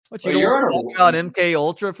What, you Well, don't you're want to on talk about MK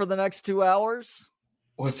Ultra for the next 2 hours?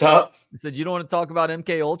 What's up? I said, you don't want to talk about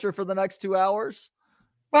MK Ultra for the next 2 hours?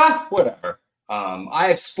 Whatever. I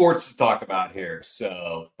have sports to talk about here,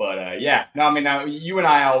 yeah. No, I mean, now you and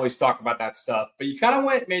I always talk about that stuff, but you kind of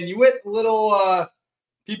went, man. You went a little.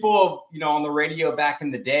 People, on the radio back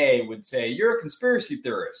in the day would say you're a conspiracy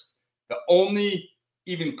theorist. The only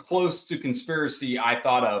even close to conspiracy I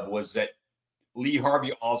thought of was that Lee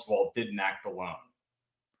Harvey Oswald didn't act alone.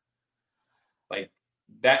 Like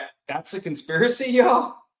that's a conspiracy,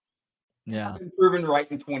 y'all. Yeah. I've been proven right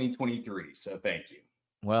in 2023, so thank you.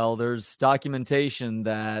 Well, there's documentation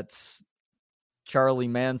that Charlie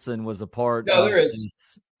Manson was a part No, of there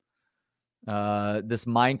is. This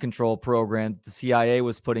mind control program that the CIA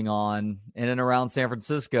was putting on in and around San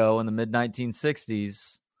Francisco in the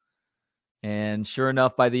mid-1960s. And sure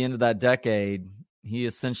enough, by the end of that decade, he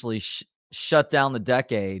essentially shut down the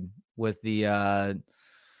decade with the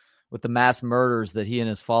mass murders that he and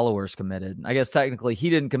his followers committed. I guess technically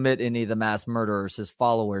he didn't commit any of the mass murders. His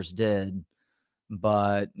followers did,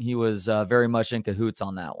 but he was very much in cahoots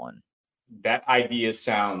on that one. That idea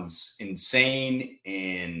sounds insane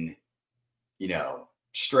and,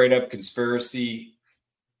 straight up conspiracy,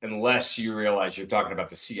 unless you realize you're talking about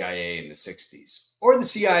the CIA in the 60s or the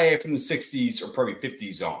CIA from the 60s or probably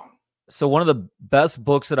 50s on. So one of the best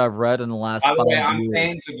books that I've read in the last 5 years. By the way, I'm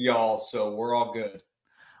fans of y'all, so we're all good.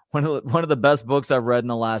 One of the best books I've read in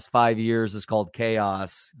the last 5 years is called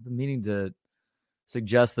Chaos. I've been meaning to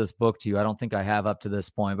suggest this book to you. I don't think I have up to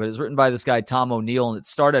this point, but it's written by this guy, Tom O'Neill, and it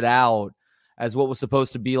started out as what was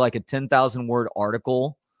supposed to be like a 10,000 word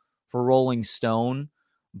article for Rolling Stone.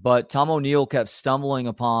 But Tom O'Neill kept stumbling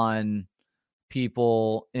upon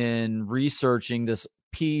people in researching this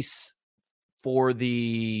piece for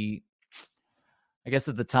I guess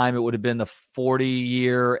at the time it would have been the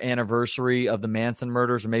 40-year anniversary of the Manson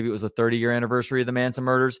murders, or maybe it was the 30-year anniversary of the Manson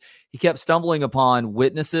murders. He kept stumbling upon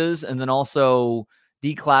witnesses and then also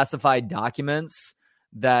declassified documents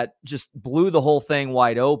that just blew the whole thing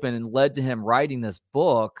wide open and led to him writing this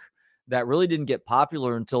book that really didn't get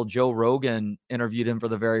popular until Joe Rogan interviewed him for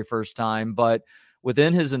the very first time. But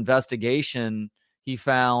within his investigation, he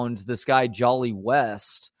found this guy, Jolly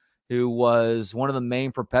West, who was one of the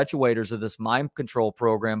main perpetuators of this mind control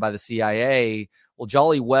program by the CIA. Well,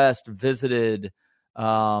 Jolly West visited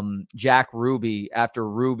Jack Ruby after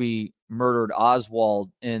Ruby murdered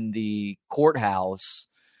Oswald in the courthouse.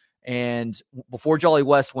 And before Jolly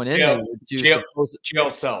West went in there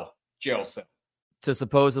jail cell to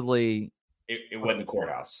supposedly it wasn't the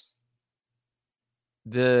courthouse.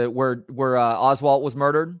 Where Oswald was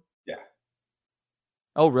murdered? Yeah.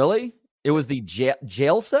 Oh, really? It was the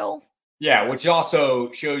jail cell? Yeah, which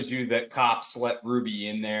also shows you that cops let Ruby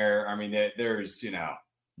in there. I mean, there's,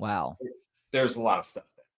 wow. There's a lot of stuff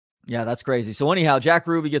there. Yeah, that's crazy. So anyhow, Jack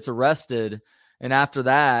Ruby gets arrested. And after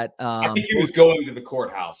that, I think he was going to the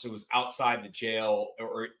courthouse. It was outside the jail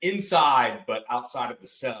or inside, but outside of the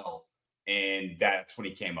cell. And that's when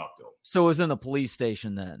he came up to him. So it was in the police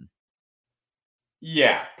station then?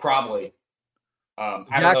 Yeah, probably. So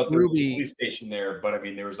I don't know if there was a police station there, but I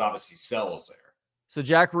mean, there was obviously cells there. So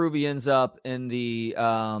Jack Ruby ends up in the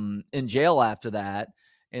in jail after that.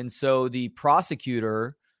 And so the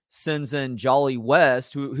prosecutor sends in Jolly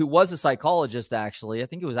West, who was a psychologist, actually. I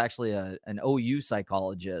think it was actually an OU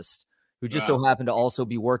psychologist who just so happened to also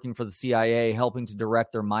be working for the CIA, helping to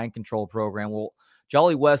direct their mind control program. Well,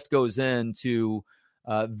 Jolly West goes in to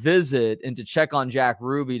visit and to check on Jack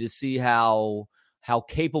Ruby to see how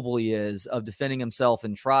capable he is of defending himself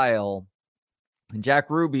in trial. And Jack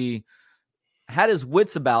Ruby had his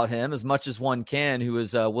wits about him as much as one can who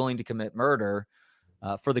is willing to commit murder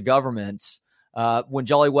for the government. When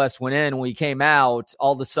Jolly West went in, when he came out,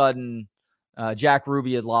 all of a sudden, Jack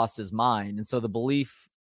Ruby had lost his mind. And so the belief,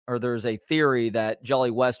 or there's a theory that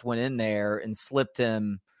Jolly West went in there and slipped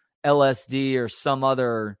him LSD or some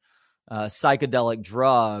other psychedelic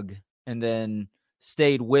drug and then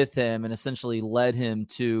stayed with him and essentially led him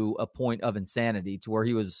to a point of insanity to where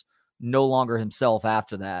he was no longer himself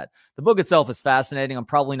after that. The book itself is fascinating. I'm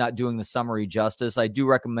probably not doing the summary justice. I do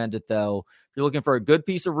recommend it, though. If you're looking for a good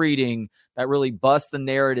piece of reading that really busts the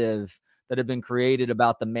narrative that had been created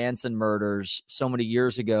about the Manson murders so many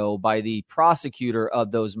years ago by the prosecutor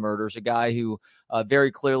of those murders, a guy who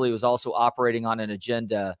very clearly was also operating on an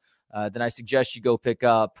agenda, then I suggest you go pick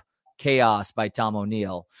up Chaos by Tom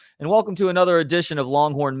O'Neill. And welcome to another edition of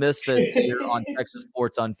Longhorn Misfits here on Texas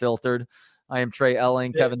Sports Unfiltered. I am Trey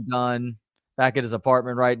Elling, Kevin Dunn, back at his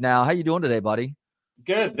apartment right now. How you doing today, buddy?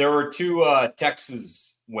 Good. There were two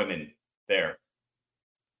Texas women there.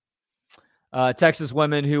 Texas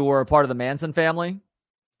women who were a part of the Manson family?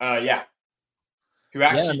 Yeah. Who Yeah,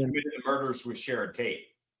 actually committed the murders with Sharon Tate.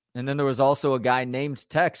 And then there was also a guy named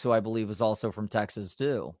Tex, who I believe was also from Texas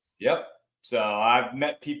too. Yep. So I've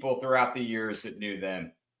met people throughout the years that knew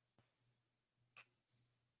them.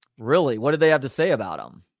 Really? What did they have to say about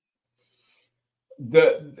him?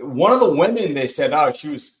 One of the women, they said, oh, she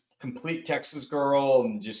was complete Texas girl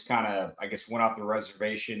and just kind of, I guess, went off the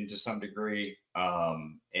reservation to some degree.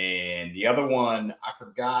 And the other one, I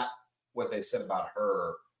forgot what they said about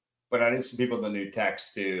her, but I knew some people that knew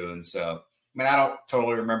Tex too. And so, I mean, I don't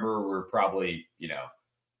totally remember. We're probably,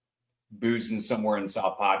 boozing somewhere in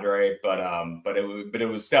South Padre, but it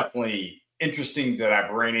was definitely interesting that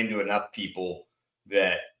I've ran into enough people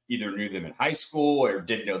that either knew them in high school or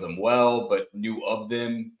didn't know them well, but knew of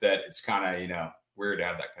them, that it's kind of, weird to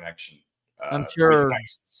have that connection. I'm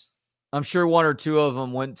sure one or two of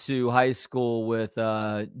them went to high school with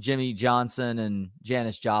Jimmy Johnson and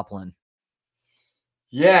Janis Joplin.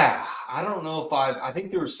 Yeah. I don't know if I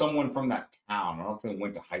think there was someone from that town. I don't know if they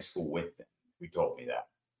went to high school with them who told me that,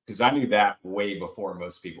 because I knew that way before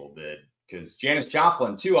most people did, because Janis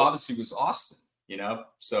Joplin too, obviously, was Austin,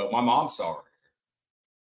 so my mom saw her.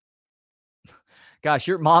 Gosh,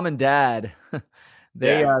 your mom and dad,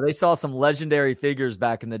 they saw some legendary figures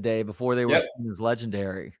back in the day before they were seen as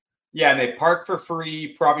legendary. Yeah, and they parked for free,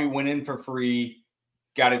 probably went in for free,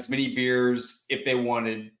 got as many beers if they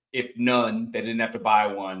wanted. If none, they didn't have to buy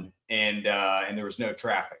one, and there was no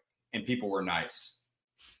traffic, and people were nice.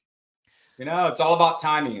 It's all about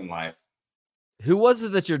timing in life. Who was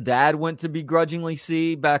it that your dad went to begrudgingly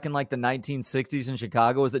see back in like the 1960s in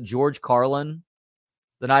Chicago? Was it George Carlin?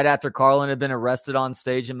 The night after Carlin had been arrested on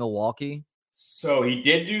stage in Milwaukee? So he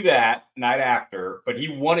did do that night after, but he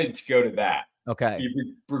wanted to go to that. Okay.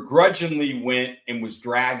 He begrudgingly went and was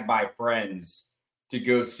dragged by friends to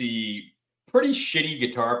go see pretty shitty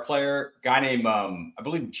guitar player, guy named, I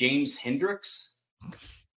believe, James Hendricks.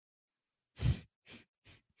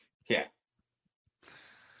 Yeah.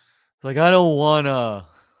 It's like, I don't want to.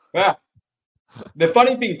 Yeah. The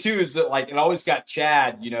funny thing, too, is that, like, it always got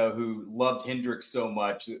Chad, who loved Hendrix so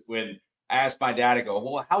much, that when I asked my dad, I go,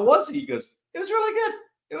 well, how was it? He goes, it was really good.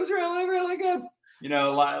 It was really, really good.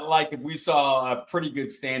 Like if we saw a pretty good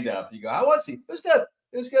stand-up, you go, how was he? It was good.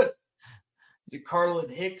 It was good. Is it Carlin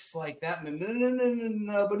Hicks like that?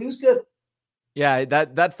 No, but he was good. Yeah,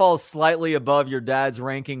 that falls slightly above your dad's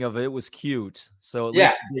ranking of it was cute. So at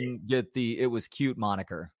least you didn't get the it was cute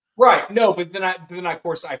moniker. Right. No, but then of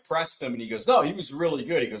course I pressed him and he goes, no, he was really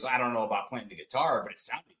good. He goes, I don't know about playing the guitar, but it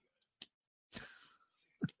sounded good.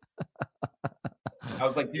 I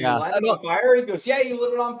was like, did you light it on fire? He goes, yeah, you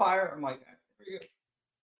lit it on fire. I'm like, pretty good.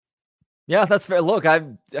 Yeah, that's fair. Look,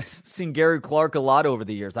 I've seen Gary Clark a lot over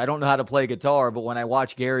the years. I don't know how to play guitar, but when I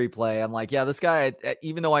watch Gary play, I'm like, yeah, this guy,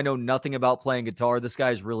 even though I know nothing about playing guitar, this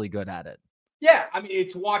guy's really good at it. Yeah. I mean,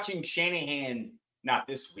 it's watching Shanahan, not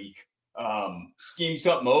this week, scheme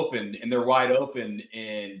something open and they're wide open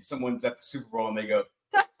and someone's at the Super Bowl and they go,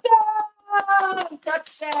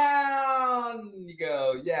 touchdown. You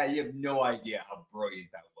go, yeah, you have no idea how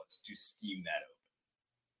brilliant that was to scheme that open.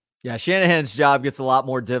 Yeah, Shanahan's job gets a lot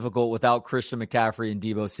more difficult without Christian McCaffrey and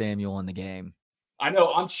Deebo Samuel in the game. I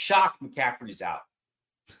know. I'm shocked McCaffrey's out.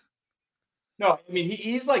 No, I mean,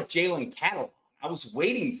 he's like Jalen Catalan. I was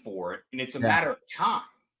waiting for it, and it's a matter of time.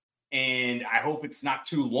 And I hope it's not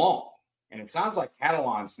too long. And it sounds like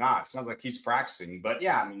Catalan's not. It sounds like he's practicing. But,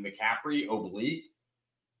 yeah, I mean, McCaffrey, oblique.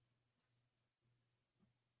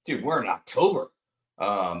 Dude, we're in October.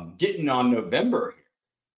 Getting on November here.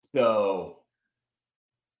 So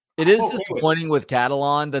it is disappointing with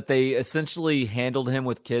Catalan that they essentially handled him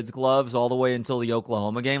with kids' gloves all the way until the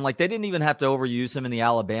Oklahoma game. Like, they didn't even have to overuse him in the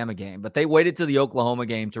Alabama game, but they waited to the Oklahoma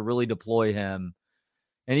game to really deploy him.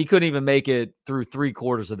 And he couldn't even make it through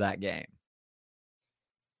 3/4 of that game.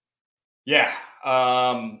 Yeah.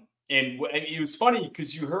 And it was funny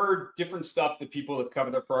because you heard different stuff that people that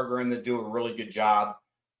cover the program that do a really good job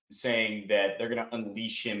saying that they're going to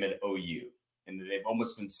unleash him at OU. And that they've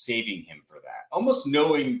almost been saving him for that. Almost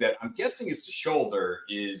knowing that, I'm guessing it's the shoulder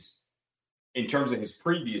is, in terms of his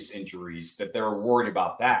previous injuries, that they're worried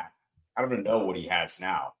about that. I don't even know what he has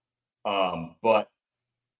now. But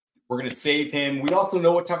we're going to save him. We also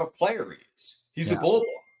know what type of player he is. He's a bulldog.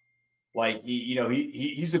 Like,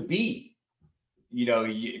 he's a bee.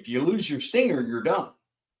 If you lose your stinger, you're done.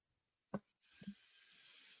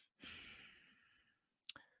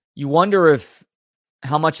 You wonder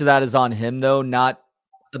how much of that is on him, though, not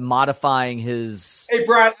modifying his. Hey,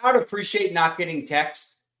 Brad, I'd appreciate not getting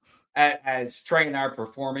text as Trey and I are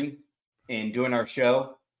performing and doing our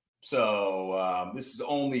show. So this is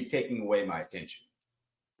only taking away my attention.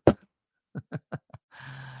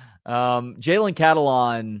 Jalen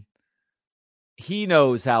Catalon, he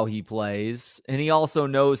knows how he plays, and he also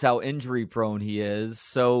knows how injury prone he is.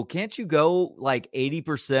 So can't you go like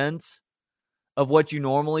 80% of what you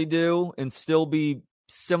normally do and still be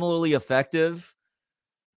similarly effective,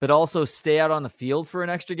 but also stay out on the field for an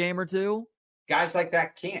extra game or two? Guys like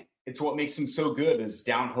that can't. It's what makes him so good as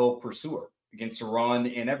downhill pursuer against the run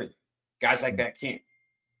and everything. Guys like that can't.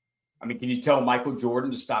 I mean, can you tell Michael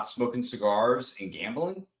Jordan to stop smoking cigars and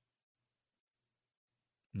gambling?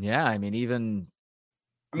 Yeah, I mean, even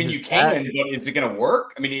I mean, you can, but is it going to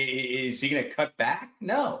work? I mean, is he going to cut back?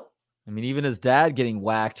 No. I mean, even his dad getting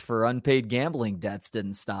whacked for unpaid gambling debts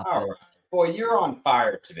didn't stop All that. right. Boy, you're on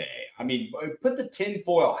fire today. I mean, put the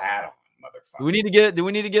tinfoil hat on, motherfucker. Do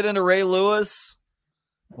we need to get into Ray Lewis?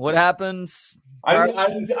 What happens? I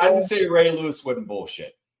didn't say Ray Lewis wasn't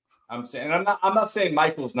bullshit. I'm not saying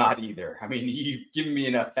Michael's not either. I mean, you've given me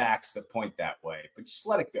enough facts that point that way, but just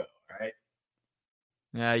let it go, all right?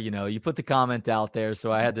 Yeah, you put the comment out there,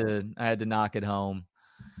 so I had to knock it home.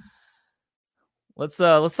 Let's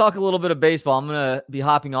talk a little bit of baseball. I'm gonna be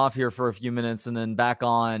hopping off here for a few minutes and then back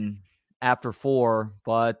on after 4.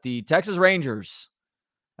 But the Texas Rangers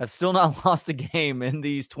have still not lost a game in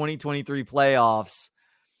these 2023 playoffs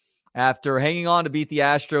after hanging on to beat the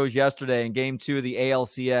Astros yesterday in Game 2 of the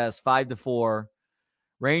ALCS 5-4.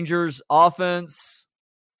 Rangers offense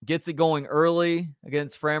gets it going early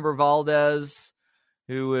against Framber Valdez,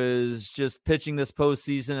 who is just pitching this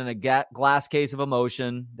postseason in a glass case of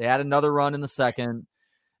emotion. They had another run in the second.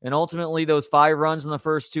 And ultimately, those 5 runs in the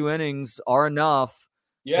first 2 innings are enough.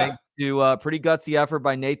 Yeah. Thanks to a pretty gutsy effort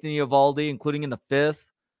by Nathan Eovaldi, including in the 5th.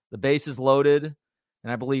 The bases loaded,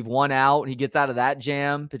 and I believe 1 out. He gets out of that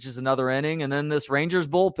jam, pitches another inning. And then this Rangers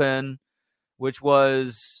bullpen, which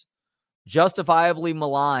was justifiably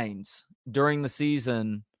maligned during the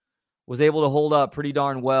season, was able to hold up pretty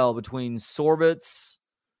darn well between Sorbitz,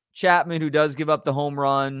 Chapman, who does give up the home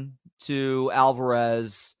run to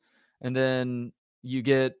Alvarez, and then you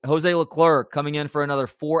get Jose Leclerc coming in for another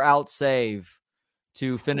 4-out save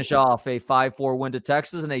to finish off a 5-4 win to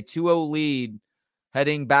Texas and a 2-0 lead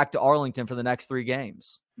heading back to Arlington for the next 3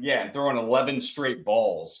 games. Yeah, and throwing 11 straight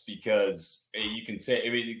balls because you can say,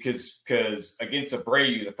 because against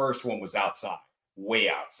Abreu, the first one was outside, way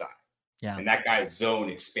outside. Yeah. And that guy's zone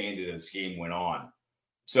expanded as the game went on.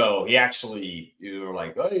 So he actually, you were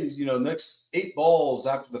like, oh, next 8 balls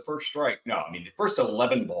after the first strike. No, I mean, the first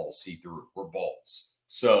 11 balls he threw were balls.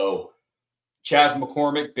 So Chas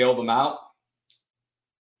McCormick bailed them out.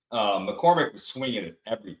 McCormick was swinging at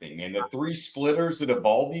everything, man. The 3 splitters that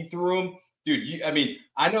Eovaldi threw him, dude.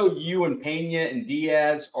 I know you and Pena and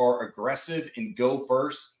Diaz are aggressive and go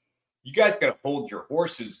first. You guys got to hold your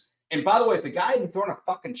horses. And by the way, if the guy hadn't thrown a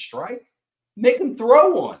fucking strike, make him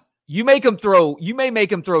throw one. You make him throw. You may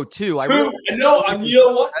make him throw 2. You know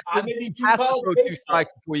what? I may be too throw 2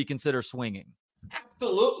 strikes before you consider swinging.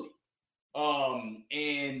 Absolutely.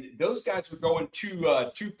 And those guys were going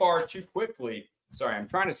too far too quickly. Sorry, I'm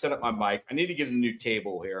trying to set up my mic. I need to get a new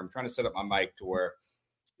table here. I'm trying to set up my mic to where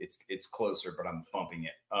it's closer, but I'm bumping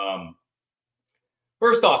it.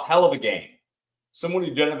 First off, hell of a game. Someone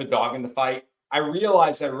who doesn't have a dog in the fight. I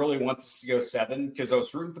realized I really want this to go 7 because I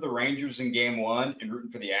was rooting for the Rangers in Game 1 and rooting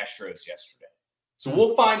for the Astros yesterday. So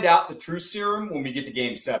we'll find out the true serum when we get to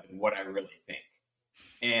Game 7, what I really think.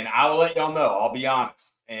 And I will let y'all know. I'll be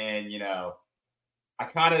honest. And, I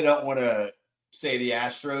kind of don't want to say the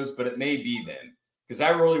Astros, but it may be them. Because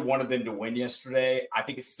I really wanted them to win yesterday. I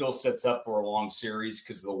think it still sets up for a long series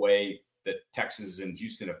because of the way that Texas and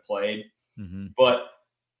Houston have played. Mm-hmm. But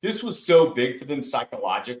this was so big for them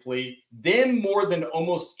psychologically, them more than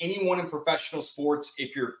almost anyone in professional sports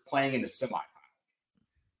if you're playing in the semifinal,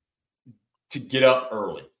 to get up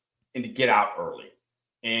early and to get out early.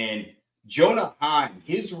 And Jonah Heim,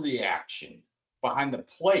 his reaction behind the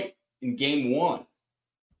plate in Game 1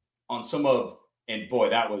 on some of – and boy,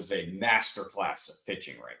 that was a masterclass of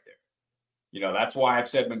pitching right there. That's why I've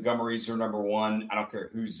said Montgomery's their number 1. I don't care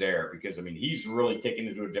who's there because, he's really taken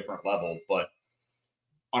it to a different level. But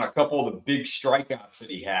on a couple of the big strikeouts that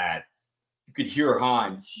he had, you could hear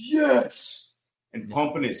Heim, yes, and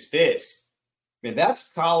pumping his fist. Man,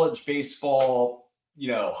 that's college baseball,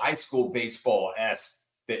 high school baseball-esque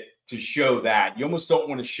that to show that. You almost don't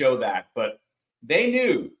want to show that. But they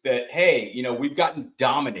knew that, hey, we've gotten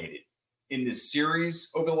dominated in this series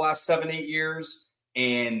over the last 7-8 years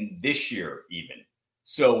and this year even.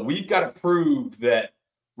 So we've got to prove that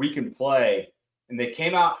we can play. And they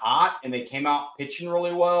came out hot and they came out pitching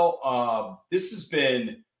really well. There's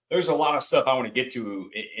a lot of stuff I want to get to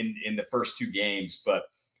in the first 2 games, but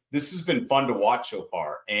this has been fun to watch so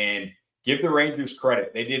far. And Give the Rangers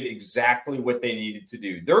credit. They did exactly what they needed to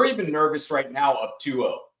do. They're even nervous right now up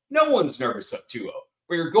 2-0. No one's nervous up 2-0.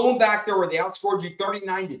 But you're going back there where they outscored you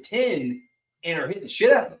 39-10 and are hitting the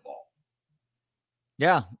shit out of the ball.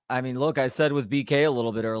 Yeah. I mean, look, I said with BK a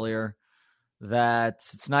little bit earlier that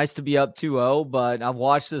it's nice to be up 2-0, but I've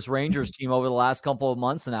watched this Rangers team over the last couple of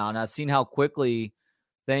months now, and I've seen how quickly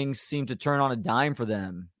things seem to turn on a dime for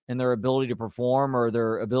them and their ability to perform or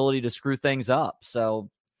their ability to screw things up.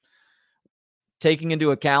 So taking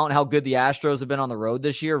into account how good the Astros have been on the road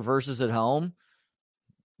this year versus at home,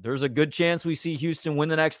 there's a good chance we see Houston win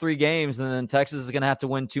the next 3 games, and then Texas is going to have to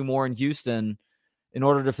win 2 more in Houston in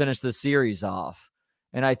order to finish this series off.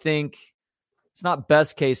 And I think it's not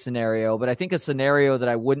best case scenario, but I think a scenario that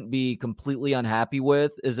I wouldn't be completely unhappy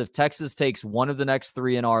with is if Texas takes one of the next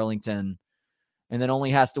 3 in Arlington and then only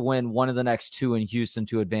has to win one of the next 2 in Houston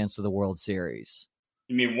to advance to the World Series.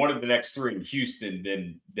 You mean one of the next 3 in Houston,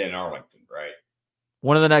 then Arlington, right?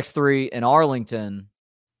 One of the next 3 in Arlington,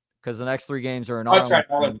 because the next 3 games are in Arlington. That's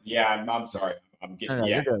right, Arlington. Yeah, I'm sorry. I'm getting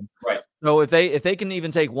you're good. Right. So if they can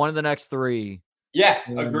even take one of the next 3. Yeah,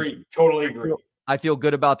 agreed. Totally agree. I feel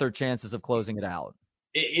good about their chances of closing it out.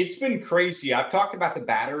 It's been crazy. I've talked about the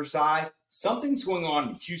batter's eye. Something's going on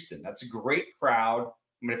in Houston. That's a great crowd.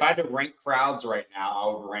 I mean, if I had to rank crowds right now,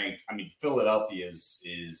 I would rank, Philadelphia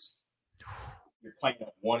is you're playing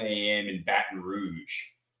at 1 a.m. in Baton Rouge.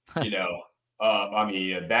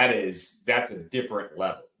 That's a different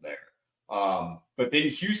level there. But then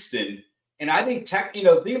Houston, and I think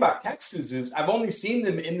the thing about Texas is I've only seen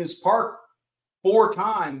them in this park 4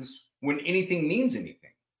 times when anything means anything.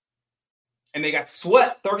 And they got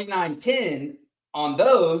swept 39-10 on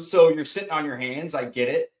those. So you're sitting on your hands. I get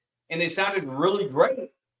it. And they sounded really great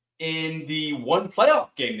in the one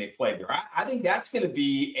playoff game they played there. I think that's going to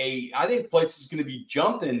be I think the place is going to be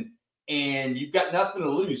jumping, and you've got nothing to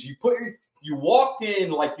lose. You walked in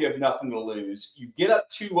like you have nothing to lose. You get up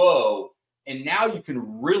 2-0, and now you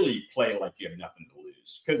can really play like you have nothing to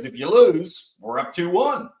lose. Because if you lose, we're up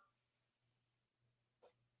 2-1.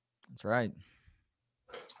 That's right.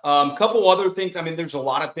 Couple other things. I mean, there's a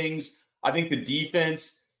lot of things. I think the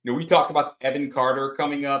defense, we talked about Evan Carter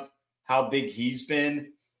coming up, how big he's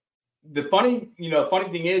been. The funny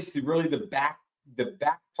thing is the back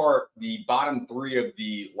part, the bottom 3 of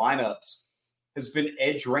the lineups has been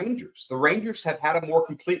edge Rangers. The Rangers have had a more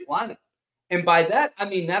complete lineup. And by that, I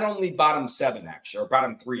mean, not only bottom 7, actually, or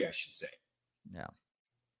bottom 3, I should say. Yeah.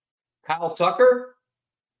 Kyle Tucker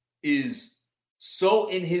is so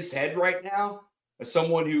in his head right now. As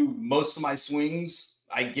someone who most of my swings,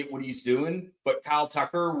 I get what he's doing, but Kyle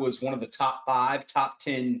Tucker was one of the top 5, top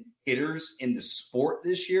 10 hitters in the sport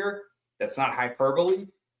this year. That's not hyperbole.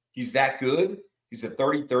 He's that good. He's a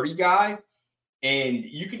 30-30 guy, and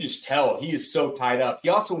you can just tell he is so tied up. He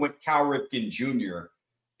also went Cal Ripken Jr.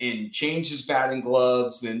 and changed his batting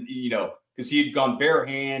gloves, then, because he had gone bare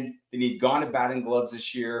hand, then he'd gone to batting gloves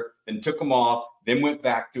this year, then took them off, then went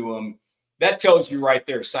back to them. That tells you right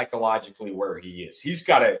there psychologically where he is. He's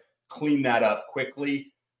got to clean that up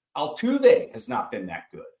quickly. Altuve has not been that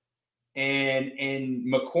good. And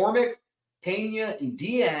McCormick, Pena, and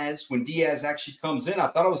Diaz, when Diaz actually comes in, I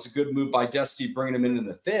thought it was a good move by Dusty bringing him in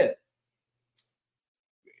the 5th.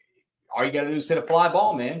 All you got to do is hit a fly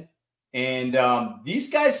ball, man. And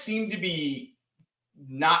these guys seem to be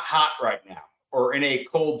not hot right now or in a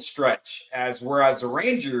cold stretch, whereas the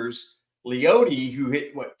Rangers – Leote, who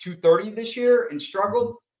hit 230 this year and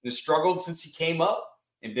has struggled since he came up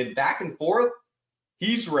and been back and forth.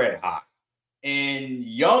 He's red hot, and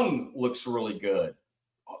Young looks really good.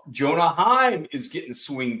 Jonah Heim is getting the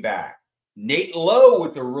swing back. Nate Lowe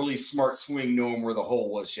with a really smart swing, knowing where the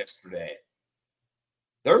hole was yesterday.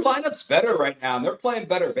 Their lineup's better right now, and they're playing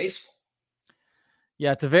better baseball.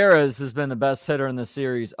 Yeah, Taveras has been the best hitter in the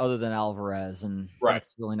series other than Alvarez, and right.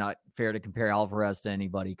 That's really not fair to compare Alvarez to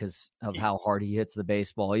anybody because of how hard he hits the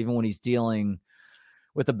baseball, even when he's dealing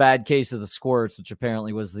with a bad case of the squirts, which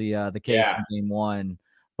apparently was the case in Game 1.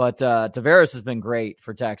 But Taveras has been great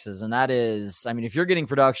for Texas, and that is, I mean, if you're getting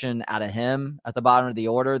production out of him at the bottom of the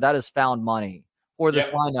order, that is found money for this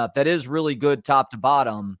lineup. That is really good top to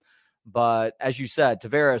bottom, but as you said,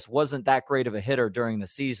 Taveras wasn't that great of a hitter during the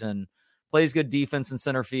season. Plays good defense in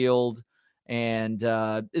center field and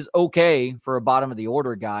is okay for a bottom of the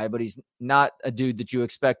order guy, but he's not a dude that you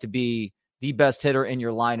expect to be the best hitter in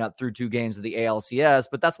your lineup through 2 games of the ALCS.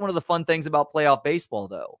 But that's one of the fun things about playoff baseball,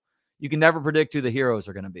 though. You can never predict who the heroes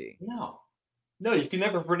are going to be. No, you can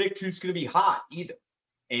never predict who's going to be hot either.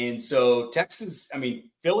 And so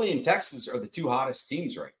Philly and Texas are the 2 hottest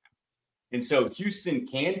teams right now. And so Houston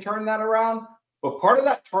can turn that around. But part of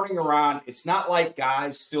that turning around, it's not like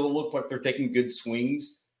guys still look like they're taking good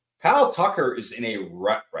swings. Kyle Tucker is in a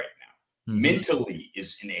rut right now. Mm-hmm. Mentally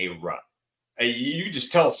is in a rut. You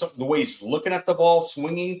just tell the way he's looking at the ball,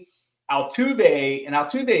 swinging.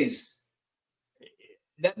 Altuve's,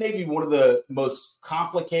 that may be one of the most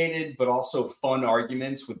complicated but also fun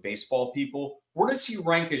arguments with baseball people. Where does he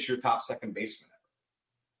rank as your top second baseman ever?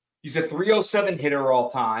 He's a 307 hitter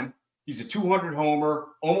all time. He's a 200 homer,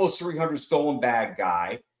 almost 300 stolen bag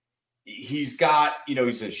guy. He's got,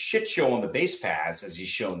 he's a shit show on the base paths, as he's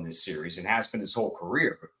shown this series and has been his whole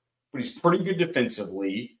career. But he's pretty good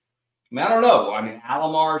defensively. I don't know.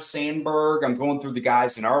 Alomar, Sandberg, I'm going through the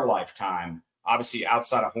guys in our lifetime, obviously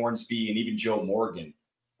outside of Hornsby and even Joe Morgan.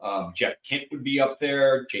 Jeff Kent would be up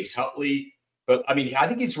there, Chase Utley. But, I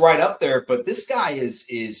think he's right up there. But this guy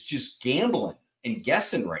is just gambling and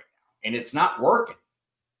guessing right now, and it's not working.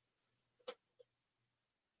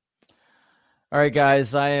 All right,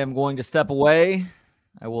 guys, I am going to step away.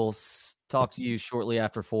 I will talk to you shortly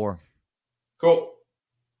after 4. Cool.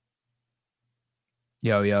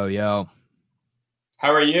 Yo.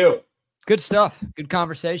 How are you? Good stuff. Good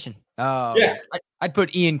conversation. Yeah. I'd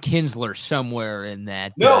put Ian Kinsler somewhere in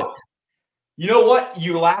that. No. You know what?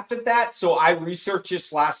 You laughed at that. So I researched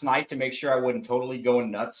this last night to make sure I wasn't totally going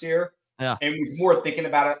nuts here. Yeah. And was more thinking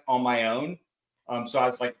about it on my own. So I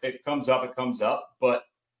was like, if it comes up, it comes up. But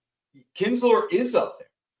Kinsler is up there.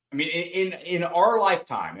 In our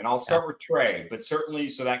lifetime, and I'll start with Trey, but certainly,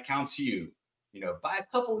 so that counts you, by a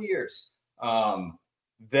couple of years.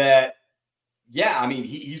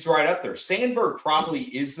 He's right up there. Sandberg probably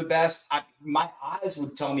is the best. My eyes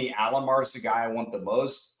would tell me Alomar is the guy I want the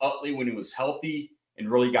most. Utley, when he was healthy and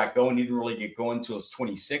really got going, he didn't really get going until his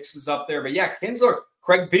 26 is up there. But yeah, Kinsler,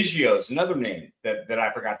 Craig Biggio is another name that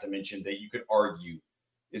I forgot to mention that you could argue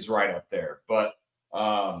is right up there. But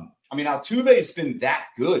Altuve's been that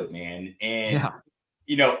good, man. And,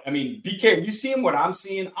 BK, are you seeing what I'm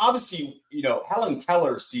seeing? Obviously, Helen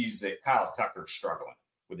Keller sees that Kyle Tucker's struggling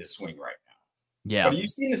with his swing right now. Yeah. But are you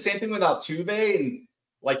seeing the same thing with Altuve and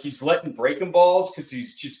like he's letting breaking balls because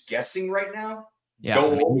he's just guessing right now? Yeah.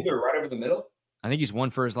 Go over there, right over the middle? I think he's 1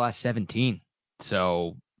 for his last 17.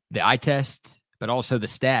 So the eye test, but also the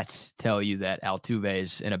stats tell you that Altuve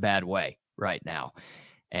is in a bad way right now.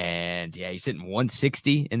 And yeah, he's hitting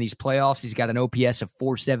 160 in these playoffs. He's got an OPS of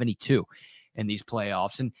 472 in these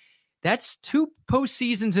playoffs. And that's 2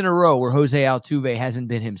 postseasons in a row where Jose Altuve hasn't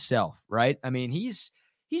been himself, right?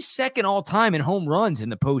 He's second all time in home runs in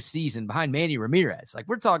the postseason behind Manny Ramirez. Like,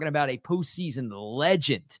 we're talking about a postseason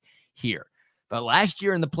legend here. But last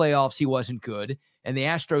year in the playoffs, he wasn't good. And the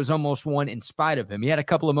Astros almost won in spite of him. He had a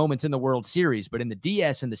couple of moments in the World Series, but in the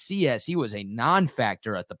DS and the CS, he was a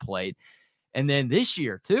non-factor at the plate. And then this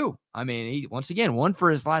year, too, he, once again, 1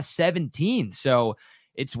 for his last 17. So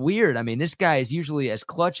it's weird. This guy is usually as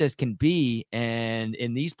clutch as can be. And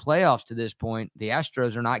in these playoffs to this point, the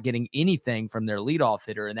Astros are not getting anything from their leadoff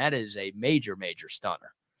hitter. And that is a major, major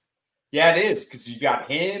stunner. Yeah, it is, because you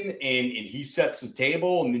got him and he sets the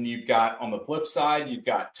table. And then you've got, on the flip side, you've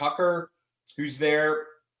got Tucker, who's there.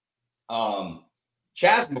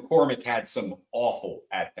 Chas McCormick had some awful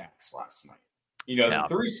at-bats last night. The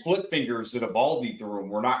 3 split fingers that Evaldi threw him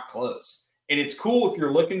were not close. And it's cool if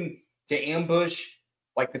you're looking to ambush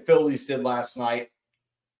like the Phillies did last night.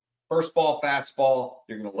 First ball, fastball,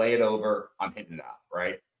 you're going to lay it over. I'm hitting it out,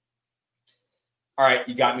 right? All right,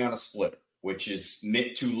 you got me on a splitter, which is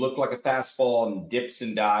meant to look like a fastball and dips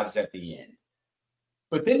and dives at the end.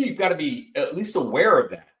 But then you've got to be at least aware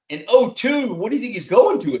of that. And 0-2, what do you think he's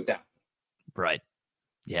going to at that point? Right.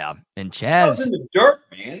 Yeah. And Chas. He's in the dirt,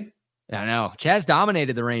 man. I know. Chas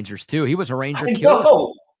dominated the Rangers, too. He was a Ranger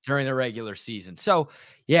killer during the regular season. So,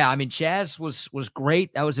 yeah, Chas was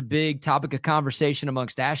great. That was a big topic of conversation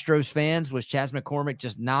amongst Astros fans, was Chas McCormick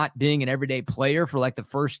just not being an everyday player for like the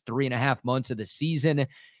first 3.5 months of the season.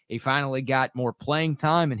 He finally got more playing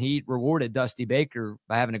time, and he rewarded Dusty Baker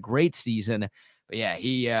by having a great season. But, yeah,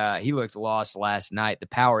 he looked lost last night. The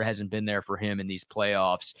power hasn't been there for him in these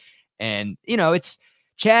playoffs. And,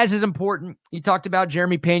 Chas is important. You talked about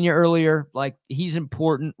Jeremy Pena earlier. Like, he's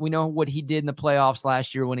important. We know what he did in the playoffs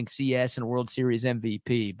last year, winning CS and World Series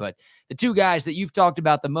MVP. But the 2 guys that you've talked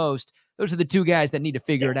about the most, those are the 2 guys that need to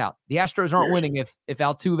figure it out. The Astros aren't winning if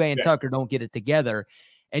Altuve and Tucker don't get it together.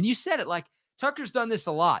 And you said it, like, Tucker's done this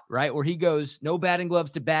a lot, right? Where he goes no batting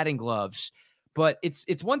gloves to batting gloves. But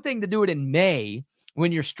it's one thing to do it in May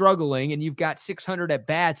when you're struggling and you've got 600 at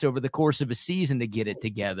bats over the course of a season to get it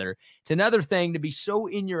together. It's another thing to be so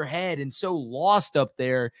in your head and so lost up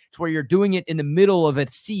there to where you're doing it in the middle of a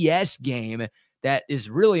CS game that is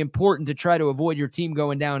really important to try to avoid your team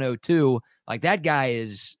going down 0-2. Like, that guy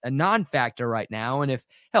is a non-factor right now. And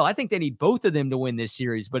I think they need both of them to win this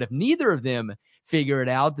series. But if neither of them figure it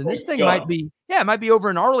out, then this thing might be over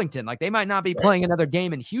in Arlington. Like, they might not be playing another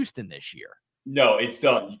game in Houston this year. No, it's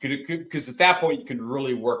done. You could, because at that point you could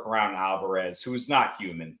really work around Alvarez, who is not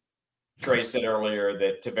human. Trey said earlier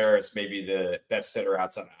that Tavares may be the best hitter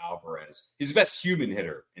outside of Alvarez. He's the best human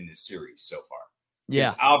hitter in this series so far.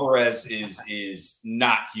 Yeah, Alvarez is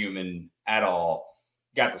not human at all.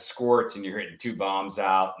 Got the squirts, and you're hitting 2 bombs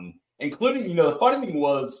out, and including, the funny thing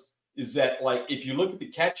is that, like, if you look at the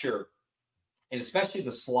catcher, and especially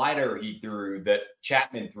the slider he threw that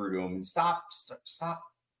Chapman threw to him, and stop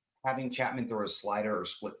having Chapman throw a slider or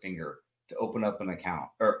split finger to open up an account.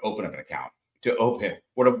 To open,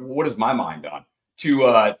 what is my mind on? To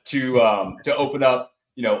open up,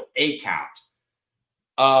 a count.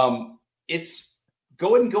 It's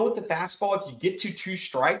go ahead and go with the fastball. If you get to 2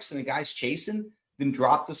 strikes and the guy's chasing, then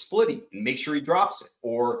drop the splitty and make sure he drops it,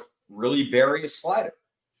 or really bury a slider.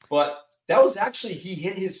 But that was actually, he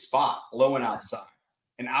hit his spot low and outside,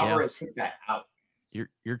 and Alvarez hit that out.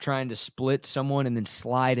 You're trying to split someone and then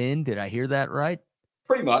slide in. Did I hear that right?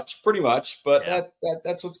 Pretty much. But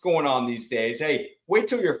that's what's going on these days. Hey, wait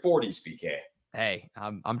till you're 40s, BK. Hey,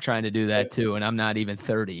 I'm trying to do that too, and I'm not even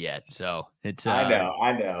 30 yet. So it's I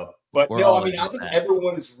know. But no, I think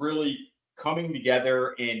everyone is really coming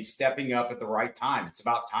together and stepping up at the right time. It's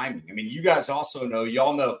about timing. I mean, you guys also know,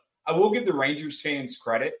 y'all know, I will give the Rangers fans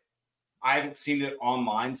credit. I haven't seen it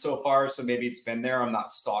online so far, so maybe it's been there. I'm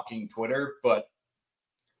not stalking Twitter, but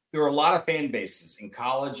there are a lot of fan bases in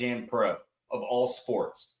college and pro of all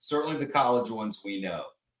sports. Certainly the college ones we know,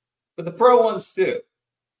 but the pro ones too,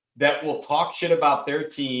 that will talk shit about their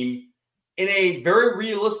team in a very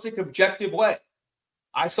realistic, objective way.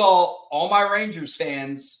 I saw all my Rangers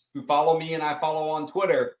fans who follow me and I follow on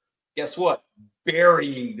Twitter, guess what?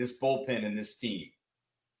 Burying this bullpen and this team.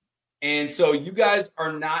 And so you guys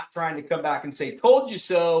are not trying to come back and say, told you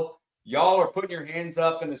so. Y'all are putting your hands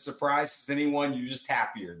up and as surprised as anyone. You're just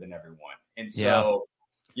happier than everyone. And so,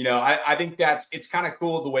 I think it's kind of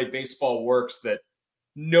cool the way baseball works, that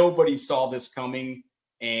nobody saw this coming.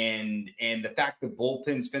 And the fact the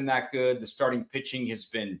bullpen's been that good, the starting pitching has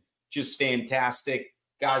been just fantastic.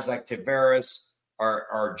 Guys like Tavares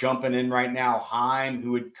are jumping in right now. Heim,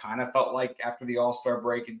 who had kind of felt like after the All-Star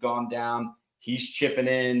break had gone down, he's chipping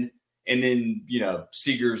in. And then,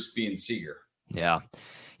 Seager's being Seager. Yeah.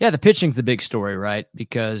 Yeah, the pitching's the big story, right?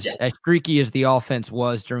 Because as streaky as the offense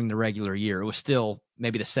was during the regular year, it was still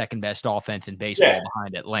maybe the second best offense in baseball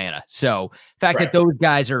behind Atlanta. So the fact that those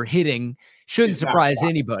guys are hitting shouldn't surprise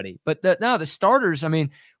anybody. But the starters, I mean,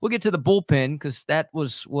 we'll get to the bullpen because that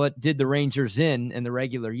was what did the Rangers in the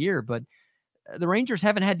regular year. But the Rangers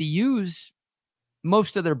haven't had to use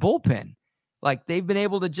most of their bullpen. Like, they've been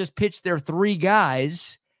able to just pitch their 3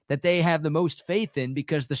 guys that they have the most faith in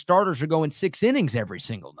because the starters are going 6 innings every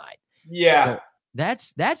single night. Yeah. So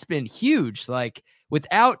that's been huge. Like,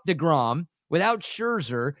 without DeGrom, without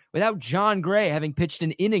Scherzer, without John Gray having pitched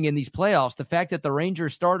an inning in these playoffs, the fact that the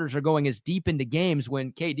Rangers starters are going as deep into games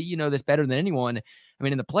when, KD, you know this better than anyone. I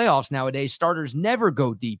mean, in the playoffs nowadays, starters never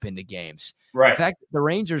go deep into games. Right. The fact that the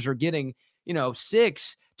Rangers are getting,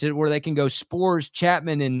 6 to where they can go Spores,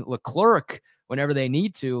 Chapman, and Leclerc whenever they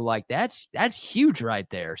need to, like, that's huge right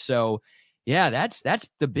there. So yeah, that's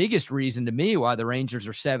the biggest reason to me why the Rangers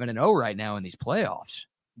are 7-0 right now in these playoffs.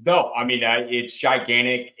 No, I mean, it's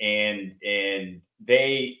gigantic. And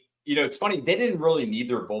they, it's funny, they didn't really need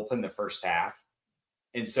their bullpen the first half.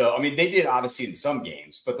 And so, I mean, they did obviously in some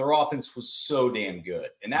games, but their offense was so damn good.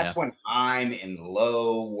 And that's when Heim and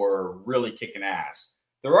Lowe were really kicking ass.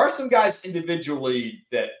 There are some guys individually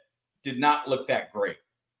that did not look that great.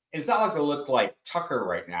 And it's not like they look like Tucker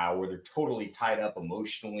right now, where they're totally tied up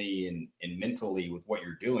emotionally and mentally with what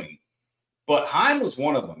you're doing. But Heim was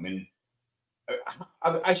one of them. And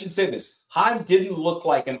I should say this. Heim didn't look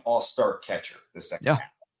like an all-star catcher the second half.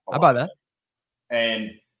 How about that?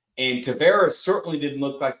 And Tavares certainly didn't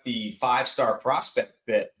look like the 5-star prospect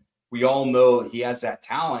that we all know he has that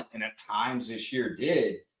talent, and at times this year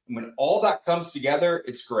did. And when all that comes together,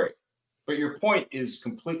 it's great. But your point is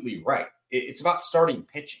completely right. It's about starting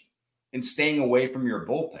pitching and staying away from your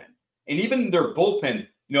bullpen. And even their bullpen,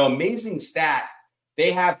 amazing stat,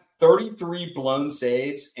 they have 33 blown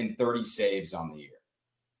saves and 30 saves on the year.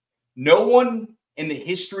 No one in the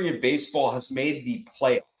history of baseball has made the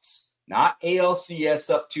playoffs, not ALCS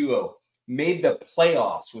up 2-0, made the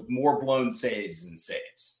playoffs with more blown saves than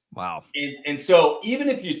saves. Wow. And so even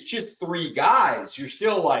if it's just 3 guys, you're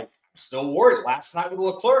still like, I'm still worried. Last night with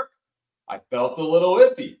Leclerc, I felt a little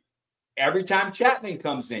iffy. Every time Chapman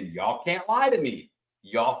comes in, y'all can't lie to me.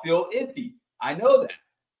 Y'all feel iffy. I know that.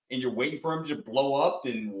 And you're waiting for him to blow up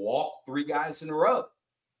and walk 3 guys in a row.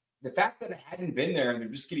 The fact that it hadn't been there and they're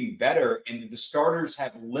just getting better, and the starters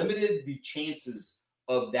have limited the chances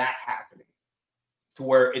of that happening to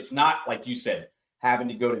where it's not, like you said, having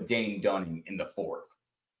to go to Dane Dunning in the 4th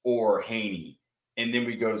or Haney, and then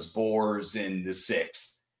we go to Zbors in the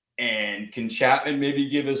 6th. And can Chapman maybe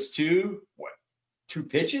give us 2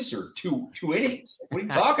 pitches or two innings? What are you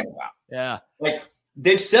talking about? Yeah. Like,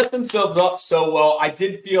 they've set themselves up so well. I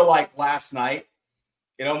did feel like last night,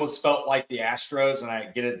 it almost felt like the Astros, and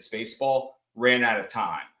I get it, it's baseball, ran out of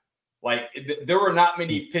time. Like, there were not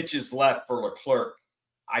many pitches left for Leclerc.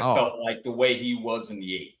 I felt like the way he was in the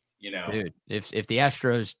 8th, you know. Dude, if the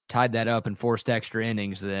Astros tied that up and forced extra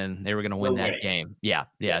innings, then they were going to win that game. Yeah,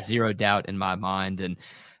 zero doubt in my mind. And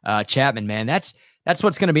Chapman, man, that's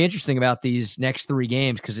what's going to be interesting about these next 3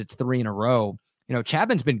 games, because it's 3 in a row. You know,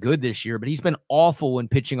 Chapman's been good this year, but he's been awful when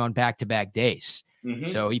pitching on back-to-back days.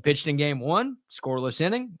 Mm-hmm. So he pitched in game 1, scoreless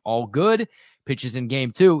inning, all good. Pitches in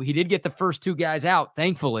game 2. He did get the first 2 guys out,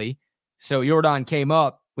 thankfully. So Jordan came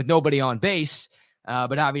up with nobody on base.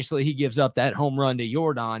 But obviously he gives up that home run to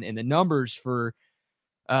Jordan, and the numbers for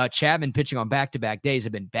Chapman pitching on back-to-back days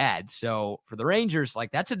have been bad. So for the Rangers,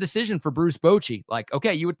 like, that's a decision for Bruce Bochy. Like,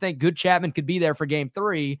 okay, you would think good Chapman could be there for game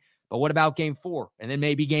 3, but what about game 4? And then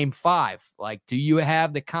maybe game 5? Like, do you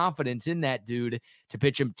have the confidence in that dude to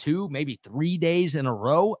pitch him 2, maybe 3 days in a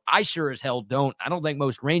row? I sure as hell don't. I don't think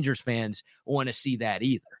most Rangers fans want to see that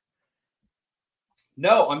either.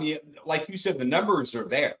 No, I mean, like you said, the numbers are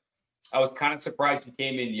there. I was kind of surprised he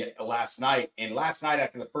came in last night. And last night,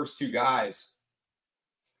 after the first 2 guys,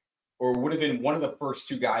 or would have been one of the first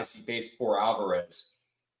 2 guys he faced before Alvarez,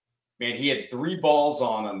 man, he had 3 balls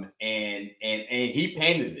on him, and he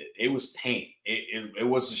painted it. It was paint. It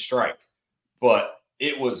was a strike, but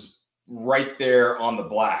it was right there on the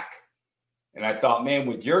black. And I thought, man,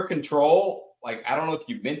 with your control, like, I don't know if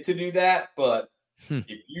you meant to do that, but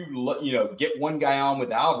if you get one guy on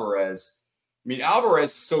with Alvarez, I mean,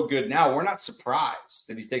 Alvarez is so good now. We're not surprised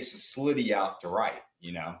that he takes a slitty out to right,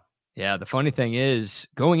 you know? Yeah, the funny thing is,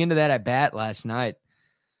 going into that at bat last night,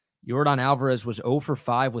 Jordan Alvarez was 0 for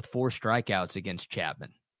 5 with 4 strikeouts against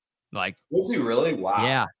Chapman. Like, was he really?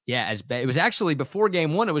 Wow. Yeah. It was actually before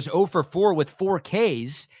game 1. It was 0 for 4 with 4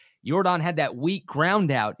 Ks. Jordan had that weak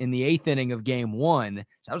ground out in the 8th inning of game 1. So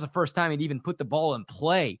that was the first time he'd even put the ball in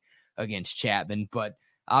play against Chapman. But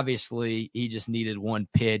obviously, he just needed one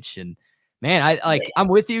pitch. And man, I'm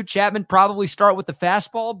with you. Chapman probably start with the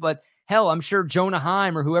fastball, but hell, I'm sure Jonah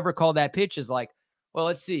Heim or whoever called that pitch is like, well,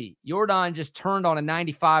 let's see. Jordan just turned on a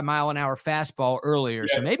 95-mile-an-hour fastball earlier,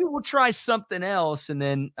 so maybe we'll try something else. And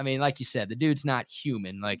then, I mean, like you said, the dude's not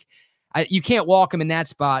human. Like, you can't walk him in that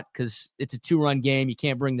spot because it's a 2-run game. You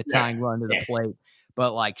can't bring the tying run to the plate.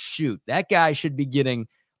 But, like, shoot, that guy should be getting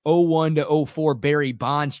 0-1 to 0-4 Barry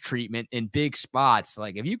Bonds treatment in big spots.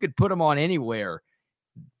 Like, if you could put him on anywhere,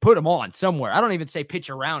 put him on somewhere. I don't even say pitch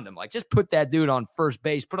around him. Like, just put that dude on first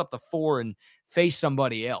base, put up the 4 and face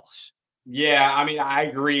somebody else. Yeah, I mean, I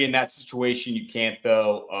agree in that situation. You can't,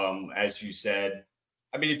 though, as you said.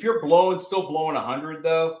 I mean, if you're still blowing 100,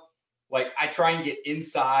 though, like, I try and get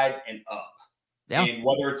inside and up. Yeah. And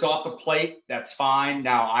whether it's off the plate, that's fine.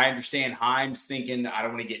 Now, I understand Heim's thinking, I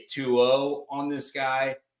don't want to get 2-0 on this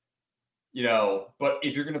guy, but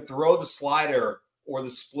if you're going to throw the slider or the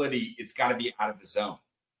splitty, it's got to be out of the zone.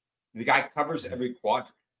 The guy covers every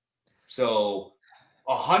quadrant. So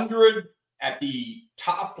 100 at the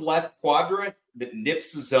top left quadrant that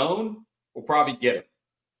nips the zone will probably get him.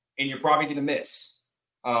 And you're probably going to miss.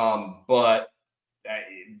 But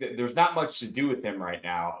there's not much to do with him right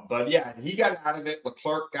now. But, yeah, he got out of it.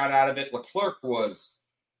 Leclerc got out of it. Leclerc was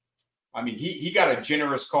 – I mean, he got a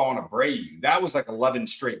generous call on Abreu. That was like 11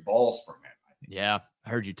 straight balls from him, I think. Yeah, I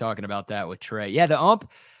heard you talking about that with Trey. Yeah, the ump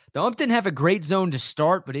didn't have a great zone to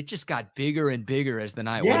start, but it just got bigger and bigger as the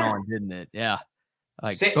night went on, didn't it? Yeah.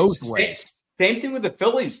 Like both ways. Same thing with the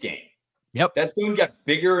Phillies game. Yep. That zone got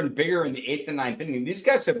bigger and bigger in the 8th and 9th inning. These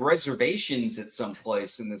guys have reservations at some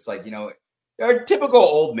place, and it's like, they're a typical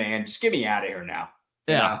old man. Just get me out of here now.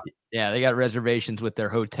 Yeah. Yeah, they got reservations with their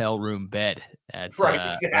hotel room bed right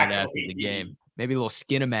after the game. Maybe a little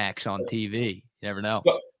Skinamax on TV. You never know.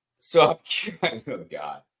 So oh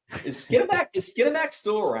God. Is Skinamax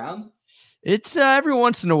still around? It's every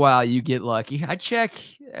once in a while you get lucky. I check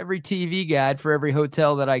every TV guide for every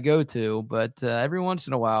hotel that I go to, but every once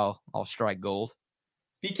in a while I'll strike gold.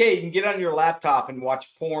 PK, you can get on your laptop and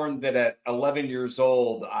watch porn that at 11 years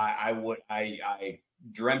old I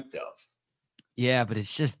dreamt of. Yeah, but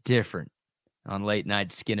it's just different. on late night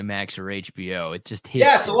Skinamax or HBO. It just hits.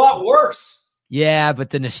 Yeah, it's a lot worse. Yeah, but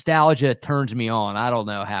the nostalgia turns me on. I don't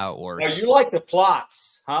know how it works. Now, you like the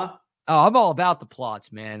plots, huh? Oh, I'm all about the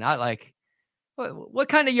plots, man. I like, what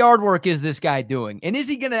kind of yard work is this guy doing? And is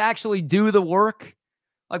he going to actually do the work?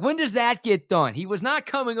 Like, when does that get done? He was not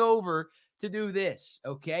coming over to do this,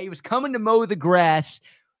 okay? He was coming to mow the grass.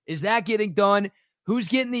 Is that getting done? Who's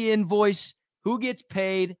getting the invoice? Who gets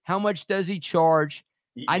paid? How much does he charge?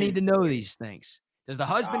 I need to know these things. Does the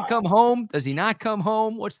husband come home? Does he not come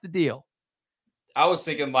home? What's the deal? I was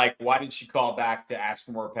thinking, like, why did she call back to ask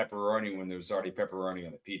for more pepperoni when there was already pepperoni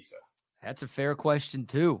on the pizza? That's a fair question,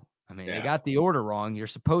 too. I mean, they got the order wrong. You're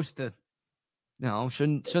supposed to,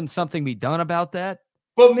 shouldn't something be done about that?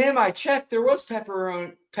 But, ma'am, I checked. There was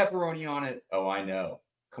pepperoni on it. Oh, I know.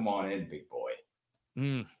 Come on in, big boy.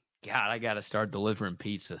 God, I got to start delivering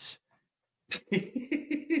pizzas.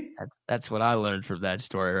 That's what I learned from that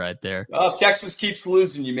story right there. Well, if Texas keeps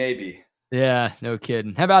losing, you maybe. Yeah, no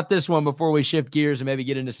kidding. How about this one before we shift gears and maybe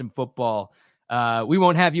get into some football? We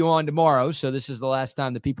won't have you on tomorrow, so this is the last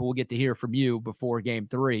time that people will get to hear from you before Game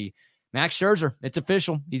 3. Max Scherzer, it's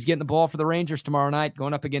official. He's getting the ball for the Rangers tomorrow night,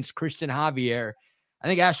 going up against Christian Javier. I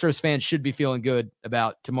think Astros fans should be feeling good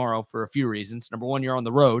about tomorrow for a few reasons. Number one, you're on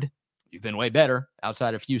the road. You've been way better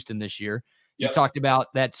outside of Houston this year. You talked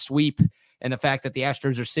about that sweep and the fact that the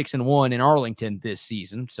Astros are 6-1 in Arlington this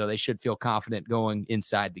season, so they should feel confident going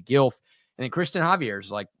inside the Gilf. And then Christian Javier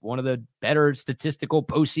is like one of the better statistical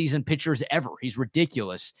postseason pitchers ever. He's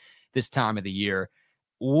ridiculous this time of the year.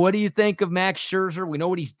 What do you think of Max Scherzer? We know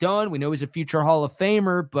what he's done. We know he's a future Hall of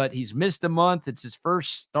Famer, but he's missed a month. It's his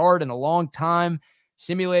first start in a long time.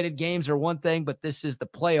 Simulated games are one thing, but this is the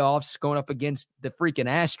playoffs going up against the freaking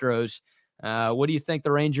Astros. What do you think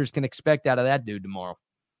the Rangers can expect out of that dude tomorrow?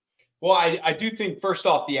 Well, I do think, first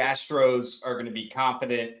off, the Astros are going to be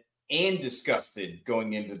confident and disgusted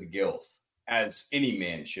going into the Gilf, as any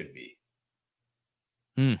man should be.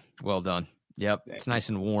 Well done. Yep. It's nice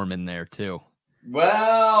and warm in there, too.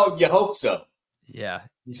 Well, you hope so. Yeah.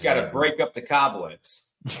 He's got to break up the cobwebs.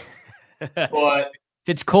 But if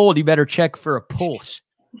it's cold, you better check for a pulse.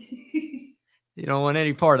 You don't want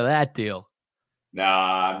any part of that deal.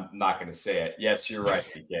 Nah, I'm not going to say it. Yes, you're right,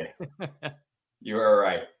 PK. You are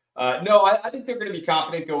right. No, I think they're going to be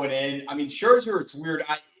confident going in. I mean, Scherzer, it's weird.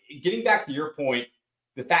 Getting back to your point,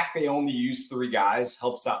 the fact they only use 3 guys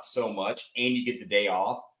helps out so much, and you get the day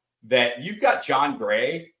off, that you've got John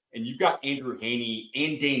Gray and you've got Andrew Haney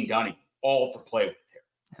and Dane Dunning all to play with here.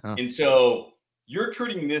 Oh. And so you're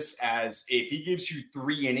treating this as, if he gives you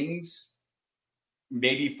 3 innings,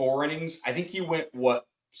 maybe 4 innings, I think he went,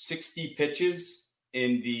 60 pitches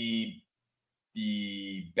in the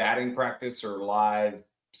batting practice or live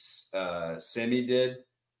sim he did.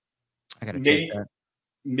 I got to check that.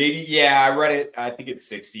 Maybe, yeah, I read it. I think it's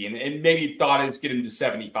 60, and maybe thought it's get him to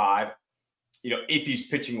 75. If he's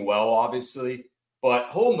pitching well, obviously,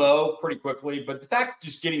 but he'll know pretty quickly. But the fact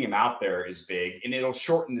just getting him out there is big, and it'll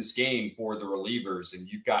shorten this game for the relievers. And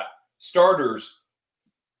you've got starters,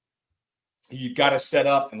 you've got to set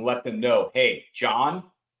up and let them know, hey, John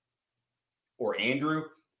or Andrew,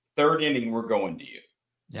 3rd inning, we're going to you.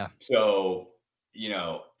 Yeah. So,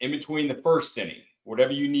 in between the 1st inning,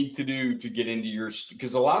 whatever you need to do to get into your,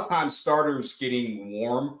 because a lot of times starters getting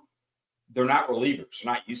warm, they're not relievers.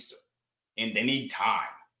 They're not used to it. And they need time.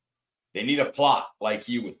 They need a plot like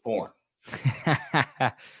you with porn.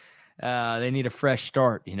 They need a fresh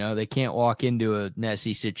start. They can't walk into a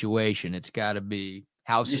messy situation. It's got to be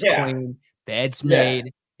house is clean, bed's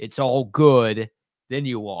made. It's all good. Then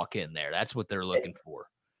you walk in there. That's what they're looking for.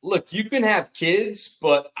 Look, you can have kids,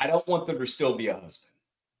 but I don't want there to still be a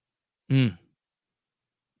husband.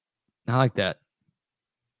 I like that.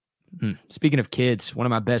 Speaking of kids, one of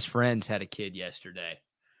my best friends had a kid yesterday.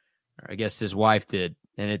 Or I guess his wife did.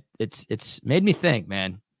 And it's made me think,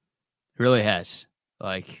 man. It really has.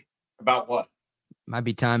 Like, about what? Might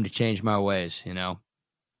be time to change my ways,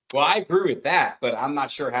 Well, I agree with that, but I'm not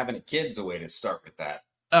sure having a kid's a way to start with that.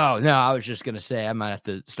 Oh, no, I was just going to say I might have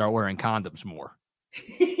to start wearing condoms more.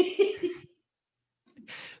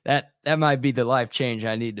 That might be the life change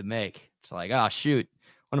I need to make. It's like, oh, shoot.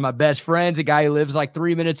 One of my best friends, a guy who lives like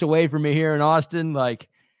 3 minutes away from me here in Austin, like,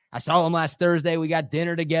 I saw him last Thursday. We got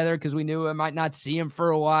dinner together because we knew I might not see him for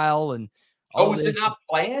a while. And was it not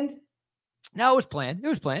planned? No, it was planned. It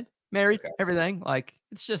was planned. Married, everything. Like,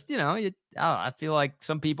 it's just, I feel like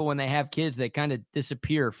some people, when they have kids, they kind of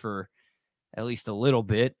disappear for at least a little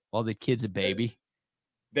bit while the kid's a baby.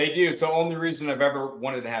 They do. It's the only reason I've ever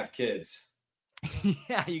wanted to have kids.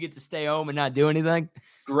 Yeah, you get to stay home and not do anything.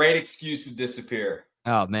 Great excuse to disappear.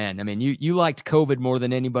 Oh, man. I mean, you liked COVID more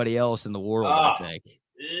than anybody else in the world, I think.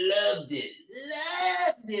 Loved it.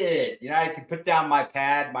 Loved it. You know, I could put down my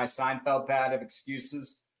Seinfeld pad of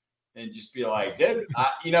excuses and just be like, dude,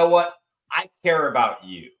 you know what? I care about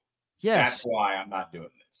you. Yes. That's why I'm not doing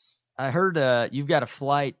this. I heard you've got a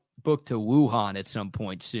flight booked to Wuhan at some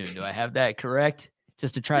point soon. Do I have that correct?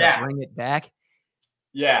 Just to try to bring it back?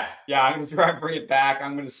 Yeah. I'm going to try and bring it back.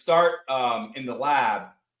 I'm going to start in the lab.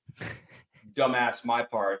 Dumbass my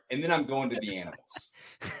part. And then I'm going to the animals.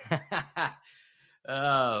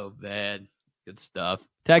 Oh, man. Good stuff.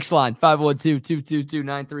 Text line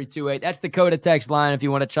 512-222-9328. That's the Coda text line if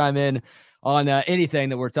you want to chime in on anything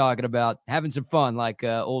that we're talking about. Having some fun like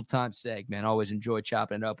old time's sake, man. Always enjoy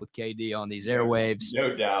chopping it up with KD on these airwaves.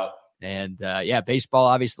 No doubt. And, baseball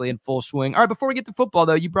obviously in full swing. All right, before we get to football,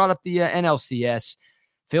 though, you brought up the NLCS.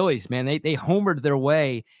 Phillies, man, they homered their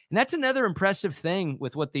way. And that's another impressive thing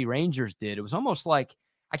with what the Rangers did. It was almost like,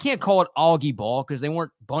 I can't call it Augie ball because they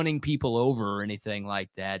weren't bunning people over or anything like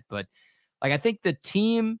that. But like, I think the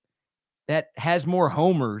team that has more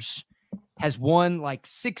homers has won like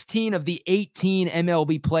 16 of the 18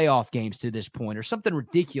 MLB playoff games to this point, or something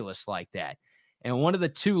ridiculous like that. And one of the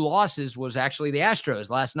two losses was actually the Astros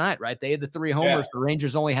last night, right? They had the 3 homers. Yeah. The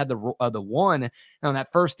Rangers only had the one. And on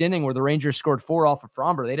that first inning where the Rangers scored 4 off of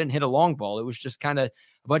Fromber, they didn't hit a long ball. It was just kind of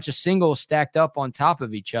a bunch of singles stacked up on top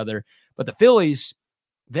of each other. But the Phillies,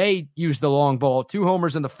 they used the long ball. 2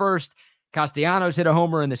 homers in the first. Castellanos hit a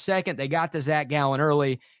homer in the second. They got to Zach Gallen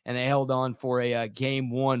early, and they held on for a Game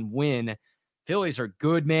 1 win. Phillies are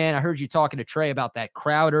good, man. I heard you talking to Trey about that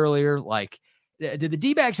crowd earlier. Like, did the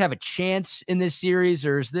D-backs have a chance in this series,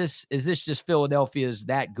 or is this just Philadelphia's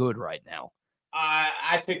that good right now?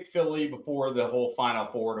 I picked Philly before the whole Final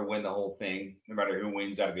Four to win the whole thing, no matter who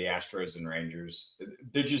wins out of the Astros and Rangers.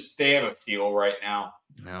 They have a feel right now.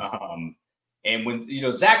 No. And when,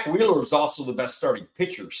 Zach Wheeler is also the best starting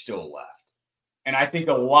pitcher still left. And I think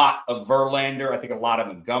a lot of Verlander, I think a lot of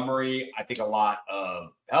Montgomery, I think a lot of,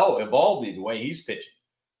 Evaldi, the way he's pitching.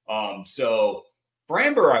 So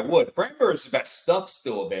Framber, I would. Framber is the best stuff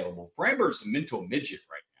still available. Framber is a mental midget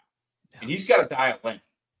right now. And he's got to dial in.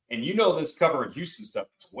 And this covering Houston stuff.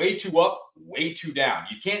 It's way too up, way too down.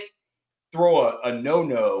 You can't throw a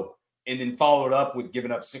no-no and then follow it up with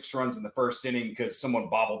giving up 6 runs in the first inning because someone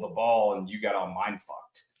bobbled the ball and you got all mind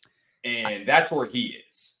fucked. And that's where he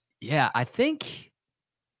is. Yeah, I think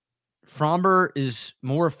Fromber is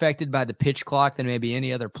more affected by the pitch clock than maybe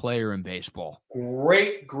any other player in baseball.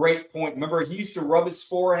 Great point. Remember, he used to rub his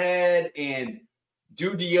forehead and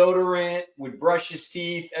do deodorant, would brush his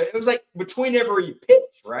teeth. It was like between every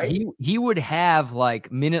pitch, right? He would have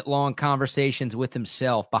like minute-long conversations with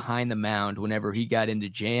himself behind the mound whenever he got into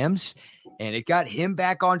jams, and it got him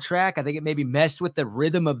back on track. I think it maybe messed with the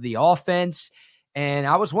rhythm of the offense. And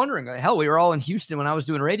I was wondering, hell, we were all in Houston when I was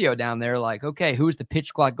doing radio down there. Like, okay, who's the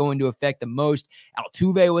pitch clock going to affect the most?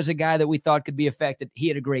 Altuve was a guy that we thought could be affected. He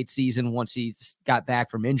had a great season once he got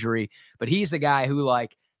back from injury. But he's the guy who,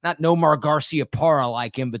 like, not Nomar Garciaparra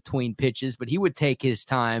like in between pitches, but he would take his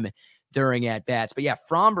time during at-bats. But, yeah,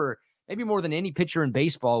 Fromber, maybe more than any pitcher in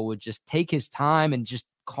baseball, would just take his time and just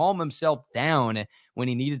calm himself down when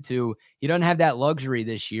he needed to. He doesn't have that luxury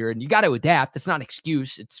this year, and you got to adapt. That's not an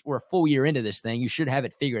excuse. We're a full year into this thing. You should have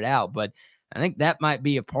it figured out, but I think that might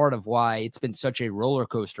be a part of why it's been such a roller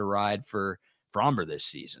coaster ride for Fromber this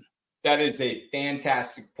season. That is a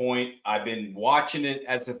fantastic point. I've been watching it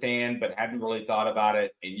as a fan, but hadn't really thought about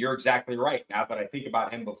it. And you're exactly right. Now that I think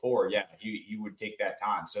about him before, yeah, he would take that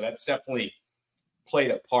time. So that's definitely played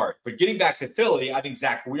a part. But getting back to Philly, I think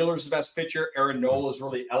Zach Wheeler's the best pitcher. Aaron Nola is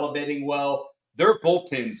really elevating well. Their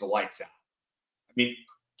bullpen's the lights out. I mean,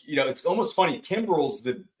 it's almost funny. Kimbrel's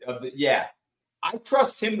I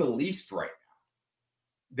trust him the least right now.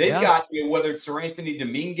 They've got, whether it's Sir Anthony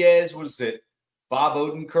Dominguez, what is it? Bob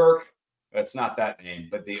Odenkirk. That's not that name,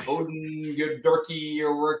 but the Odenkirky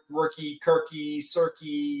or Rookie, Kirky,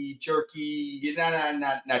 Sirky, Jerky.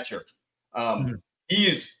 Not Jerky. He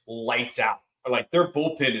is lights out. Like, their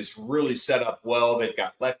bullpen is really set up well. They've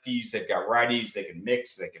got lefties, they've got righties, they can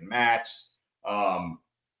mix, they can match.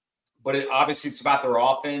 But obviously it's about their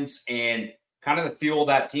offense and kind of the feel of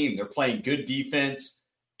that team. They're playing good defense,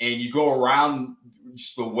 and you go around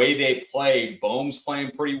just the way they play. Bohm's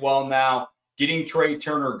playing pretty well now. Getting Trey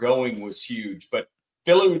Turner going was huge, but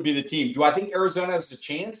Philly would be the team. Do I think Arizona has a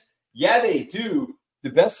chance? Yeah, they do.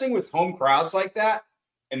 The best thing with home crowds like that,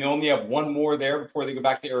 and they only have one more there before they go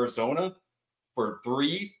back to Arizona for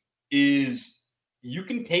 3, is you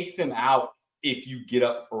can take them out if you get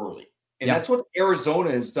up early. And that's what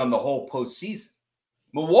Arizona has done the whole postseason.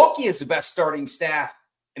 Milwaukee is the best starting staff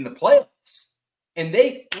in the playoffs. and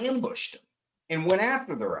they ambushed them and went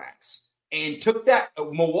after the Rats and took that.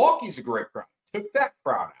 Milwaukee's a great crowd, took that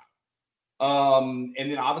crowd out. And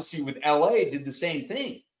then obviously with LA did the same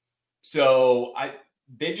thing. So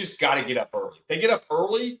they just got to get up early. If they get up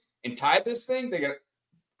early and tie this thing, they got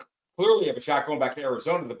clearly have a shot going back to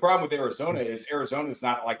Arizona. The problem with Arizona is it's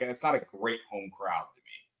not a great home crowd to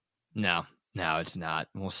me. No, it's not.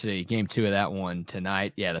 We'll see. Game 2 of that one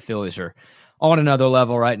tonight. Yeah, the Phillies are on another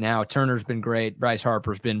level right now. Turner's been great. Bryce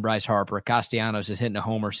Harper's been Bryce Harper. Castellanos is hitting a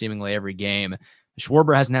homer seemingly every game.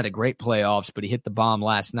 Schwarber hasn't had a great playoffs, but he hit the bomb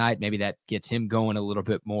last night. Maybe that gets him going a little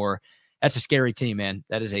bit more. That's a scary team, man.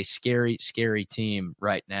 That is a scary, scary team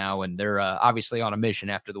right now. And they're obviously on a mission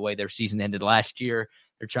after the way their season ended last year.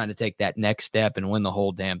 They're trying to take that next step and win the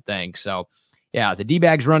whole damn thing. So, yeah, the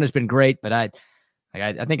D-bags run has been great, but I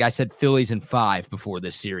think I said Phillies in 5 before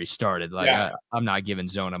this series started. I'm not giving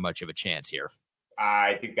Zona much of a chance here.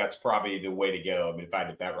 I think that's probably the way to go. I mean, if I had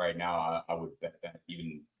to bet right now, I would bet that,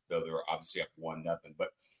 even though they're obviously up 1-0. But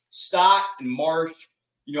Stott and Marsh,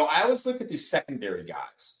 I always look at these secondary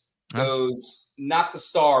guys. Those, not the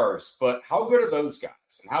stars, but how good are those guys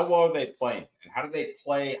and how well are they playing and how do they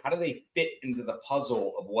play? How do they fit into the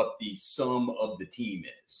puzzle of what the sum of the team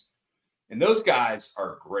is? And those guys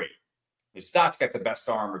are great. Stott's got the best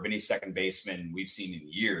arm of any second baseman we've seen in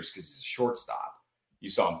years because he's a shortstop. You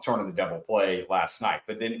saw him turning the double play last night.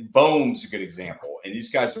 But then Bohm's a good example. And these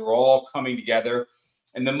guys are all coming together.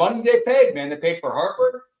 And the money they paid, man, they paid for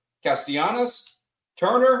Harper, Castellanos,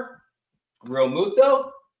 Turner, Real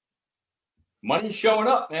Muto. Money's showing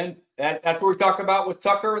up, man. That's what we're talking about with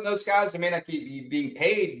Tucker and those guys. They may not be being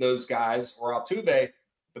paid, those guys, or Altuve,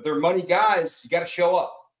 but they're money guys. You got to show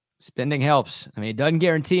up. Spending helps. I mean, it doesn't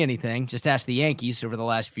guarantee anything. Just ask the Yankees over the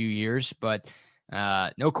last few years. But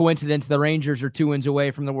no coincidence the Rangers are 2 wins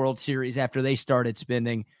away from the World Series after they started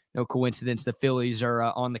spending. No coincidence the Phillies are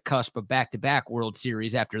on the cusp of back-to-back World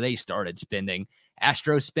Series after they started spending.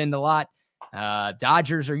 Astros spend a lot.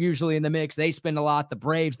 Dodgers are usually in the mix. They spend a lot. The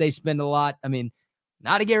Braves, they spend a lot. I mean,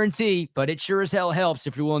 not a guarantee, but it sure as hell helps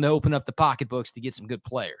if you're willing to open up the pocketbooks to get some good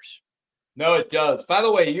players. No, it does. By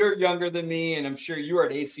the way, you're younger than me, and I'm sure you were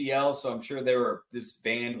at ACL, so I'm sure this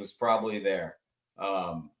band was probably there.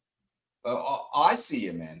 I see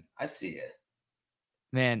you, man. I see you.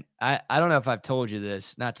 Man, I don't know if I've told you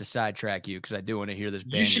this, not to sidetrack you, because I do want to hear this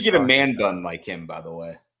band. You should get a man bun like him, by the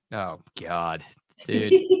way. Oh, God.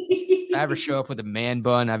 Dude, if I ever show up with a man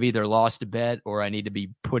bun, I've either lost a bet or I need to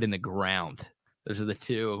be put in the ground. Those are the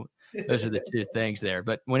two things there.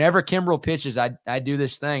 But whenever Kimbrel pitches, I do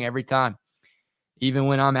this thing every time. Even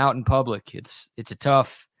when I'm out in public, it's a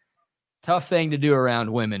tough thing to do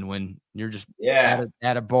around women when you're just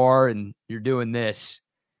at a bar and you're doing this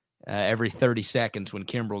every 30 seconds when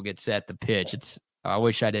Kimbrel gets set the pitch. I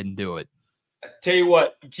wish I didn't do it. Tell you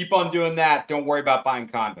what, keep on doing that. Don't worry about buying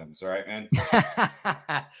condoms. All right, man.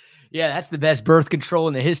 Yeah, that's the best birth control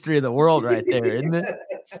in the history of the world right there, isn't it?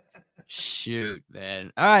 Shoot,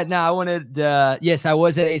 man. All right, now I wanted, yes, I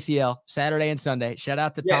was at ACL Saturday and Sunday. Shout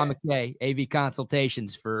out to Tom McKay, AV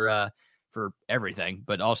Consultations for everything,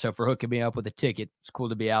 but also for hooking me up with a ticket. It's cool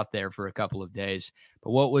to be out there for a couple of days.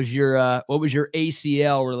 But what was your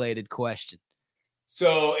ACL related question?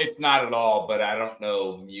 So it's not at all, but I don't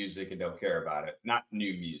know music and don't care about it. Not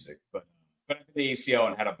new music, but I did the ACL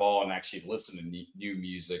and had a ball and actually listened to new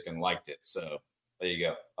music and liked it. So there you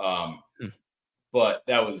go. But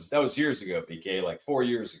that was years ago, PK, like 4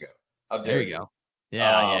 years ago. How dare there you go.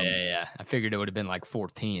 Yeah. I figured it would have been like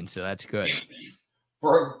 14, so that's good.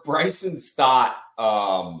 For Bryson Stott,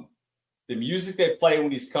 the music they play when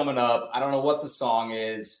he's coming up, I don't know what the song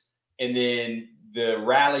is, and then the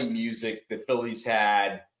rally music the Phillies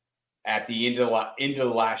had at the end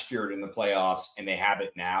of last year in the playoffs, and they have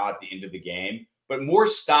it now at the end of the game. But more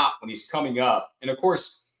Stott when he's coming up, and of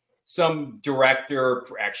course, some director,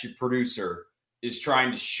 actually producer, is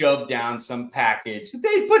trying to shove down some package that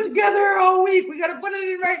they put together all week. We got to put it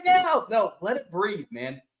in right now. No, let it breathe,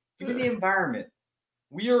 man. Give me the environment.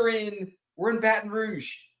 We're in Baton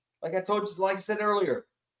Rouge. Like I said earlier,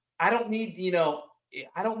 I don't need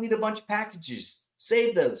a bunch of packages.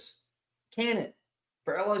 Save those. Can it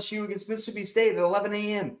for LSU against Mississippi State at 11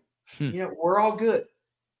 a.m. We're all good.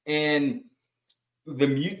 And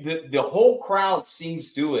the whole crowd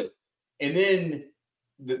sings to it. And then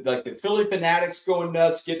the Philly fanatics going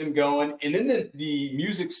nuts, getting them going. And then the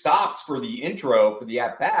music stops for the intro, for the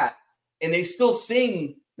at-bat, and they still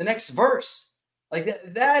sing the next verse. Like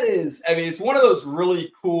that is, I mean, it's one of those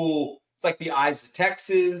really cool, it's like the Eyes of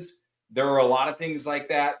Texas. There are a lot of things like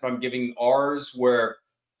that, but I'm giving ours where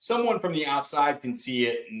someone from the outside can see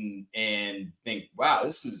it and think, wow,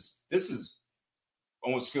 this is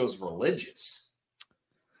almost feels religious.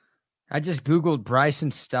 I just Googled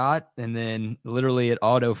Bryson Stott, and then literally it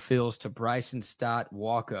auto-fills to Bryson Stott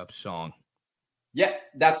walk-up song. Yeah,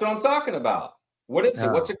 that's what I'm talking about. What is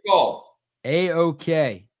it? What's it called?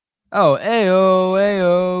 A-OK. Oh, A-O,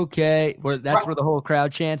 A-OK. That's where the whole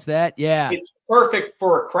crowd chants that? Yeah. It's perfect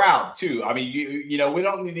for a crowd, too. I mean, you know, we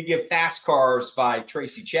don't need to give Fast Cars by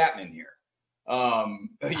Tracy Chapman here.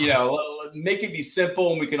 You know, make it be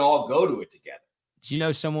simple and we can all go to it together. Do you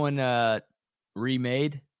know someone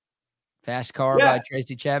remade Fast Car by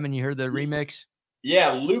Tracy Chapman? You heard the remix?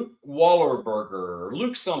 Yeah, Luke Wallerberger, or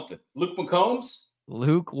Luke something. Luke McCombs?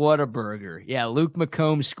 Luke Whataburger. Yeah, Luke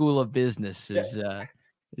McCombs School of Business is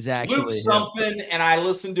actually Luke something, and I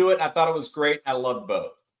listened to it, and I thought it was great. I loved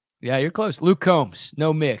both. Yeah, you're close. Luke Combs,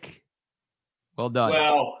 no Mick. Well done.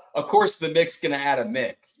 Well, of course, the Mick's going to add a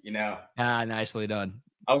Mick, you know. Nicely done.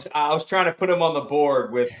 I was trying to put him on the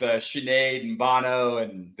board with Sinead and Bono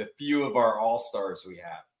and the few of our all-stars we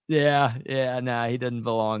have. Yeah, nah, he doesn't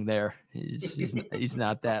belong there. He's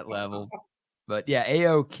not that level. But yeah,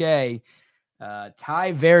 A-OK.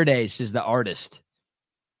 Ty Verdes is the artist.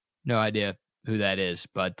 No idea who that is,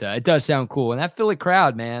 but it does sound cool. And that Philly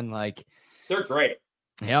crowd, man, like they're great.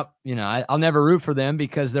 Yep. You know, I'll never root for them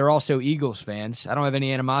because they're also Eagles fans. I don't have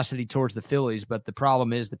any animosity towards the Phillies, but the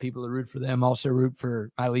problem is the people that root for them also root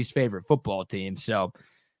for my least favorite football team. So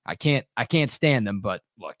I can't stand them. But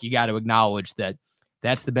look, you got to acknowledge that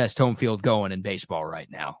that's the best home field going in baseball right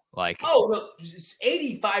now. Like, look,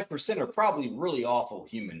 85% are probably really awful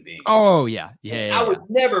human beings. Oh yeah. I would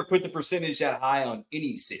never put the percentage that high on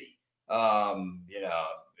any city. You know,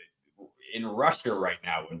 in Russia right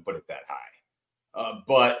now, I wouldn't put it that high.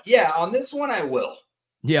 But yeah, on this one, I will.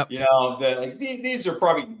 Yep. You know, these are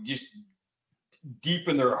probably just deep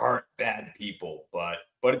in their heart bad people, but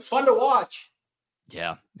it's fun to watch.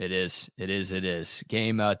 Yeah, it is. It is.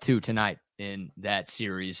 Game 2 tonight in that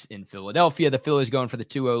series in Philadelphia. The Phillies going for the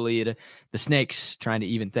 2-0 lead. The Snakes trying to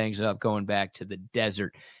even things up, going back to the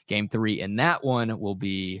desert. Game 3, and that one will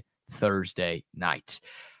be Thursday night.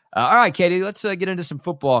 All right, Katie, let's get into some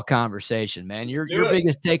football conversation, man. Your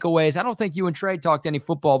biggest takeaways. I don't think you and Trey talked any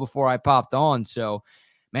football before I popped on. So,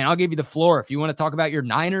 man, I'll give you the floor. If you want to talk about your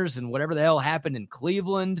Niners and whatever the hell happened in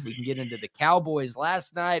Cleveland, we can get into the Cowboys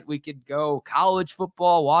last night. We could go college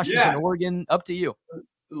football, Washington, Oregon. Up to you.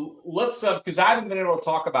 Let's, because I haven't been able to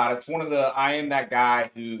talk about it. It's one of the, I am that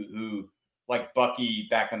guy who like Bucky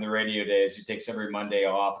back on the radio days, who takes every Monday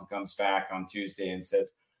off and comes back on Tuesday and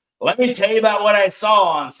says, let me tell you about what I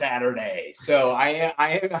saw on Saturday. So I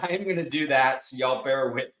am going to do that. So y'all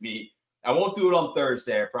bear with me. I won't do it on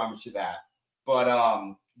Thursday. I promise you that. But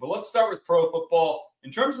let's start with pro football.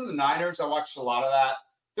 In terms of the Niners, I watched a lot of that.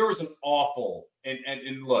 There was an awful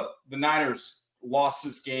and look, the Niners lost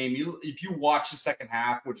this game. If you watch the second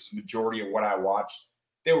half, which is the majority of what I watched,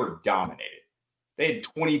 they were dominated. They had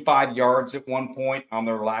 25 yards at one point on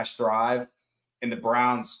their last drive, and the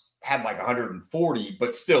Browns had like 140,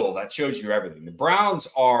 but still, that shows you everything. The Browns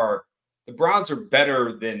are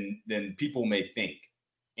better than people may think,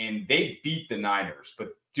 and they beat the Niners. But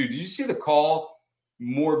dude, did you see the call?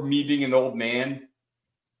 More me being an old man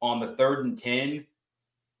on the 3rd and 10,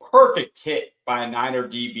 perfect hit by a Niner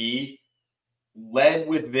DB, led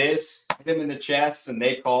with this, hit him in the chest, and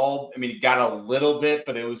they called. I mean, he got a little bit,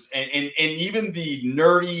 but it was and even the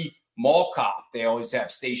nerdy mall cop they always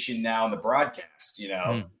have stationed now in the broadcast, you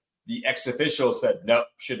know. The ex-official said, nope,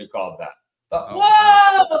 shouldn't have called that.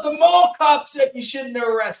 Whoa, the mall cop said you shouldn't have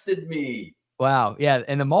arrested me. Wow. Yeah.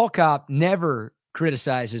 And the mall cop never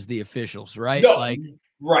criticizes the officials, right? No, like,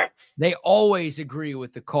 right. They always agree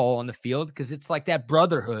with the call on the field because it's like that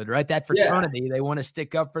brotherhood, right? That fraternity. Yeah. They want to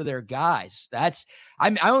stick up for their guys. I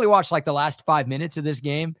only watched like the last 5 minutes of this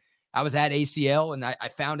game. I was at ACL and I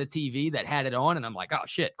found a TV that had it on, and I'm like, oh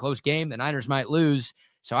shit, close game. The Niners might lose.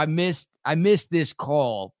 So I missed this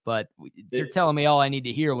call, but you're telling me all I need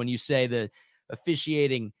to hear when you say the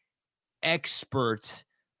officiating expert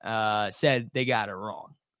said they got it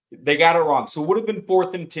wrong. They got it wrong. So it would have been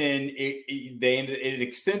 4th and 10. It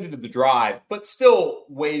extended the drive, but still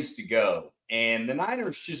ways to go. And the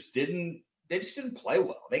Niners just didn't play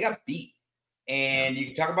well. They got beat. And you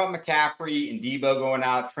can talk about McCaffrey and Debo going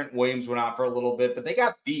out. Trent Williams went out for a little bit, but they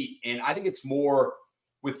got beat. And I think it's more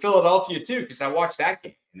with Philadelphia too, because I watched that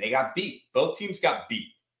game and they got beat. Both teams got beat.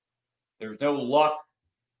 There's no luck.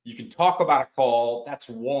 You can talk about a call. That's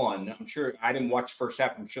one. I'm sure I didn't watch the first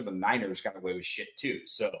half. I'm sure the Niners got away with shit too.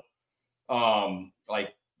 So,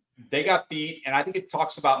 like they got beat. And I think it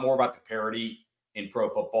talks about more about the parity in pro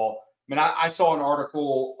football. I mean, I saw an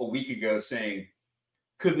article a week ago saying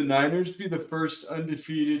Could the Niners be the first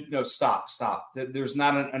undefeated? No, stop. There's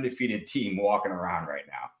not an undefeated team walking around right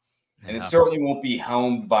now. And it certainly won't be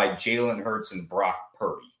helmed by Jalen Hurts and Brock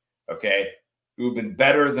Purdy, okay? Who've been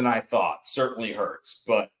better than I thought. Certainly Hurts.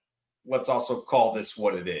 But let's also call this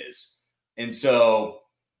what it is. And so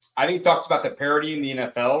I think it talks about the parity in the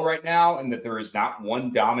NFL right now and that there is not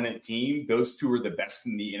one dominant team. Those two are the best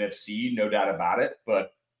in the NFC, no doubt about it.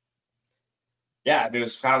 But yeah, it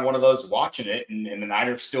was kind of one of those watching it, and the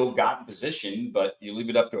Niners still got in position, but you leave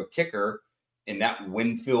it up to a kicker in that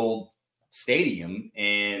wind-filled stadium,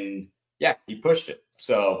 and yeah, he pushed it.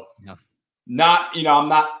 So I'm not,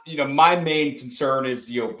 my main concern is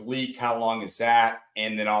the oblique, how long is that?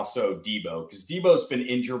 And then also Debo, because Debo's been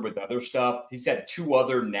injured with other stuff. He's had 2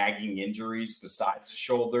 other nagging injuries besides the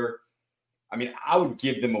shoulder. I mean, I would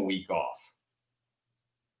give them a week off.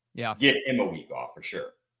 Yeah. Give him a week off for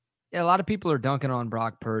sure. Yeah, a lot of people are dunking on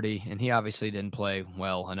Brock Purdy, and he obviously didn't play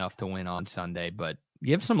well enough to win on Sunday, but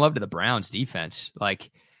give some love to the Browns defense. Like,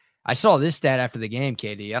 I saw this stat after the game,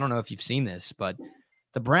 KD. I don't know if you've seen this, but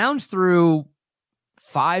the Browns through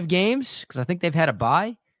 5 games, because I think they've had a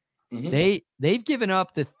bye, they've given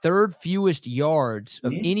up the 3rd fewest yards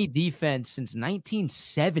of any defense since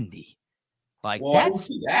 1970. Like, I didn't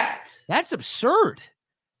see that. That's absurd.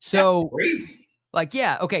 So that's crazy. Like,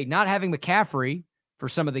 yeah, okay, not having McCaffrey for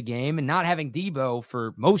some of the game and not having Debo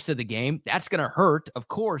for most of the game, that's going to hurt, of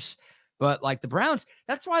course. But like the Browns,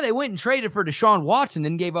 that's why they went and traded for Deshaun Watson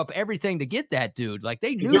and gave up everything to get that dude. Like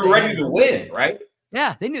they knew they're ready to win, right?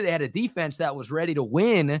 Yeah, they knew they had a defense that was ready to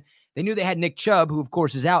win. They knew they had Nick Chubb, who of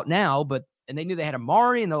course is out now, and they knew they had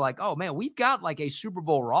Amari, and they're like, oh man, we've got like a Super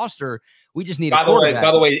Bowl roster. We just need a quarterback.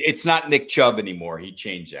 By the way, it's not Nick Chubb anymore. He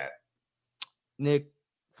changed that. Nick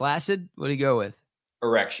Flaccid? What do you go with?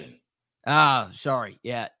 Erection. Ah, sorry.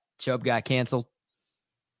 Yeah, Chubb got canceled.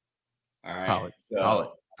 All right.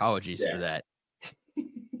 Apologies for that.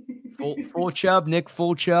 Full Chubb, Nick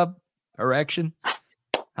Full Chubb, erection.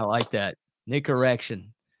 I like that. Nick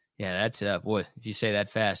Erection. Yeah, that's boy, if you say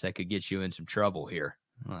that fast, that could get you in some trouble here.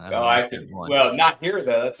 Well, not here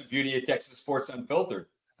though. That's the beauty of Texas Sports Unfiltered.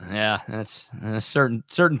 Yeah, that's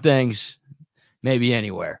certain things, maybe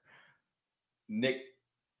anywhere. Nick.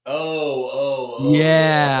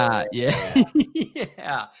 Yeah.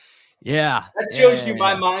 Yeah. That shows you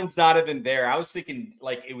my mind's not even there. I was thinking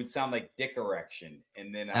like it would sound like Dick Erection,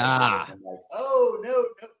 and then I'm like, oh no.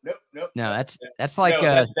 No, that's like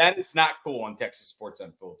that is not cool on Texas Sports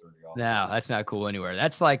Unfiltered, y'all. No, that's not cool anywhere.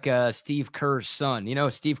 That's like Steve Kerr's son. You know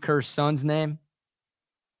Steve Kerr's son's name?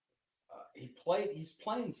 He's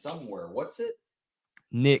playing somewhere. What's it?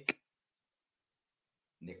 Nick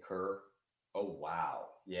Kerr. Oh wow.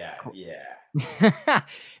 Yeah.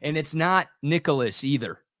 And it's not Nicholas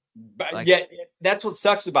either. But that's what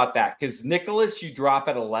sucks about that, because Nicholas, you drop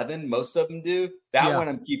at 11. Most of them do. That one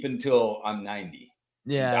I'm keeping till I'm 90.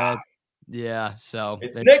 Yeah. So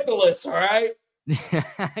it's Nicholas, all right?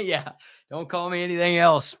 Yeah. Don't call me anything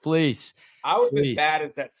else, please. I would have been bad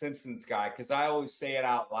as that Simpsons guy because I always say it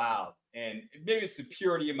out loud. And maybe it's the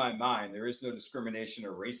purity in my mind. There is no discrimination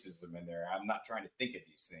or racism in there. I'm not trying to think of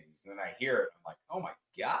these things. And then I hear it. I'm like, oh my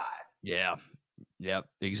God. Yeah. Yep,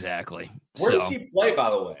 exactly. Where does he play, by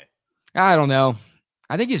the way? I don't know.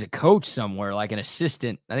 I think he's a coach somewhere, like an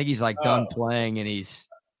assistant. I think he's like done playing and he's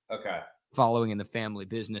following in the family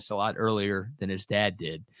business a lot earlier than his dad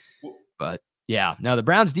did. But yeah, no, the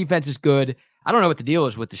Browns defense is good. I don't know what the deal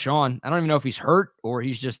is with Deshaun. I don't even know if he's hurt or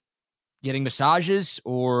he's just getting massages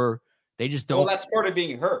or they just don't. Well, that's part of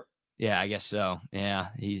being hurt. Yeah, I guess so. Yeah,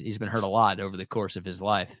 he's been hurt a lot over the course of his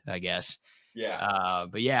life, I guess. Yeah.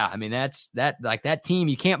 But yeah, I mean, that team,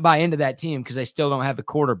 you can't buy into that team because they still don't have the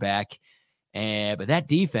quarterback. But that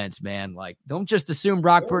defense, man, like, don't just assume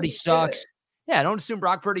Brock Purdy sucks. Yeah, don't assume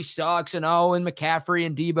Brock Purdy sucks and and McCaffrey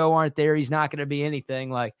and Debo aren't there. He's not going to be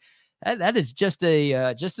anything. Like that is just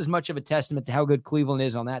as much of a testament to how good Cleveland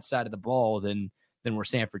is on that side of the ball than where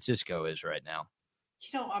San Francisco is right now.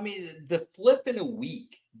 I mean, the flip in a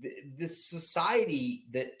week, this society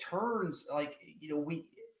that turns like,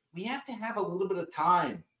 we have to have a little bit of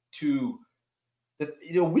time to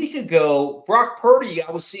a week ago, Brock Purdy,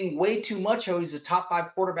 I was seeing way too much how he's a top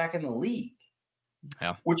 5 quarterback in the league.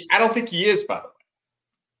 Yeah. Which I don't think he is, by the way.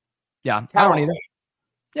 Yeah, I don't either.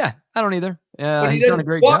 Yeah, I don't either. But he's done a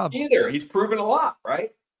great job either. He's proven a lot,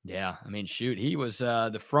 right? Yeah. I mean, shoot, he was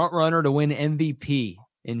the front runner to win MVP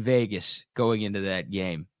in Vegas going into that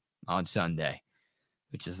game on Sunday,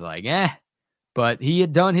 which is like, but he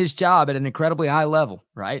had done his job at an incredibly high level,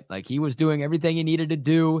 right? Like he was doing everything he needed to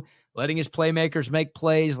do, letting his playmakers make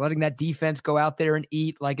plays, letting that defense go out there and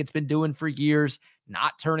eat like it's been doing for years,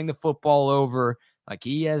 not turning the football over. Like,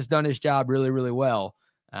 he has done his job really, really well,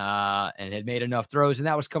 and had made enough throws. And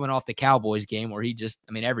that was coming off the Cowboys game where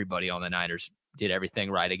everybody on the Niners did everything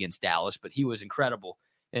right against Dallas, but he was incredible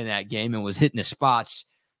in that game and was hitting his spots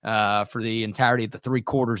for the entirety of the 3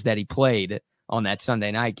 quarters that he played on that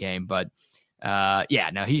Sunday night game. But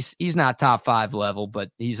he's not top 5 level, but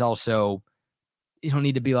he's also, you don't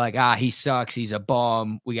need to be like, he sucks, he's a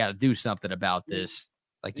bum, we got to do something about this,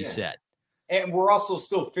 like you said. And we're also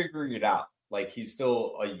still figuring it out. Like, he's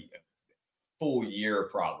still a full year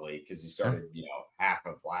probably, because he started, half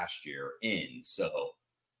of last year in. So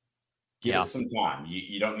give it some time.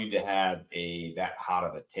 You don't need to have that hot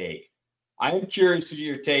of a take. I am curious of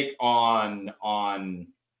your take on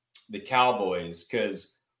the Cowboys,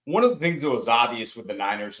 because one of the things that was obvious with the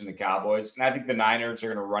Niners and the Cowboys, and I think the Niners are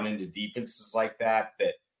going to run into defenses like that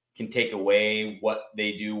can take away what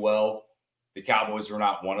they do well. The Cowboys were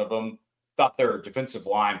not one of them. Thought their defensive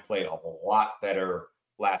line played a lot better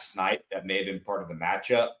last night. That may have been part of the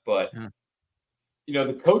matchup, but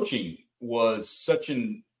the coaching was such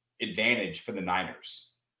an advantage for the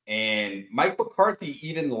Niners. And Mike McCarthy,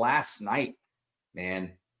 even last night,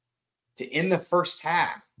 man, to end the first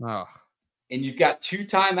half, and you've got 2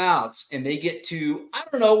 timeouts, and they get to, I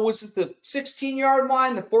don't know, was it the 16-yard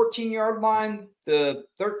line, the 14-yard line, the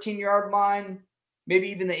 13-yard line, maybe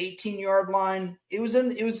even the 18-yard line? It was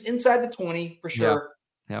inside the 20 for sure.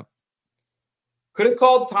 Yep. Could have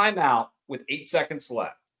called timeout with 8 seconds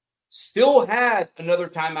left. Still had another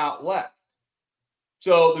timeout left.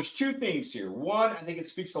 So there's 2 things here. One, I think it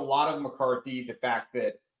speaks a lot of McCarthy, the fact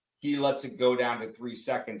that he lets it go down to 3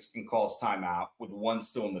 seconds and calls timeout with 1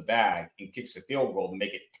 still in the bag and kicks a field goal to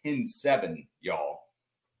make it 10-7, y'all.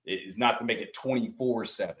 It is not to make it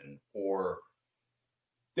 24-7, or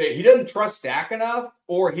he doesn't trust Dak enough,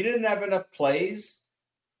 or he didn't have enough plays,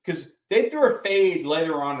 because they threw a fade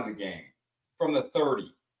later on in the game from the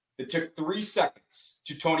 30 that took 3 seconds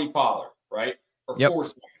to Tony Pollard, right? Or 4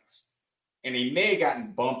 seconds. And he may have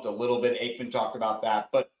gotten bumped a little bit. Aikman talked about that,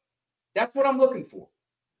 but that's what I'm looking for.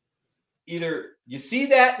 Either you see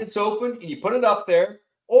that it's open and you put it up there,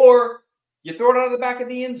 or you throw it out of the back of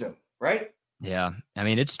the end zone, right? Yeah. I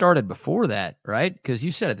mean, it started before that, right? Because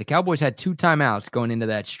you said it. The Cowboys had 2 timeouts going into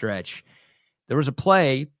that stretch. There was a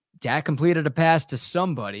play. Dak completed a pass to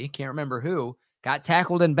somebody, can't remember who, got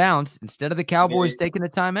tackled and bounced. Instead of the Cowboys taking the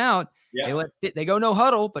timeout, they go no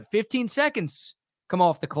huddle, but 15 seconds come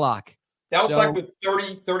off the clock. That was like with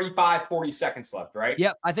 30, 35, 40 seconds left, right?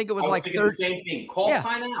 Yep. I think it was like 30, the same thing. Call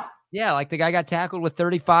timeout. Yeah, like the guy got tackled with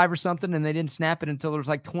 35 or something, and they didn't snap it until there was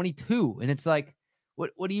like 22. And it's like,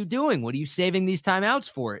 what are you doing? What are you saving these timeouts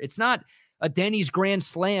for? It's not a Denny's Grand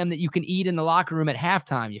Slam that you can eat in the locker room at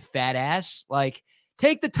halftime, you fat ass. Like,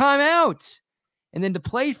 take the timeout. And then to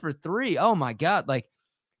play for 3. Oh my God. Like,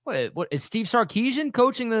 what is Steve Sarkisian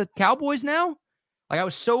coaching the Cowboys now? Like, I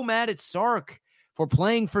was so mad at Sark for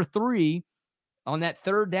playing for 3 on that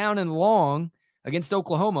 3rd down and long against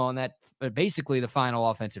Oklahoma on that, basically the final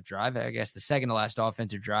offensive drive, I guess the second to last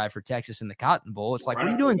offensive drive for Texas in the Cotton Bowl. It's like, what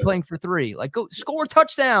are you doing playing for 3? Like, go score a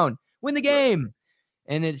touchdown, win the game.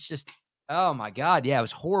 And it's just, oh my God. Yeah, it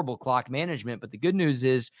was horrible clock management. But the good news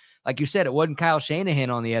is, like you said, it wasn't Kyle Shanahan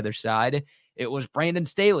on the other side. It was Brandon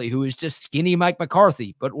Staley, who is just skinny Mike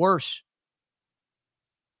McCarthy, but worse.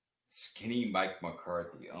 Skinny Mike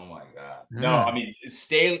McCarthy. Oh my God. No, I mean,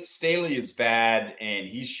 Staley is bad, and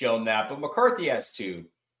he's shown that, but McCarthy has too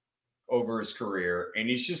over his career. And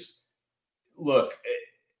he's just, look,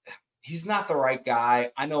 he's not the right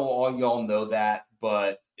guy. I know all y'all know that,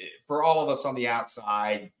 but for all of us on the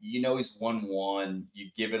outside, he's 1-1. You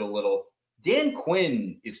give it a little. Dan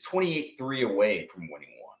Quinn is 28-3 away from winning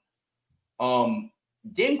one.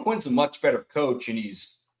 Dan Quinn's a much better coach, and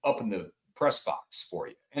he's up in the press box for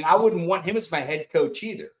you. And I wouldn't want him as my head coach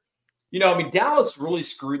either. Dallas really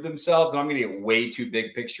screwed themselves, and I'm going to get way too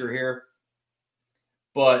big picture here.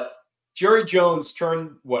 But Jerry Jones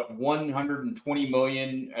turned, $120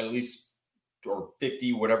 million, at least, or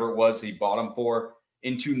 50, whatever it was he bought him for,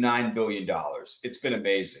 into $9 billion. It's been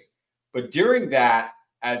amazing. But during that,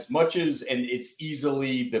 as much as, and it's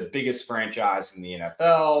easily the biggest franchise in the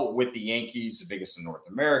NFL, with the Yankees, the biggest in North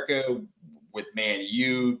America, with Man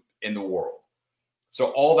U in the world.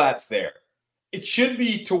 So all that's there. It should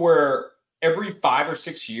be to where every 5 or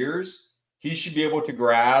 6 years, he should be able to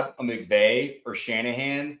grab a McVay or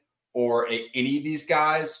Shanahan or any of these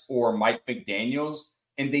guys or Mike McDaniels,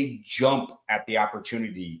 and they jump at the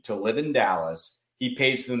opportunity to live in Dallas. He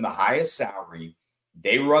pays them the highest salary.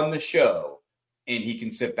 They run the show, and he can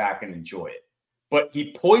sit back and enjoy it. But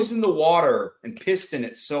he poisoned the water and pissed in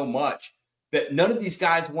it so much that none of these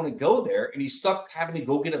guys want to go there, and he's stuck having to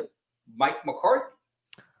go get a Mike McCarthy?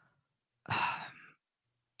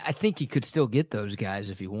 I think he could still get those guys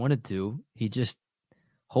if he wanted to. He just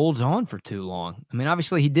holds on for too long. I mean,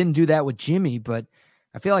 obviously he didn't do that with Jimmy, but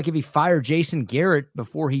I feel like if he fired Jason Garrett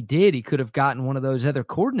before he did, he could have gotten one of those other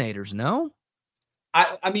coordinators, no?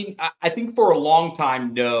 I mean, I think for a long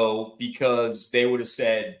time, no, because they would have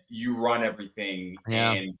said, you run everything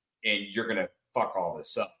and you're going to fuck all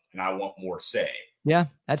this up, and I want more say. Yeah,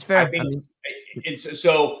 that's fair. I think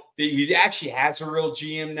so he actually has a real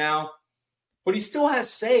GM now, but he still has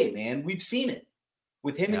say, man. We've seen it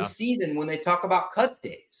with him and Steven when they talk about cut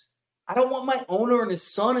days. I don't want my owner and his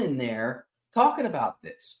son in there talking about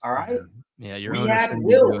this, all right? Yeah, we have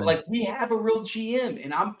a real GM,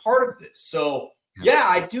 and I'm part of this. So, yeah,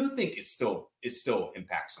 I do think it still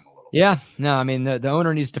impacts him a little. Yeah, no, I mean, the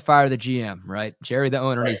owner needs to fire the GM, right? Jerry, the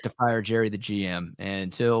owner, needs to fire Jerry, the GM. And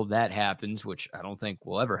until that happens, which I don't think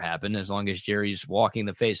will ever happen, as long as Jerry's walking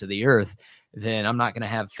the face of the earth, then I'm not going to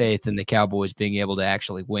have faith in the Cowboys being able to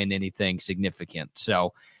actually win anything significant.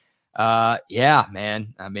 So, yeah,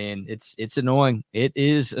 man, I mean, it's annoying. It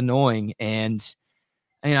is annoying. And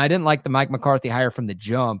I didn't like the Mike McCarthy hire from the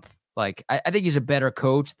jump. Like, I think he's a better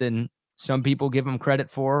coach than some people give him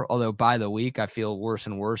credit for, although by the week I feel worse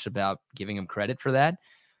and worse about giving him credit for that.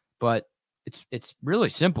 But it's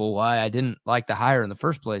really simple why I didn't like the hire in the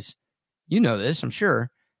first place. You know this, I'm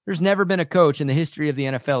sure. There's never been a coach in the history of the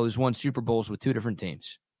NFL who's won Super Bowls with two different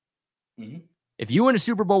teams. Mm-hmm. If you win a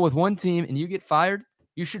Super Bowl with one team and you get fired,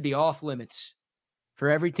 you should be off limits for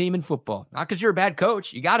every team in football. Not because you're a bad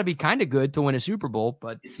coach. You got to be kind of good to win a Super Bowl,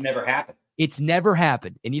 but it's never happened. It's never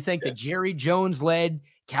happened. And you think the Jerry Jones-led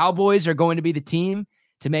Cowboys are going to be the team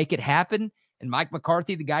to make it happen? And Mike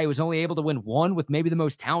McCarthy, the guy who was only able to win one with maybe the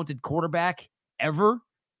most talented quarterback ever,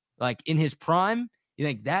 like in his prime, you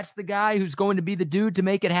think that's the guy who's going to be the dude to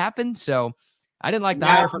make it happen? So I didn't like the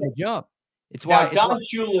hire from the jump. It's why Don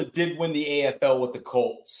Shula did win the AFL with the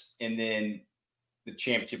Colts and then the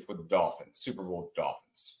championship with the Dolphins, Super Bowl with the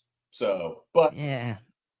Dolphins. So, but yeah.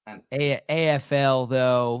 AFL,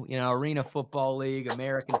 though, Arena Football League,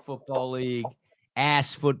 American Football League,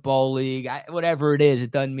 Ass Football League, whatever it is,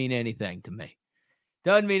 it doesn't mean anything to me.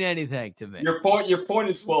 Doesn't mean anything to me. Your point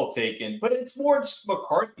is well taken, but it's more just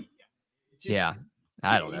McCarthy.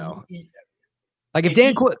 I don't know. Like if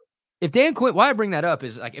Dan Quinn, why I bring that up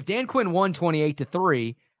is like if Dan Quinn won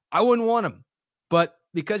 28-3, I wouldn't want him, but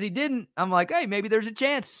because he didn't, I'm like, hey, maybe there's a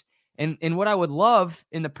chance. And what I would love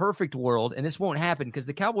in the perfect world, and this won't happen because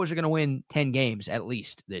the Cowboys are going to win 10 games at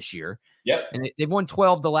least this year. Yep. And they've won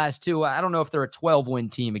 12 the last two. I don't know if they're a 12-win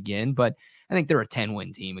team again, but I think they're a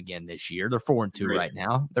 10-win team again this year. They're 4-2 right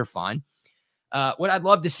now. They're fine. What I'd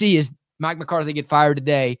love to see is Mike McCarthy get fired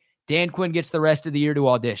today. Dan Quinn gets the rest of the year to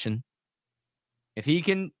audition. If he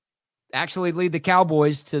can actually lead the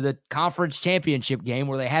Cowboys to the conference championship game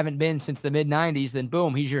where they haven't been since the mid-90s, then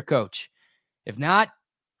boom, he's your coach. If not,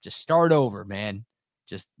 just start over, man.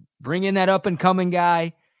 Just bring in that up-and-coming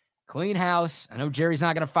guy, clean house. I know Jerry's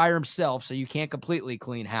not going to fire himself, so you can't completely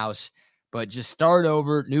clean house, but just start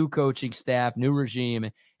over, new coaching staff, new regime,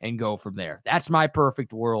 and go from there. That's my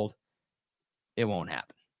perfect world. It won't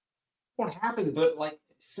happen. It won't happen, but like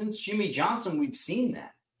since Jimmy Johnson, we've seen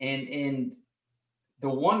that. And the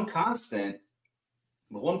one constant,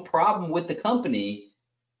 the one problem with the company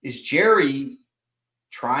is Jerry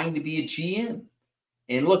trying to be a GM.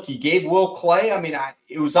 And look, he gave Will Clay. I mean,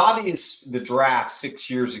 it was obvious the draft 6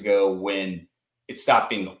 years ago when it stopped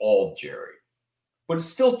being all Jerry. But it's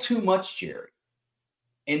still too much Jerry.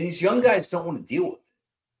 And these young guys don't want to deal with it.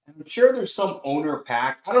 And I'm sure there's some owner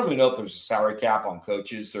pact. I don't even know if there's a salary cap on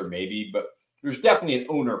coaches. There may be, but there's definitely an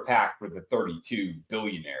owner pact with the 32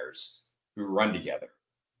 billionaires who run together.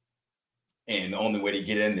 And the only way to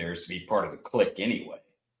get in there is to be part of the clique anyway.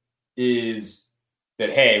 Is that,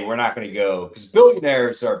 hey, we're not going to go, because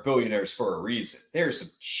billionaires are billionaires for a reason. There's some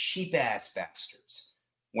cheap-ass bastards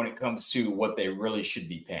when it comes to what they really should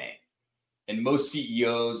be paying. And most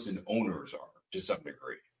CEOs and owners are, to some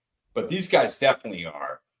degree. But these guys definitely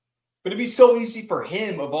are. But it'd be so easy for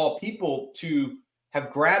him, of all people, to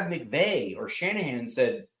have grabbed McVay or Shanahan and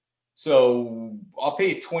said, so I'll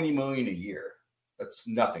pay you $20 million a year. That's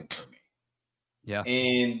nothing for me. Yeah.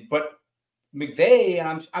 But McVay,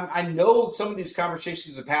 and I know some of these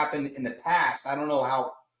conversations have happened in the past. I don't know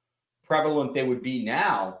how prevalent they would be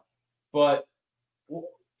now, but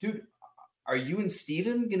dude, are you and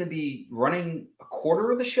Steven going to be running a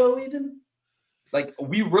quarter of the show even? Like,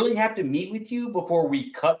 we really have to meet with you before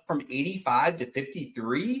we cut from 85 to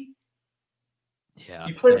 53? Yeah.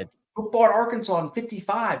 You played football at Arkansas in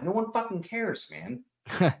 55. No one fucking cares, man.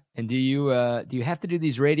 And do you have to do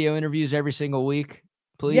these radio interviews every single week,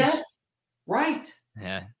 please? Yes. Right.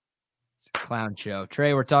 Yeah. It's a clown show.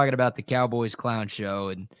 Trey, we're talking about the Cowboys clown show.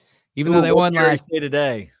 And even though they won last day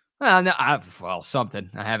today, well, no, something.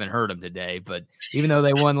 I haven't heard them today, but even though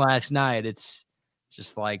they won last night, it's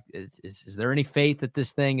just like, is there any faith that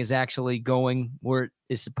this thing is actually going where it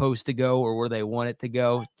is supposed to go or where they want it to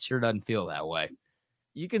go? It sure doesn't feel that way.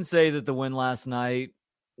 You can say that the win last night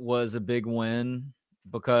was a big win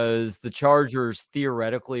because the Chargers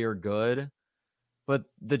theoretically are good, but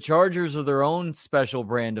the Chargers are their own special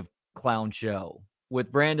brand of clown show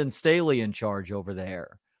with Brandon Staley in charge over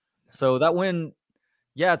there. So that win,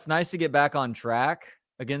 yeah, it's nice to get back on track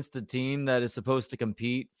against a team that is supposed to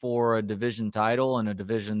compete for a division title and a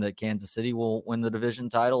division that Kansas City will win the division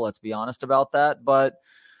title. Let's be honest about that. But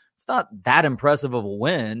it's not that impressive of a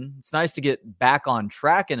win. It's nice to get back on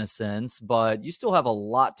track in a sense, but you still have a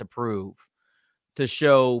lot to prove to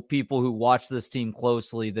show people who watch this team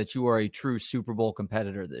closely that you are a true Super Bowl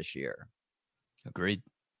competitor this year. Agreed.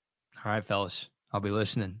 All right, fellas. I'll be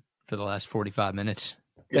listening for the last 45 minutes.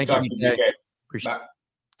 Thank you, BK. Appreciate it.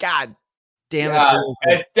 God damn it.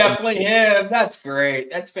 It's definitely him. That's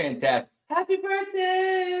great. That's fantastic. Happy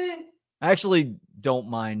birthday. I actually don't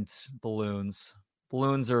mind balloons.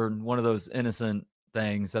 Balloons are one of those innocent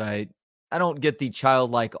things that I don't get the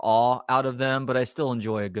childlike awe out of them, but I still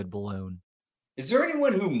enjoy a good balloon. Is there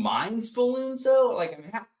anyone who minds balloons though? Like, I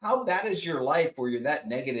mean, how bad is your life where you're that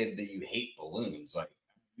negative that you hate balloons? Like,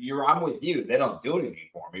 I'm with you. They don't do anything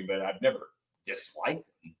for me, but I've never disliked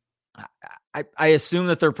them. I assume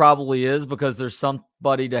that there probably is because there's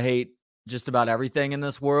somebody to hate just about everything in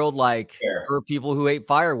this world. Like there are people who hate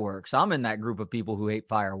fireworks. I'm in that group of people who hate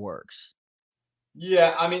fireworks.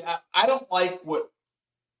 Yeah, I mean, I don't like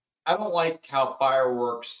how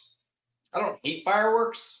fireworks. I don't hate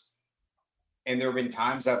fireworks, and there have been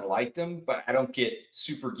times I've liked them, but I don't get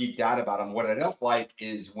super geeked out about them. What I don't like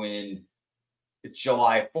is when it's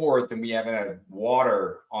July 4th and we haven't had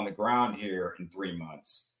water on the ground here in 3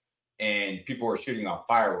 months. And people are shooting off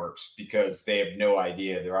fireworks because they have no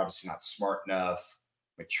idea. They're obviously not smart enough,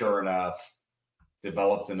 mature enough,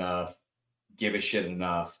 developed enough, give a shit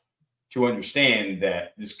enough to understand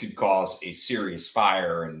that this could cause a serious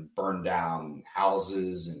fire and burn down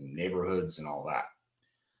houses and neighborhoods and all that.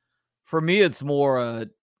 For me, it's more a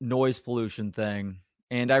noise pollution thing.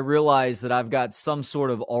 And I realize that I've got some sort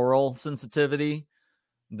of oral sensitivity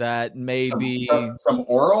that may be some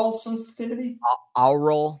oral sensitivity.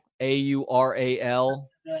 Aural. Aural.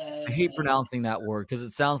 I hate pronouncing that word because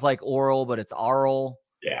it sounds like oral, but it's aural.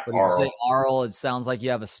 Yeah, but if you say aural, it sounds like you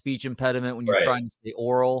have a speech impediment when you're trying to say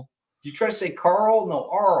oral. You try to say Carl? No,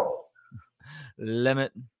 aural.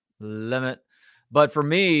 Limit. But for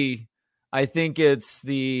me, I think it's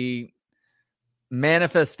the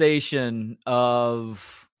manifestation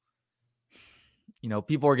of,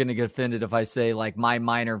 people are going to get offended if I say like my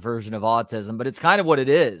minor version of autism, but it's kind of what it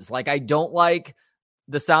is. Like, I don't like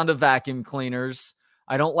the sound of vacuum cleaners.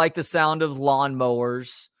 I don't like the sound of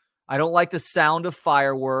lawnmowers. I don't like the sound of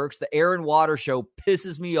fireworks. The air and water show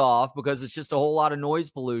pisses me off because it's just a whole lot of noise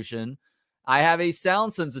pollution. I have a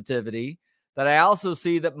sound sensitivity that I also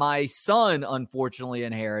see that my son unfortunately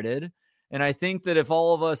inherited. And I think that if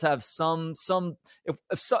all of us have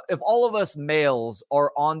if all of us males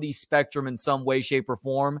are on the spectrum in some way, shape, or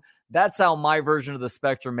form, that's how my version of the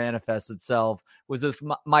spectrum manifests itself, was with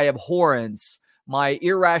my abhorrence, my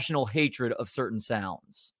irrational hatred of certain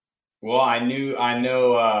sounds. Well, I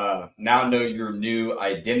now know your new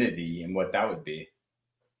identity and what that would be.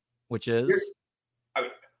 Which is?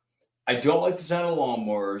 I don't like the sound of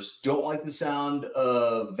lawnmowers, don't like the sound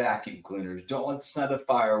of vacuum cleaners, don't like the sound of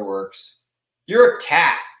fireworks. You're a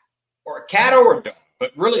cat or a dog,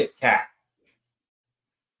 but really a cat.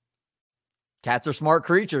 Cats are smart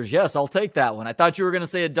creatures. Yes, I'll take that one. I thought you were going to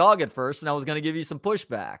say a dog at first, and I was going to give you some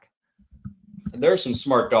pushback. There are some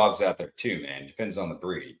smart dogs out there too, man. Depends on the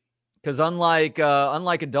breed. Because unlike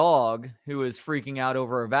a dog who is freaking out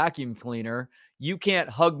over a vacuum cleaner, you can't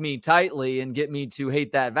hug me tightly and get me to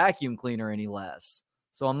hate that vacuum cleaner any less.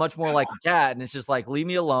 So I'm much more like a cat, and it's just like, leave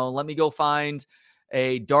me alone. Let me go find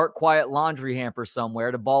a dark, quiet laundry hamper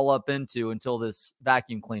somewhere to ball up into until this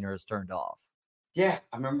vacuum cleaner is turned off. Yeah,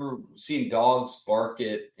 I remember seeing dogs bark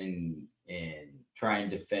at and try and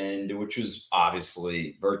defend, which was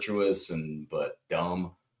obviously virtuous but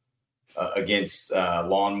dumb, against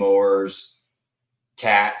lawnmowers.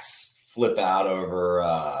 Cats flip out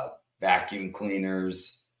over vacuum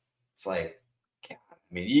cleaners. It's like, I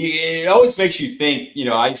mean, it always makes you think,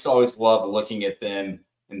 I used to always love looking at them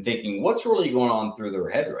and thinking, what's really going on through their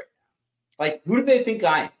head right now? Like, who do they think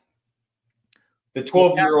I am? The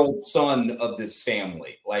 12-year-old son of this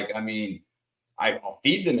family. Like, I mean, I'll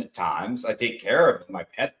feed them at times. I take care of them. I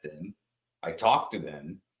pet them. I talk to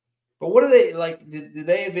them. But what are they like? Do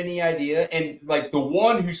they have any idea? And like the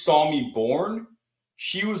one who saw me born,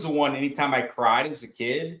 she was the one, anytime I cried as a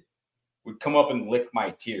kid, would come up and lick my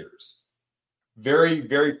tears. Very,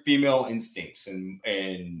 very female instincts,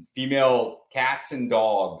 and female cats and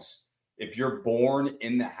dogs. If you're born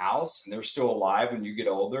in the house and they're still alive when you get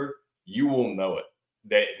older, you will know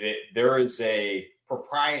it. There is a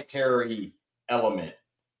proprietary element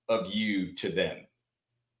of you to them.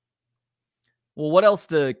 Well, what else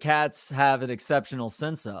do cats have an exceptional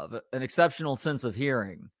sense of? An exceptional sense of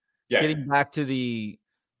hearing. Yeah. Getting back to the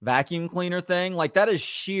vacuum cleaner thing, like that is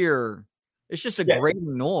sheer. It's just a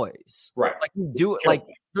grating noise. Right. Like you do it like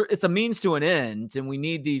it's a means to an end, and we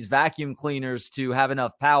need these vacuum cleaners to have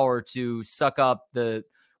enough power to suck up the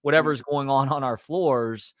whatever's going on our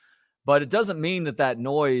floors. But it doesn't mean that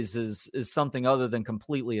noise is something other than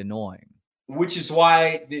completely annoying. Which is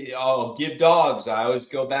why I'll give dogs. I always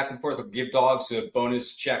go back and forth. I'll give dogs a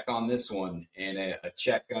bonus check on this one and a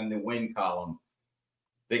check on the win column.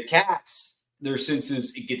 The cats, their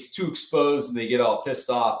senses, it gets too exposed and they get all pissed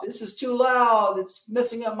off. This is too loud. It's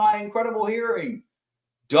messing up my incredible hearing.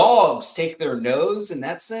 Dogs take their nose in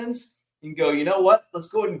that sense and go, you know what? Let's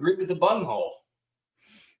go ahead and greet with the bunghole.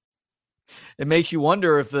 It makes you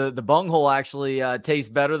wonder if the bunghole actually tastes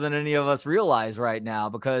better than any of us realize right now,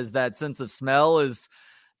 because that sense of smell is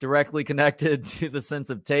directly connected to the sense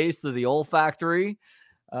of taste, to the olfactory.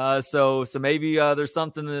 So maybe there's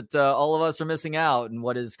something that all of us are missing out in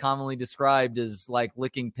what is commonly described as like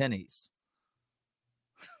licking pennies.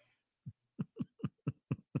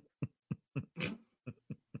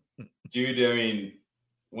 Dude, I mean,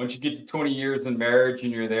 once you get to 20 years in marriage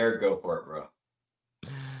and you're there, go for it, bro.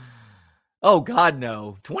 Oh, God,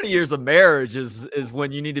 no. 20 years of marriage is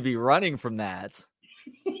when you need to be running from that.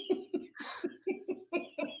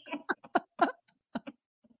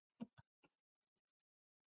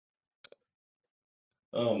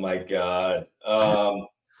 Oh, my God. All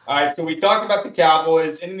right, so we talked about the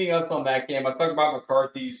Cowboys. Anything else on that game? I talked about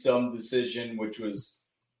McCarthy's dumb decision, which was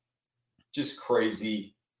just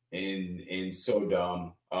crazy and so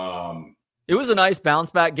dumb. It was a nice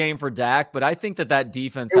bounce back game for Dak, but I think that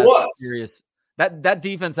defense has some serious that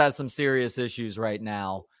defense has some serious issues right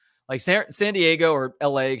now. Like San Diego or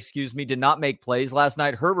LA, did not make plays last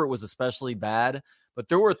night. Herbert was especially bad, but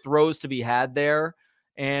there were throws to be had there.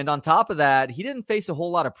 And on top of that, he didn't face a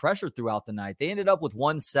whole lot of pressure throughout the night. They ended up with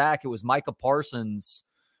one sack. It was Micah Parsons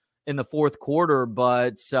in the fourth quarter,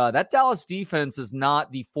 but that Dallas defense is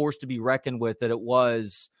not the force to be reckoned with that it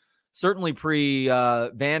was. Certainly pre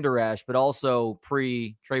Vander Esch, but also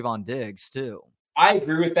pre Trayvon Diggs too. I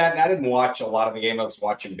agree with that. And I didn't watch a lot of the game. I was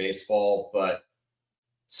watching baseball, but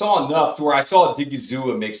saw enough to where I saw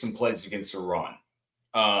Digizua make some plays against the run.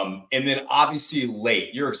 And then obviously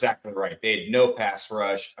late, you're exactly right. They had no pass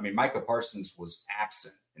rush. I mean, Micah Parsons was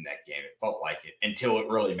absent in that game. It felt like it until it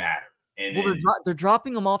really mattered. And well, they're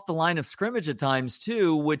dropping them off the line of scrimmage at times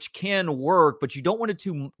too, which can work, but you don't want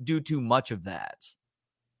to do too much of that.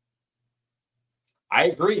 I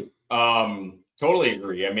agree. Totally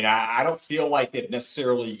agree. I mean, I don't feel like they've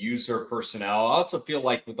necessarily used their personnel. I also feel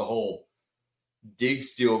like with the whole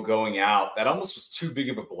Diggs deal going out, that almost was too big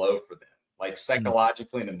of a blow for them. Like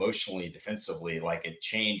psychologically and emotionally, defensively, like it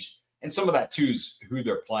changed. And some of that too is who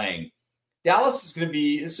they're playing. This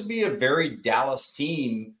will be a very Dallas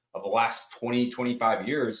team of the last 20, 25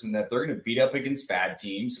 years, and that they're going to beat up against bad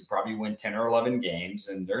teams and probably win 10 or 11 games,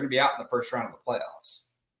 and they're going to be out in the first round of the playoffs.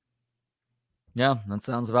 Yeah, that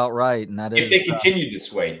sounds about right. And that if they continue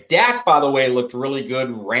this way. Dak, by the way, looked really good.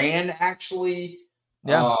 Ran actually.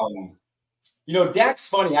 Yeah. Dak's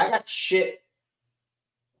funny. I got shit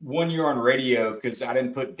one year on radio because I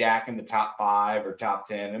didn't put Dak in the top 5 or top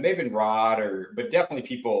 10. And maybe Rod but definitely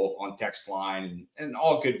people on text line and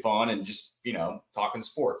all good fun and just, talking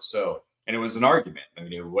sports. So, and it was an argument. I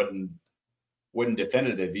mean, it wasn't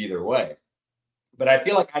definitive either way. But I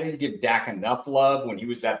feel like I didn't give Dak enough love when he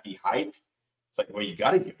was at the height. It's like, well, you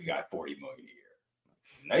got to give the guy $40 million a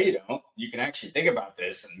year. No, you don't. You can actually think about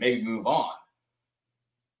this and maybe move on.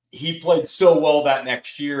 He played so well that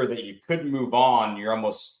next year that you couldn't move on. You're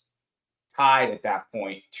almost tied at that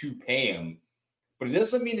point to pay him. But it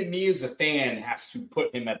doesn't mean that me as a fan has to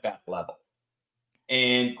put him at that level.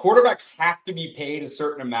 And quarterbacks have to be paid a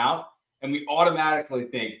certain amount. And we automatically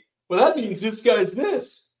think, well, that means this guy's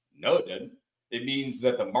this. No, it doesn't. It means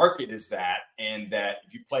that the market is that, and that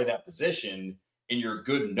if you play that position and you're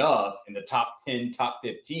good enough in the top 10, top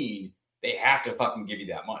 15, they have to fucking give you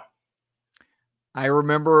that money. I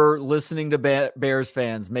remember listening to Bears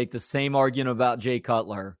fans make the same argument about Jay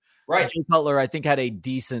Cutler. Right. Jay Cutler, I think, had a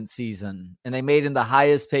decent season, and they made him the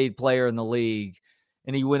highest paid player in the league.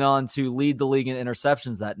 And he went on to lead the league in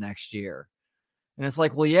interceptions that next year. And it's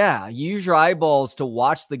like, well, yeah, use your eyeballs to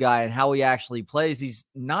watch the guy and how he actually plays. He's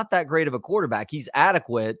not that great of a quarterback. He's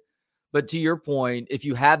adequate. But to your point, if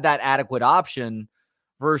you have that adequate option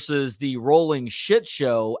versus the rolling shit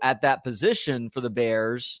show at that position for the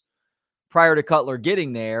Bears prior to Cutler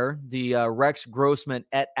getting there, the Rex Grossman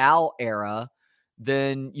et al. Era,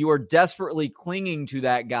 then you are desperately clinging to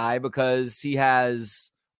that guy because he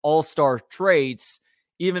has all-star traits,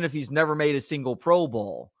 even if he's never made a single Pro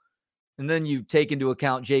Bowl. And then you take into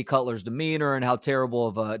account Jay Cutler's demeanor and how terrible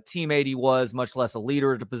of a teammate he was, much less a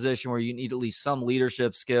leader at a position where you need at least some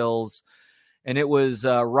leadership skills. And it was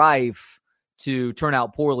rife to turn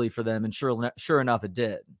out poorly for them. And sure enough, it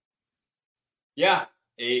did. Yeah,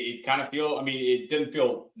 it kind of it didn't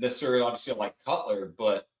feel necessarily obviously like Cutler,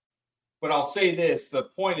 but I'll say this. The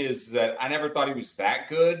point is that I never thought he was that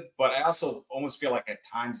good, but I also almost feel like at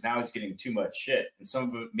times now he's getting too much shit. And some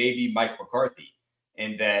of it may be Mike McCarthy,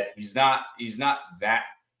 and that he's not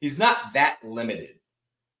that limited.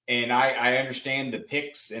 And I understand the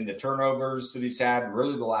picks and the turnovers that he's had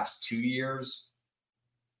really the last 2 years.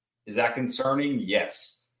 Is that concerning?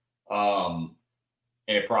 Yes. And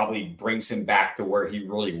it probably brings him back to where he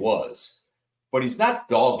really was. But he's not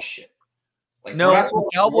dog shit. Like, no, the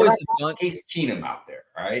Cowboys have done Case Keenum out there,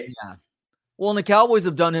 right? Yeah. Well, and the Cowboys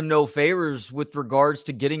have done him no favors with regards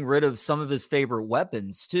to getting rid of some of his favorite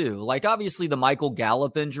weapons too. Like obviously the Michael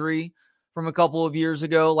Gallup injury from a couple of years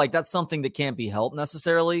ago, like that's something that can't be helped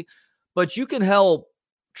necessarily, but you can help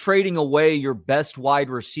trading away your best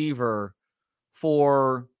wide receiver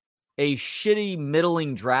for a shitty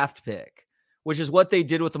middling draft pick, which is what they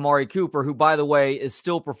did with Amari Cooper, who, by the way, is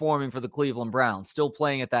still performing for the Cleveland Browns, still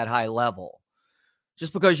playing at that high level.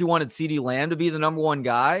 Just because you wanted CeeDee Lamb to be the number one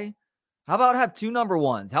guy, how about have two number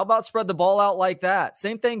ones? How about spread the ball out like that?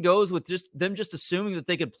 Same thing goes with just them just assuming that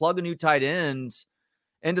they could plug a new tight end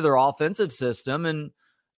into their offensive system and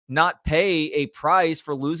not pay a price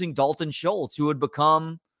for losing Dalton Schultz, who had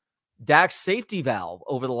become Dak's safety valve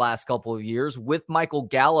over the last couple of years with Michael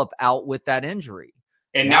Gallup out with that injury.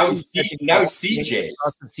 And now he's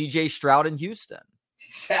CJ Stroud in Houston.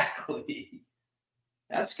 Exactly.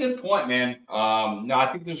 That's a good point, man. No, I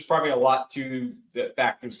think there's probably a lot that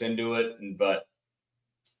factors into it. But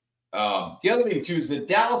the other thing, too, is that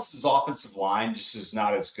Dallas's offensive line just is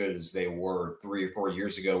not as good as they were 3 or 4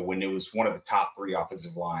 years ago when it was one of the top 3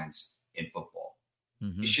 offensive lines in football.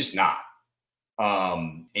 Mm-hmm. It's just not.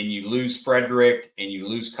 And you lose Frederick and you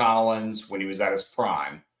lose Collins when he was at his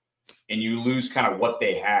prime. And you lose kind of what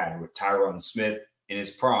they had with Tyron Smith in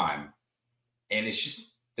his prime. And it's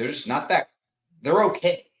just, they're just not that. They're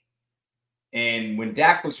okay. And when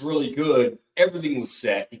Dak was really good, everything was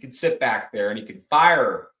set. He could sit back there and he could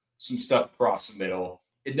fire some stuff across the middle.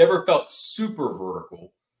 It never felt super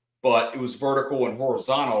vertical, but it was vertical and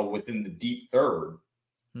horizontal within the deep third.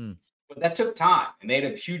 But that took time. And they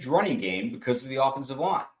had a huge running game because of the offensive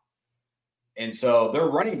line. And so their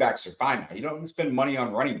running backs are fine now. You don't spend money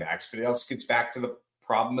on running backs, but it also gets back to the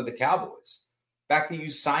problem of the Cowboys. The fact that you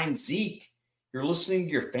signed Zeke, you're listening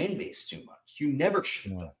to your fan base too much. You never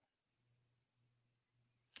should have done.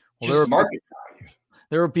 Just market value.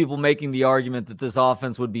 There were people making the argument that this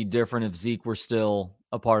offense would be different if Zeke were still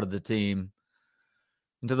a part of the team.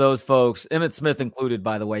 And to those folks, Emmitt Smith included,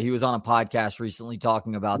 by the way, he was on a podcast recently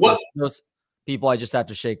talking about this. Those people, I just have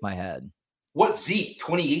to shake my head. What Zeke?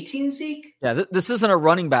 2018 Zeke? Yeah, this isn't a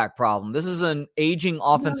running back problem. This is an aging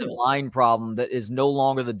offensive line problem that is no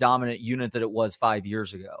longer the dominant unit that it was 5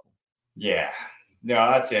 years ago. Yeah. No,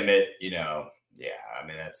 that's Emmitt, Yeah, I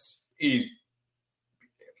mean,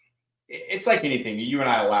 it's like anything. You and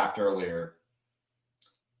I laughed earlier.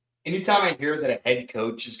 Anytime I hear that a head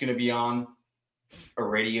coach is going to be on a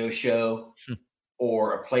radio show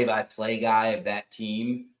or a play-by-play guy of that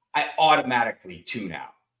team, I automatically tune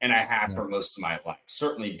out. And I have for most of my life,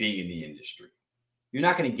 certainly being in the industry. You're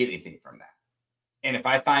not going to get anything from that. And if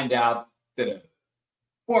I find out that a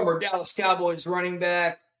former Dallas Cowboys running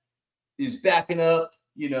back is backing up,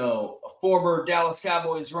 a former Dallas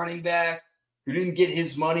Cowboys running back who didn't get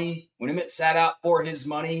his money when Emmitt sat out for his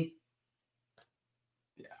money,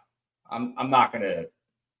 I'm not going to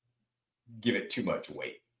give it too much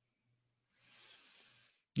weight.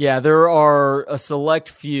 Yeah, there are a select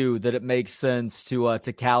few that it makes sense to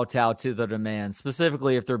kowtow to the demand,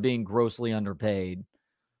 specifically if they're being grossly underpaid.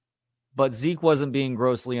 But Zeke wasn't being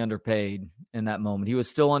grossly underpaid in that moment. He was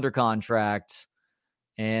still under contract.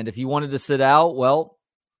 And if you wanted to sit out, well,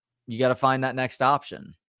 you got to find that next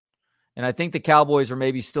option. And I think the Cowboys are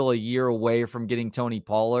maybe still a year away from getting Tony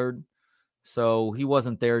Pollard. So he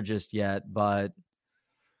wasn't there just yet. But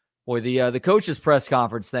boy, the coach's press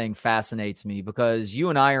conference thing fascinates me because you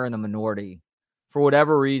and I are in the minority for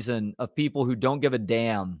whatever reason of people who don't give a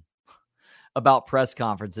damn about press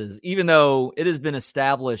conferences, even though it has been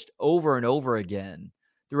established over and over again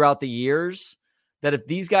throughout the years that if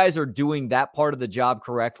these guys are doing that part of the job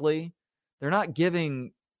correctly, they're not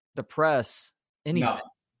giving the press anything.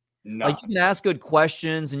 No. Like, you can ask good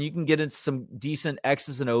questions and you can get into some decent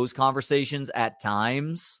X's and O's conversations at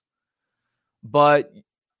times, but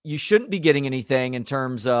you shouldn't be getting anything in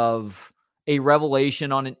terms of a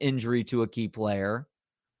revelation on an injury to a key player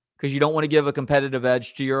because you don't want to give a competitive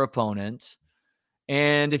edge to your opponent.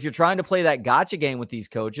 And if you're trying to play that gotcha game with these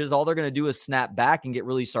coaches, all they're going to do is snap back and get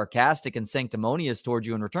really sarcastic and sanctimonious towards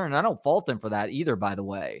you in return. And I don't fault them for that either, by the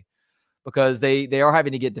way, because they are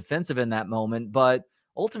having to get defensive in that moment. But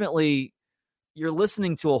ultimately, you're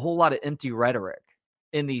listening to a whole lot of empty rhetoric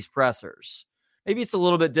in these pressers. Maybe it's a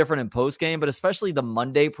little bit different in postgame, but especially the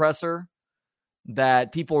Monday presser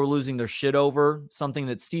that people are losing their shit over, something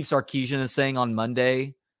that Steve Sarkisian is saying on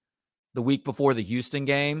Monday, the week before the Houston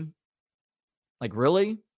game. Like,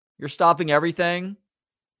 really? You're stopping everything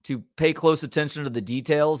to pay close attention to the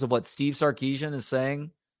details of what Steve Sarkisian is saying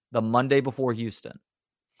the Monday before Houston?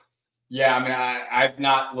 Yeah, I mean, I've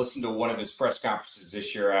not listened to one of his press conferences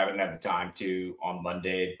this year. I haven't had the time to on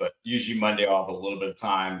Monday, but usually Monday I'll have a little bit of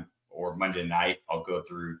time, or Monday night I'll go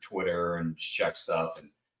through Twitter and just check stuff.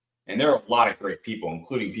 And there are a lot of great people,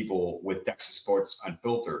 including people with Texas Sports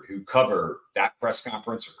Unfiltered, who cover that press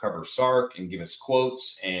conference or cover Sark and give us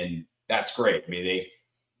quotes, and that's great. I mean,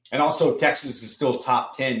 and also Texas is still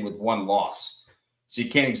top 10 with one loss, so you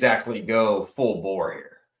can't exactly go full bore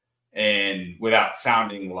here, and without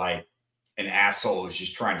sounding like an asshole who's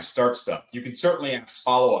just trying to start stuff. You can certainly ask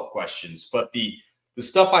follow-up questions, but the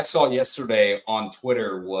stuff I saw yesterday on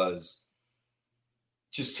Twitter was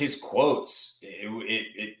just his quotes.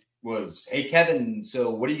 It was, "Hey, Kevin, so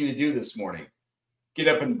what are you going to do this morning? Get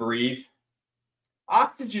up and breathe."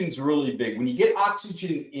 Oxygen's really big. When you get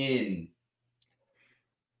oxygen in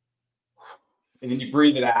and then you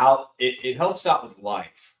breathe it out, it helps out with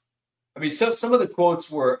life. I mean, some of the quotes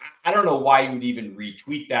were, I don't know why you would even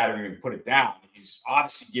retweet that or even put it down. He's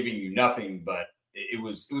obviously giving you nothing, but it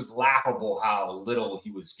was laughable how little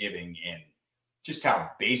he was giving and just how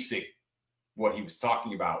basic what he was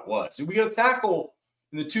talking about was. And we got a tackle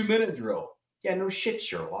in the 2-minute drill. Yeah, no shit,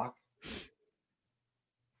 Sherlock.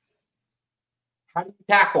 How do you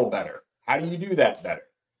tackle better? How do you do that better?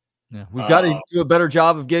 Yeah, we've got to do a better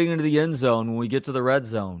job of getting into the end zone when we get to the red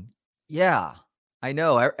zone. Yeah, I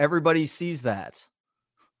know. Everybody sees that.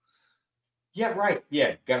 Yeah, right.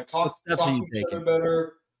 Yeah, got to talk to each other taking?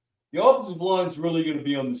 better. The offensive line's really going to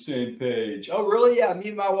be on the same page. Oh, really? Yeah, me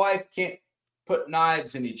and my wife can't put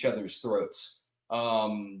knives in each other's throats.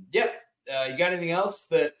 Yep. You got anything else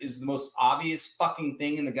that is the most obvious fucking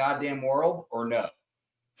thing in the goddamn world, or no?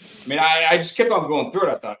 I mean, I just kept on going through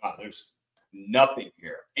it. I thought, oh, there's nothing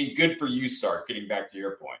here. And good for you, Sark, getting back to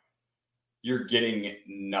your point. You're getting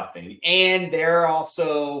nothing. And they're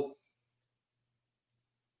also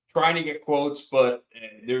trying to get quotes, but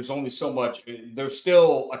there's only so much. They're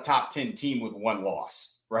still a top 10 team with one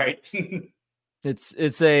loss, right?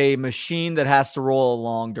 It's a machine that has to roll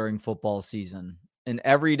along during football season. And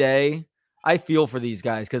every day, I feel for these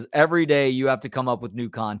guys because every day you have to come up with new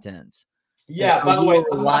content. Yeah, so by the way,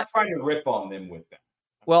 I'm not trying to rip on them with that.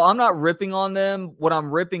 Well, I'm not ripping on them. What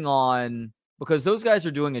I'm ripping on, because those guys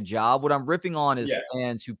are doing a job, what I'm ripping on is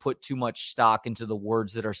fans who put too much stock into the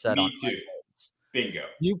words that are said on Me too. Bingo.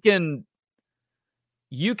 You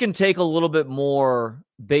can take a little bit more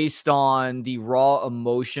based on the raw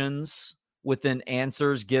emotions within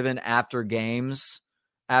answers given after games,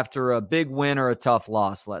 after a big win or a tough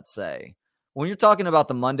loss, let's say. When you're talking about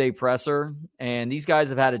the Monday presser, and these guys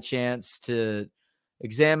have had a chance to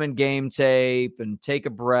examine game tape and take a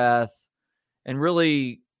breath and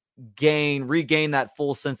really regain that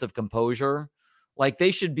full sense of composure, like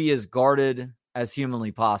they should be as guarded as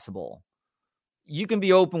humanly possible. You can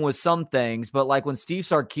be open with some things, but like when Steve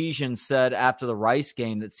Sarkisian said after the Rice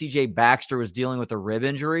game that CJ Baxter was dealing with a rib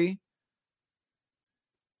injury,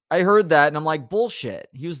 I heard that and I'm like, bullshit.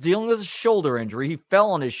 He was dealing with a shoulder injury. He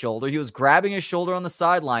fell on his shoulder. He was grabbing his shoulder on the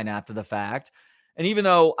sideline after the fact. And even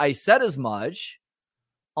though I said as much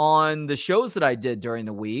on the shows that I did during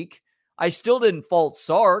the week, I still didn't fault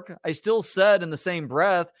Sark. I still said in the same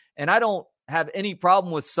breath, and I don't have any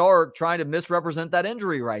problem with Sark trying to misrepresent that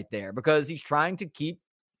injury right there because he's trying to keep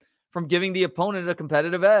from giving the opponent a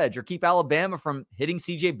competitive edge or keep Alabama from hitting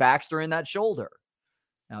CJ Baxter in that shoulder.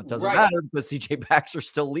 Now, it doesn't matter because C.J. Baxter's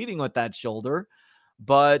still leading with that shoulder,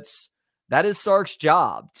 but that is Sark's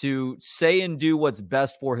job to say and do what's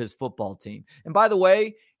best for his football team. And by the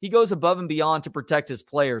way, he goes above and beyond to protect his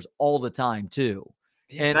players all the time too.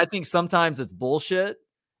 Yeah. And I think sometimes it's bullshit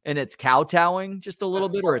and it's kowtowing just a little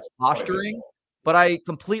bit, or it's posturing. But I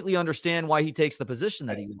completely understand why he takes the position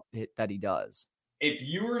that he does. If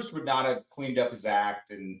Ewers would not have cleaned up his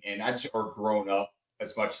act or grown up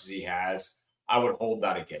as much as he has, I would hold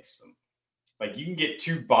that against him. Like, you can get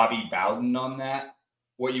too Bobby Bowden on that.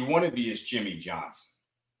 What you want to be is Jimmy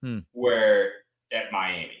Johnson, where at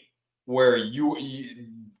Miami, where you're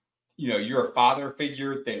a father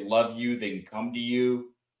figure. They love you. They can come to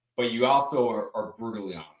you, but you also are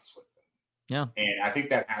brutally honest with them. Yeah. And I think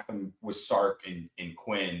that happened with Sark and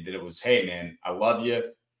Quinn, that it was, hey, man, I love you.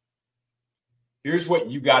 Here's what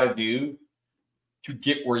you got to do to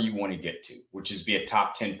get where you want to get to, which is be a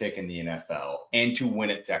top 10 pick in the NFL and to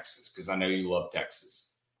win at Texas, because I know you love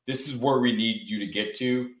Texas. This is where we need you to get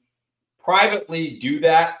to. Privately do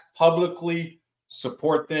that, publicly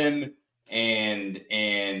support them. And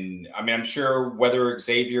I mean, I'm sure whether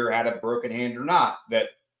Xavier had a broken hand or not, that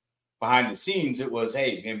behind the scenes, it was,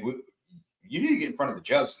 hey, man, you need to get in front of the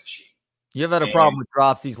jugs machine. You've had a problem with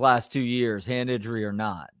drops these last 2 years, hand injury or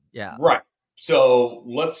not. Yeah. Right. So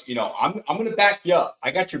let's, I'm going to back you up.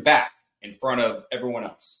 I got your back in front of everyone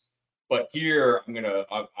else. But here I'm going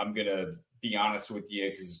to be honest with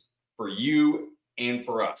you, because for you and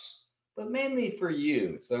for us, but mainly for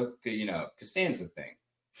you, it's the, Costanza thing.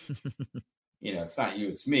 It's not you,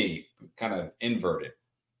 it's me, kind of inverted.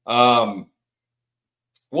 What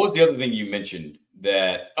was the other thing you mentioned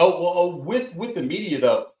that, with the media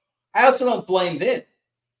though, I also don't blame them.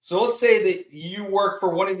 So let's say that you work for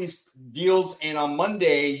one of these deals and on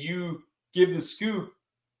Monday you give the scoop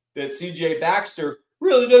that C.J. Baxter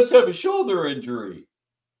really does have a shoulder injury.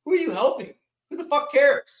 Who are you helping? Who the fuck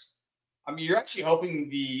cares? I mean, you're actually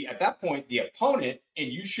helping at that point, the opponent,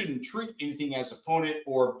 and you shouldn't treat anything as opponent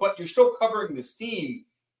but you're still covering this team.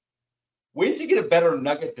 Wait to get a better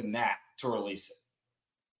nugget than that to release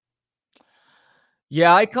it.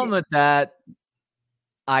 Yeah, I come at that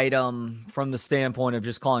item from the standpoint of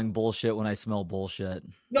just calling bullshit when I smell bullshit.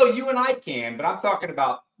 No, you and I can, but I'm talking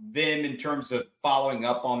about them in terms of following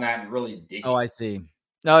up on that and really digging. Oh, I see.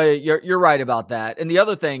 No, you're right about that. And the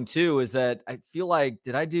other thing too is that I feel like,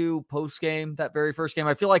 did I do post game that very first game?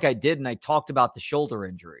 I feel like I did, and I talked about the shoulder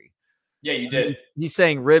injury. Yeah, you did. He's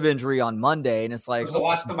saying rib injury on Monday, and it's like, it was the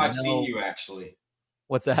last time I've seen you, actually.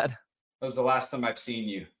 What's that? That was the last time I've seen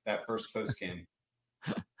you, that first post game.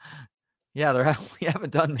 Yeah, we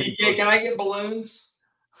haven't done. PK, can I get balloons?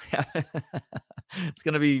 Yeah. It's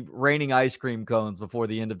going to be raining ice cream cones before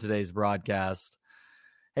the end of today's broadcast.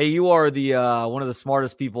 Hey, you are the one of the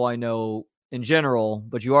smartest people I know in general,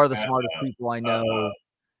 but you are the smartest people I know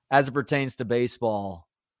as it pertains to baseball.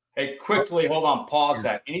 Hey, quickly, hold on, pause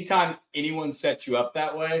that. Anytime anyone sets you up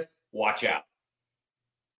that way, watch out.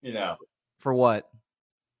 For what?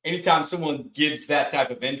 Anytime someone gives that type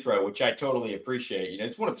of intro, which I totally appreciate,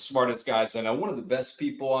 it's one of the smartest guys I know, one of the best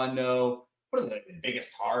people I know, one of the biggest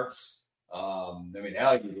hearts. Hell,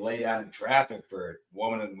 you lay down in traffic for a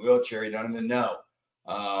woman in a wheelchair you don't even know.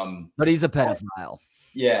 But he's a pedophile.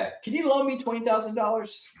 Yeah. Can you loan me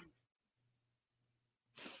 $20,000?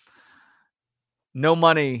 No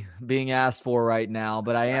money being asked for right now,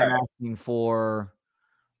 but I am asking for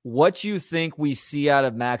what you think we see out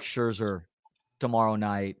of Max Scherzer tomorrow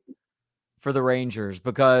night for the Rangers,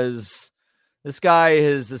 because this guy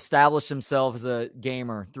has established himself as a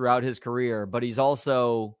gamer throughout his career, but he's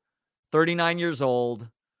also 39 years old,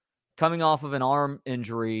 coming off of an arm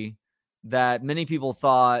injury that many people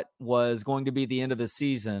thought was going to be the end of his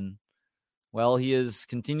season. Well, he has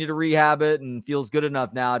continued to rehab it and feels good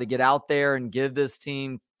enough now to get out there and give this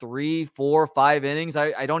team 3, 4, 5 innings.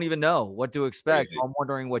 I don't even know what to expect. I'm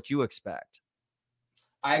wondering what you expect.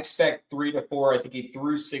 I expect 3 to 4. I think he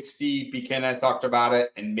threw 60. BK and I talked about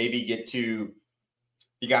it, and maybe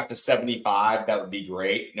he got to 75. That would be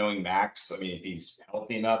great. Knowing Max, I mean, if he's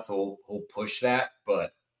healthy enough, he'll push that.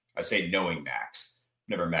 But I say knowing Max,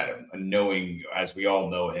 never met him, and knowing, as we all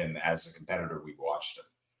know him as a competitor, we've watched him.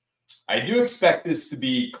 I do expect this to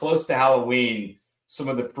be close to Halloween, some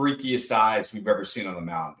of the freakiest eyes we've ever seen on the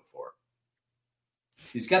mound before.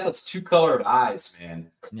 He's got those 2-colored eyes,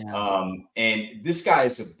 man. Yeah. And this guy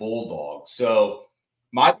is a bulldog. So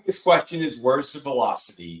my biggest question is, where's the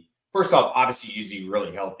velocity? First off, obviously, is he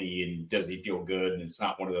really healthy and does he feel good? And it's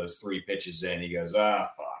not one of those 3 pitches in. He goes,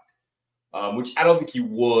 fuck. Which I don't think he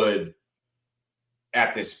would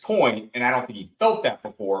at this point, and I don't think he felt that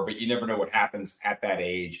before, but you never know what happens at that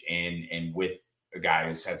age and with a guy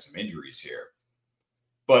who's had some injuries here.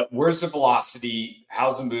 But where's the velocity?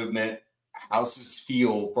 How's the movement? How's his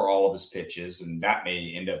feel for all of his pitches? And that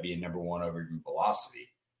may end up being number one over velocity.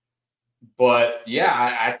 But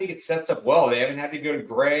yeah, I think it sets up well. They haven't had to go to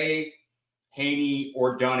Gray, Haney,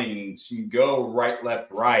 or Dunning. So you can go right,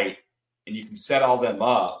 left, right, and you can set all them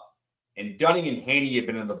up. And Dunning and Haney have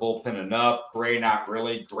been in the bullpen enough. Gray, not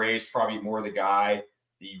really. Gray's probably more the guy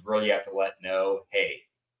that you really have to let know, hey,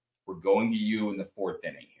 we're going to you in the fourth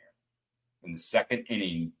inning here. In the second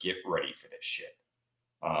inning, get ready for this shit.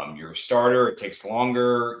 You're a starter. It takes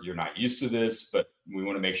longer. You're not used to this, but we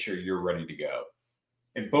want to make sure you're ready to go.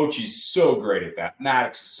 And Bochy's so great at that.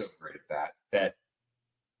 Maddox is so great at that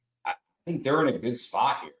I think they're in a good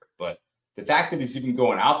spot here. But the fact that he's even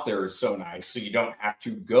going out there is so nice. So you don't have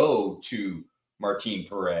to go to Martin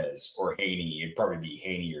Perez or Haney. It'd probably be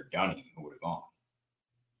Haney or Dunning who would have gone.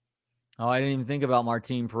 Oh, I didn't even think about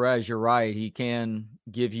Martin Perez. You're right. He can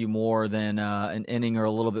give you more than an inning or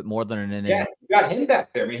a little bit more than an inning. Yeah, you got him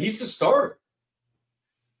back there. I mean, he's the starter.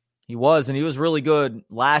 He was, and he was really good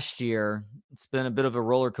last year. It's been a bit of a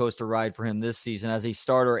roller coaster ride for him this season as a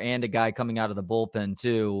starter and a guy coming out of the bullpen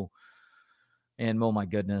too. And oh my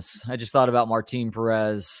goodness, I just thought about Martin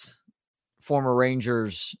Perez, former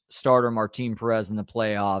Rangers starter Martin Perez in the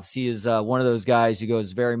playoffs. He is one of those guys who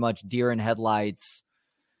goes very much deer in headlights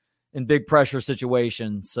in big pressure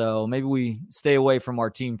situations. So maybe we stay away from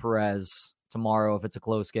Martin Perez tomorrow if it's a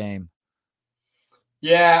close game.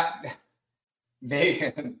 Yeah,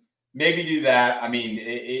 maybe do that. I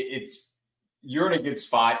mean, you're in a good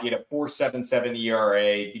spot. You had a 4.77 ERA.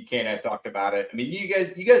 BK and I talked about it. I mean, you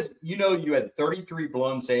guys, you had 33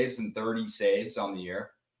 blown saves and 30 saves on the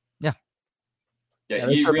year. Yeah. Yeah.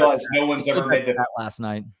 You realize no one's ever made that last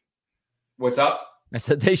night. What's up? I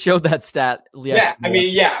said they showed that stat. Yeah, I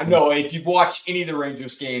mean, yeah, no. If you've watched any of the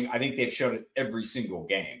Rangers game, I think they've shown it every single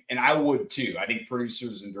game, and I would too. I think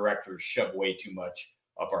producers and directors shove way too much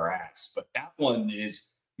up our ass, but that one is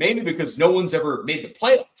mainly because no one's ever made the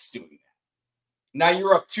playoffs doing that. Now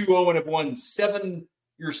you're up 2-0 and have won 7.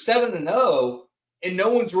 You're 7-0, and no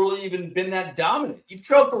one's really even been that dominant. You've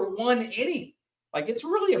trailed for one inning. Like, it's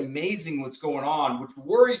really amazing what's going on, which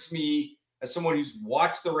worries me. As someone who's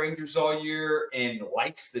watched the Rangers all year and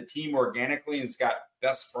likes the team organically and's got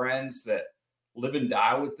best friends that live and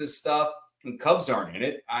die with this stuff, and Cubs aren't in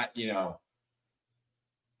it,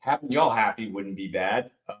 having y'all happy wouldn't be bad.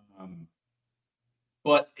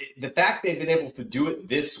 But the fact they've been able to do it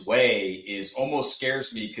this way is almost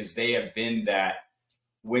scares me because they have been that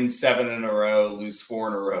win 7 in a row, lose 4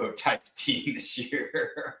 in a row type of team this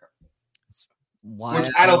year. Which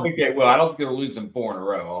I don't think they will. I don't think they'll lose them 4 in a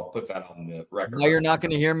row. I'll put that on the record. Now you're not going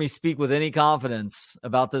to hear me speak with any confidence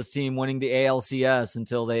about this team winning the ALCS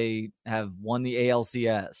until they have won the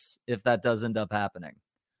ALCS, if that does end up happening.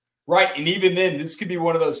 Right. And even then, this could be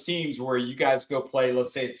one of those teams where you guys go play,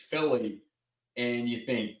 let's say it's Philly, and you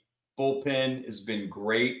think bullpen has been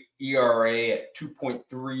great. ERA at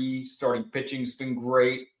 2.3. Starting pitching's been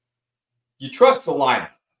great. You trust the lineup.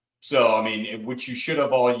 So, I mean, which you should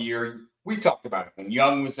have all year. We talked about it when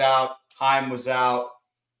Young was out, Heim was out,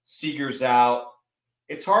 Seager's out.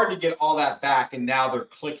 It's hard to get all that back, and now they're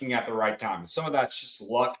clicking at the right time. Some of that's just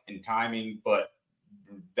luck and timing, but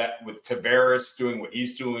that with Tavares doing what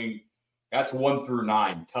he's doing, that's 1 through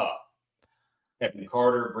 9 tough. Kevin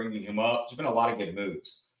Carter bringing him up. There's been a lot of good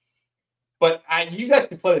moves. But you guys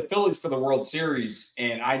can play the Phillies for the World Series,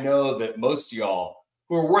 and I know that most of y'all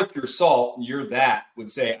who are worth your salt, and you're that,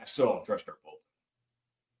 would say, I still don't trust our bullpen.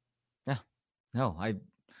 No, I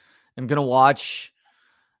am going to watch.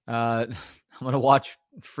 I'm going to watch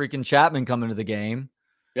freaking Chapman come into the game.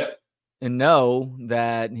 Yep. And know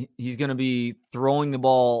that he's going to be throwing the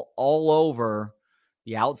ball all over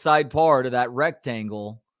the outside part of that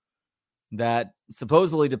rectangle that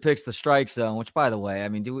supposedly depicts the strike zone, which, by the way, I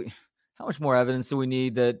mean, how much more evidence do we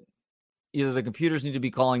need that either the computers need to be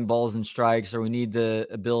calling balls and strikes, or we need the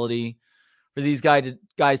ability for these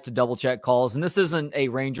guys to double check calls? And this isn't a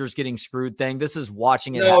Rangers getting screwed thing. This is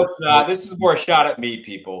watching it. No, it's not. This is more a shot at me,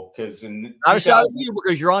 people. Because not a shot at you,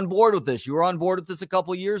 because you're on board with this. You were on board with this a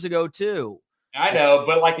couple years ago too. I know,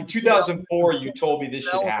 but like in 2004, you told me this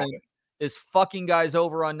should happen. Is fucking guys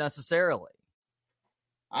over unnecessarily.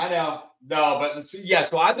 I know. No, but yeah,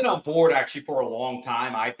 so I've been on board actually for a long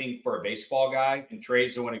time, I think, for a baseball guy, and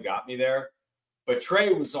Trey's the one who got me there. But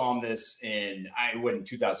Trey was on this in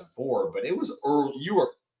 2004, but it was early.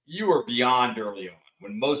 You were beyond early on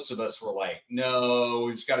when most of us were like, no,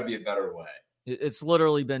 there's got to be a better way. It's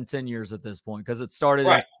literally been 10 years at this point because it started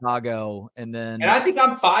in Chicago, and I think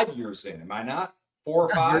I'm 5 years in. Am I not? 4 or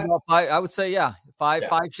 5? I would say, yeah, 5,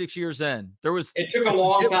 6 years in. It took a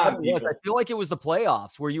long time. I feel like it was the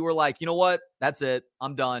playoffs where you were like, you know what? That's it.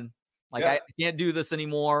 I'm done. Like, I can't do this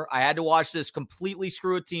anymore. I had to watch this completely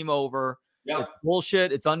screw a team over. It's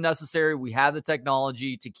bullshit. It's unnecessary. We have the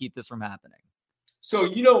technology to keep this from happening.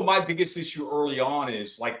 So, my biggest issue early on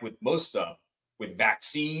is like with most stuff, with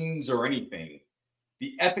vaccines or anything,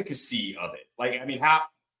 the efficacy of it. Like, I mean, how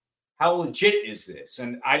legit is this?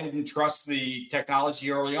 And I didn't trust the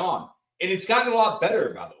technology early on. And it's gotten a lot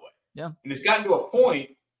better, by the way. Yeah. And it's gotten to a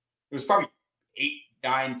point, it was probably 8,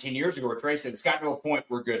 9, 10 years ago where Trey said, it's gotten to a point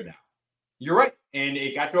we're good now. You're right. And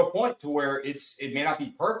it got to a point to where it may not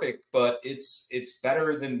be perfect, but it's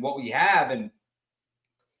better than what we have. And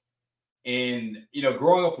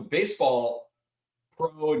growing up with baseball,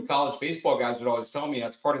 pro and college baseball guys would always tell me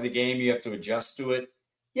that's part of the game. You have to adjust to it.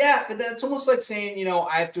 Yeah, but that's almost like saying,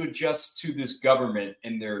 I have to adjust to this government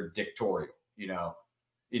and their dictatorial,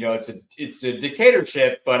 it's a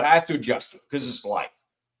dictatorship, but I have to adjust to it because it's life.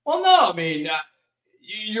 Well, no, I mean,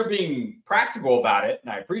 you're being practical about it,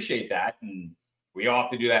 and I appreciate that. And we all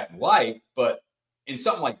have to do that in life. But in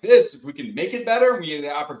something like this, if we can make it better, we have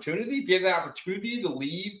the opportunity. If you have the opportunity to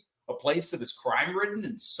leave a place that is crime-ridden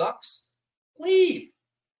and sucks, leave.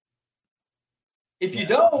 If you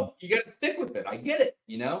don't, you got to stick with it. I get it,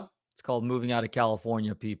 It's called moving out of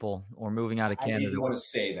California, people, or moving out of Canada. I didn't want to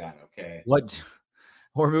say that, okay?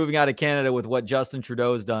 Or moving out of Canada with what Justin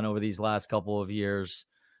Trudeau has done over these last couple of years.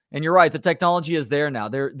 And you're right, the technology is there now.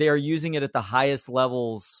 They are using it at the highest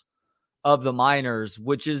levels of the minors,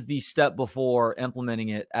 which is the step before implementing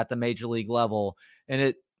it at the major league level.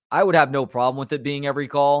 And I would have no problem with it being every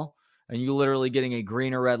call and you literally getting a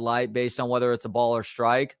green or red light based on whether it's a ball or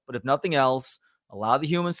strike. But if nothing else, allow the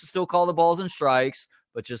humans to still call the balls and strikes.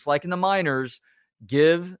 But just like in the minors,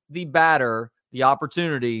 give the batter the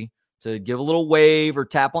opportunity to give a little wave or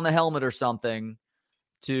tap on the helmet or something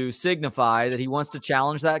to signify that he wants to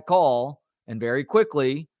challenge that call. And very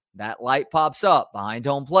quickly, that light pops up behind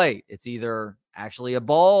home plate. It's either actually a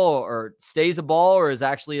ball or stays a ball or is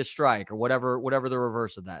actually a strike or whatever the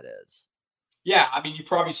reverse of that is. Yeah, I mean, you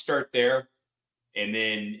probably start there and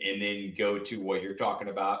then go to what you're talking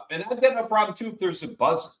about. And I've got no problem, too, if there's a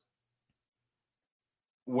buzzer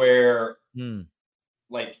where,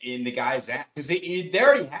 like, in the guy's ass, because they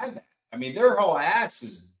already have that. I mean, their whole ass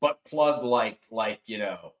is butt plugged like a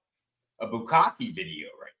Bukkake video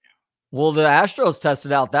right now. Well, the Astros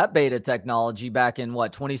tested out that beta technology back in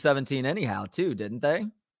 2017 anyhow, too, didn't they?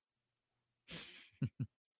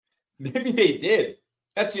 Maybe they did.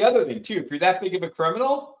 That's the other thing, too. If you're that big of a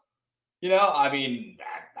criminal, I mean,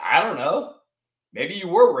 I don't know. Maybe you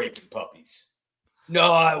were raping puppies.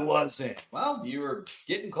 No, I wasn't. Well, you were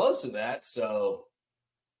getting close to that, so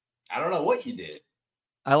I don't know what you did.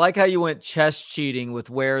 I like how you went chest cheating with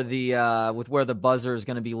where the buzzer is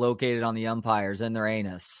going to be located on the umpires and their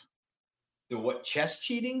anus. The what? Chest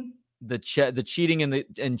cheating? The cheating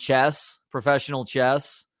in chess, professional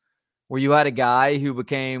chess, where you had a guy who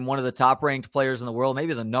became one of the top ranked players in the world,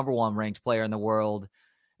 maybe the number one ranked player in the world,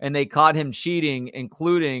 and they caught him cheating,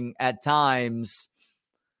 including at times,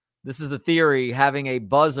 this is the theory, having a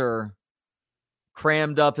buzzer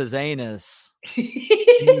crammed up his anus. He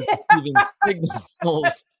was receiving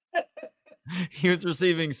signals. He was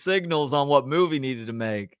receiving signals on what move he needed to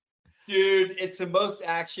make. Dude, it's the most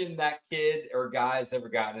action that kid or guy's ever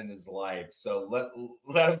gotten in his life. So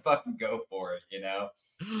let him fucking go for it,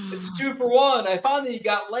 It's 2 for 1. I finally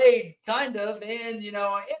got laid, kind of, and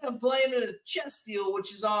I'm playing a chess deal,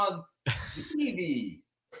 which is on the TV.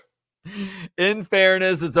 In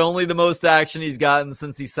fairness, it's only the most action he's gotten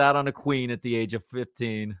since he sat on a queen at the age of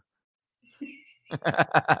 15.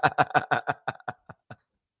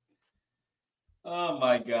 Oh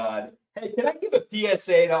my God. Hey, can I give a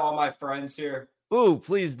PSA to all my friends here? Ooh,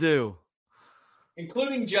 please do.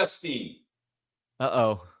 Including Justine.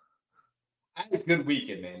 Uh-oh. I had a good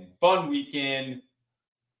weekend, man. Fun weekend.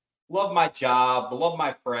 Love my job. Love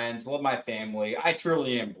my friends. Love my family. I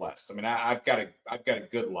truly am blessed. I mean, I've got a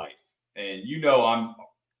good life. And I'm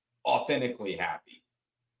authentically happy.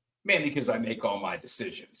 Mainly because I make all my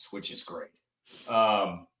decisions, which is great.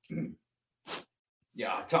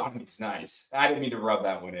 Yeah, autonomy's nice. I didn't mean to rub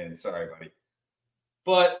that one in. Sorry, buddy.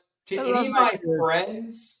 But to any of my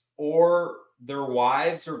friends or their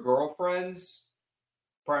wives or girlfriends,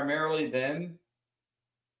 primarily them,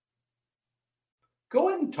 go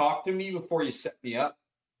ahead and talk to me before you set me up.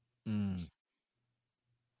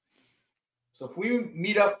 So if we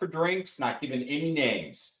meet up for drinks, not giving any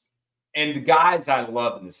names, and the guys I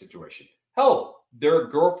love in this situation, hell, their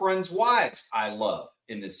girlfriends' wives I love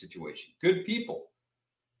in this situation. Good people.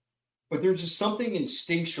 But there's just something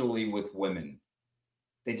instinctually with women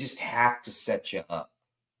They just have to set you up.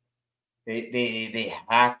 They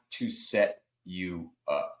have to set you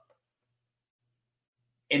up.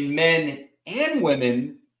 And men and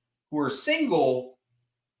women who are single,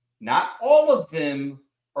 not all of them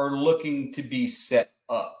are looking to be set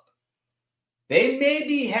up. They may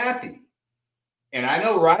be happy. And I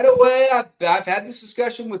know right away, I've had this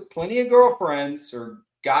discussion with plenty of girlfriends or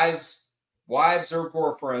guys, wives or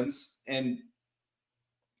girlfriends, and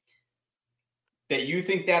that you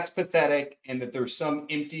think that's pathetic and that there's some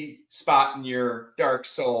empty spot in your dark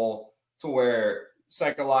soul to where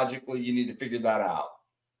psychologically you need to figure that out.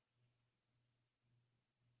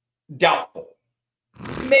 Doubtful.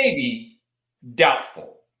 Maybe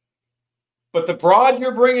doubtful. But the broad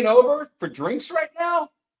you're bringing over for drinks right now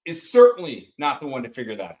is certainly not the one to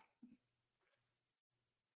figure that out.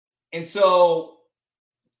 And so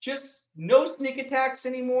just no sneak attacks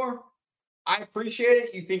anymore. I appreciate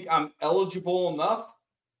it. You think I'm eligible enough.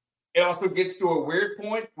 It also gets to a weird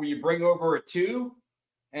point where you bring over a 2,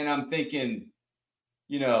 and I'm thinking,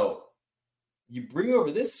 you bring over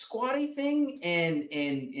this squatty thing,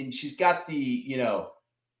 and she's got the,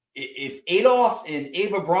 if Adolf and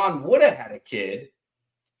Ava Braun would have had a kid,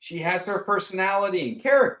 she has her personality and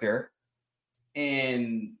character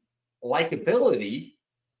and likability,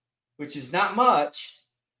 which is not much.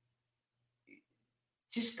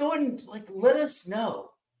 Just go ahead and let us know.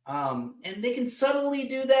 And they can subtly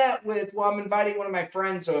do that with, well, I'm inviting one of my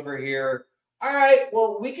friends over here. All right,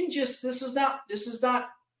 well, we can just, this is not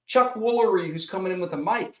Chuck Woolery who's coming in with a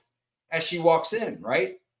mic as she walks in,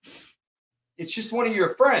 right? It's just one of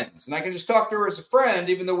your friends. And I can just talk to her as a friend,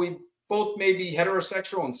 even though we both may be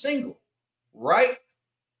heterosexual and single, right?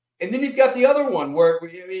 And then you've got the other one where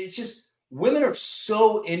it's just, women are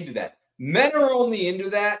so into that. Men are only into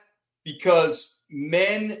that because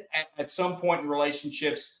men at some point in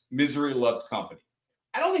relationships, misery loves company.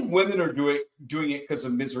 I don't think women are doing it because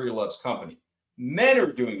of misery loves company. Men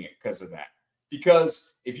are doing it because of that.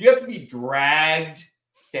 Because if you have to be dragged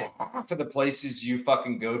to half of the places you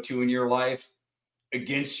fucking go to in your life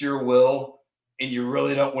against your will, and you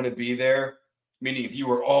really don't want to be there, meaning if you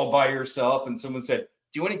were all by yourself and someone said,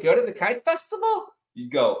 do you want to go to the kite festival?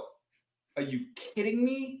 You'd go, are you kidding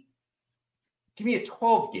me? Give me a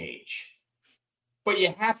 12 gauge. But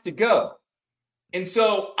you have to go. And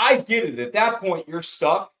so I get it. At that point, you're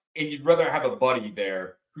stuck and you'd rather have a buddy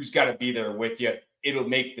there who's got to be there with you. It'll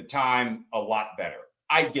make the time a lot better.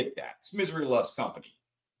 I get that. It's misery loves company.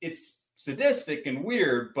 It's sadistic and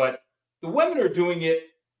weird, but the women are doing it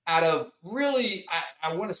out of really,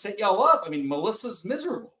 I want to set y'all up. I mean, Melissa's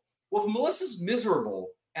miserable. Well, if Melissa's miserable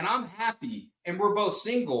and I'm happy and we're both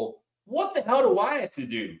single, what the hell do I have to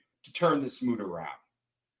do to turn this mood around?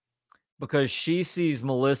 Because she sees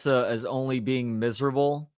Melissa as only being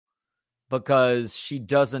miserable because she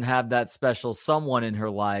doesn't have that special someone in her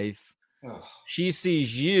life. Ugh. She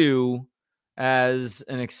sees you as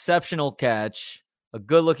an exceptional catch, a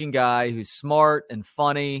good-looking guy who's smart and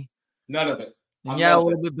funny. None of it. And a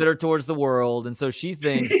little bit bitter towards the world. And so she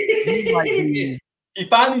thinks you might be... He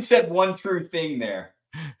finally said one true thing there.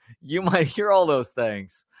 You might hear all those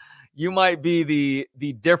things. You might be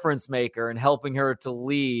the difference maker in helping her to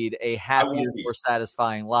lead a happier, more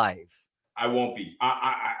satisfying life. I won't be.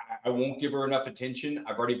 I won't give her enough attention.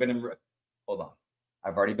 I've already been in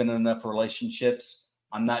enough relationships.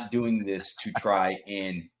 I'm not doing this to try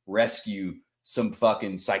and rescue some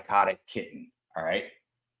fucking psychotic kitten. All right.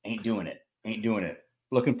 Ain't doing it.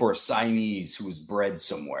 Looking for a Siamese who was bred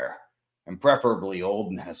somewhere and preferably old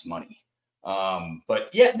and has money. But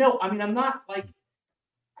yeah, no, I mean, I'm not like,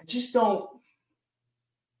 I just don't,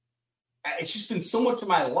 it's just been so much of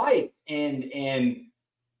my life. And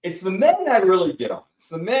it's the men that I really get on. It's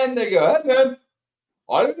the men that go, hey man,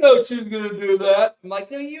 I didn't know she was going to do that. I'm like,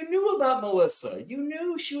 no, you knew about Melissa. You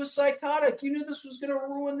knew she was psychotic. You knew this was going to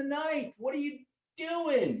ruin the night. What are you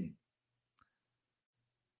doing?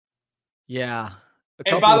 Yeah.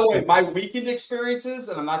 And by the way, my weekend experiences,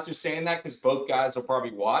 and I'm not just saying that because both guys will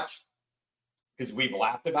probably watch because we've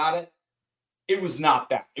laughed about it. It was not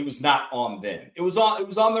that. It was not on them. It was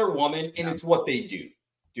on their woman, and it's what they do.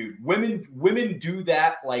 Dude, women do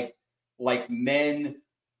that like men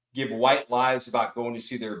give white lies about going to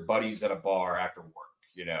see their buddies at a bar after work.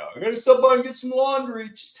 I gotta stop by and get some laundry.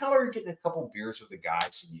 Just tell her you're getting a couple beers with the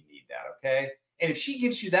guys and you need that, okay? And if she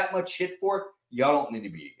gives you that much shit for it, y'all don't need to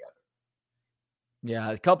be together.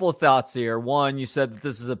 Yeah, a couple of thoughts here. One, you said that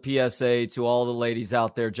this is a PSA to all the ladies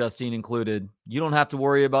out there, Justine included. You don't have to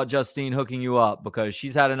worry about Justine hooking you up because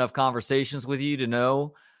she's had enough conversations with you to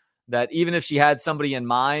know that even if she had somebody in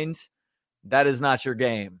mind, that is not your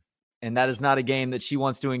game. And that is not a game that she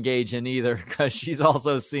wants to engage in either, because she's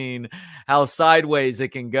also seen how sideways it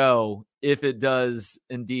can go if it does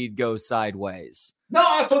indeed go sideways. No,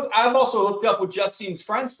 I've also hooked up with Justine's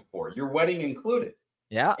friends before, your wedding included.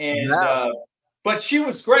 Yeah. And but she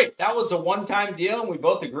was great. That was a one-time deal, and we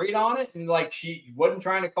both agreed on it. And like, she wasn't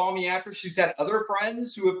trying to call me after. She's had other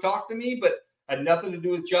friends who have talked to me, but had nothing to do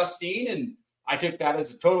with Justine. And I took that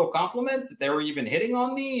as a total compliment that they were even hitting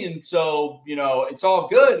on me. And so, it's all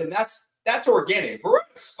good. And that's organic. If we're at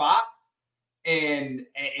a spot and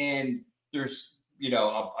there's,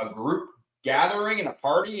 a group gathering and a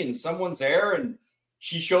party and someone's there and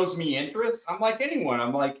she shows me interest, I'm like anyone.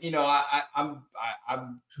 I'm like, I'm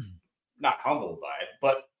not humbled by it,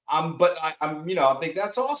 but I'm I think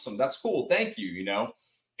that's awesome. That's cool. Thank you.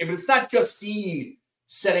 But it's not Justine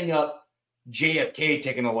setting up JFK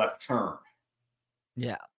taking a left turn.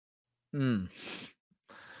 Yeah.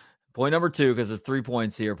 Point number 2, because there's 3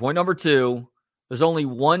 points here. Point number 2, there's only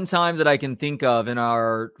one time that I can think of in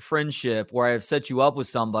our friendship where I have set you up with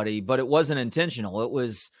somebody, but it wasn't intentional. It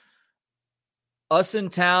was us in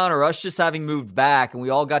town, or us just having moved back, and we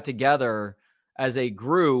all got together as a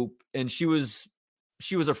group, and she was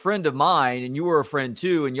a friend of mine, and you were a friend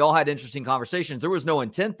too, and y'all had interesting conversations. There was no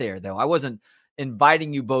intent there, though. I wasn't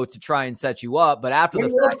inviting you both to try and set you up, but after the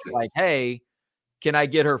fact, like, hey, can I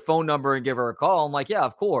get her phone number and give her a call? I'm like, yeah,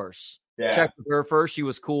 of course. Yeah. Checked with her first. She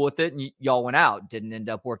was cool with it, and y'all went out. Didn't end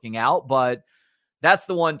up working out, but that's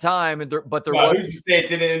the one time. Who's to say it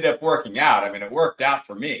didn't end up working out? I mean, it worked out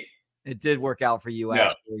for me. It did work out for you,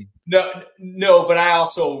 actually. No, but I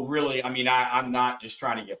also really, I'm not just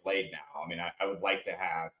trying to get laid now. I would like to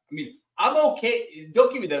have, I'm okay.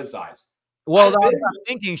 Don't give me those eyes. Well,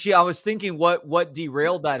 I was thinking what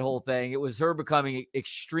derailed that whole thing. It was her becoming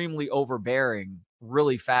extremely overbearing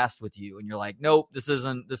really fast with you. And you're like, nope, this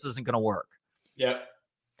isn't going to work. Yep.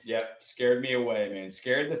 Scared me away, man.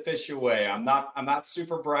 Scared the fish away. I'm not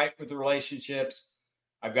super bright with the relationships.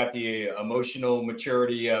 I've got the emotional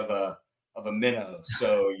maturity of a minnow.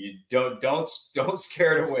 So you don't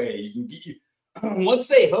scare it away. Once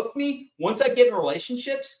they hook me, once I get in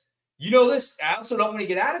relationships, this, I also don't want to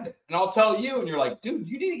get out of it. And I'll tell you, and you're like, dude,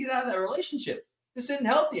 you need to get out of that relationship. This isn't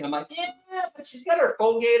healthy. I'm like, yeah, but she's got her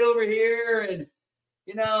Colgate over here. And,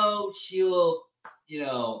 she'll,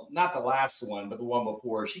 not the last one, but the one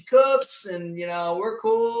before, she cooks and, we're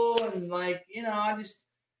cool. And like,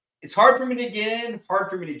 it's hard for me to get in, hard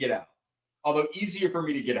for me to get out. Although easier for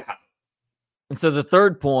me to get out. And so the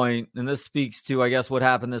third point, and this speaks to, I guess, what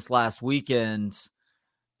happened this last weekend,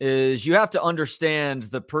 is you have to understand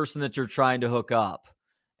the person that you're trying to hook up.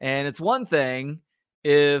 And it's one thing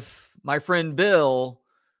if my friend Bill,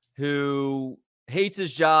 who hates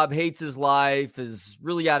his job, hates his life, is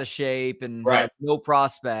really out of shape and has no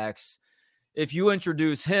prospects, if you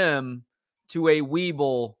introduce him to a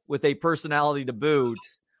weeble with a personality to boot,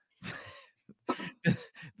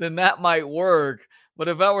 then that might work. But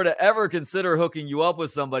if I were to ever consider hooking you up with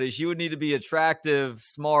somebody, she would need to be attractive,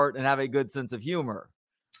 smart, and have a good sense of humor.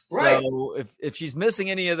 Right. So if she's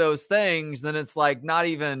missing any of those things, then it's like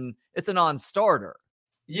it's a non-starter.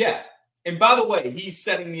 Yeah. And by the way, he's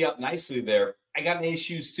setting me up nicely there. I got my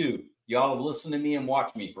issues too. Y'all have listened to me and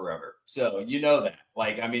watched me forever. So you know that.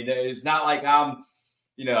 Like, it's not like I'm,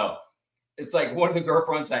 it's like one of the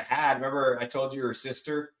girlfriends I had. Remember I told you her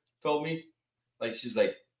sister told me? Like, she's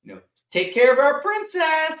like, take care of our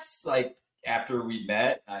princess. Like, after we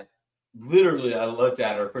met, I looked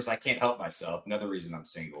at her. Of course, I can't help myself. Another reason I'm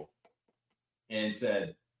single. And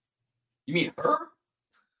said, you mean her?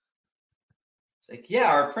 It's like, yeah,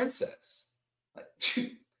 our princess. Like,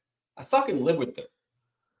 dude, I fucking live with her.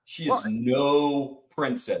 She is no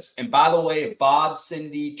princess. And by the way, if Bob,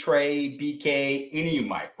 Cindy, Trey, BK, any of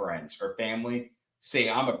my friends or family say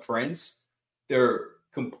I'm a prince, they're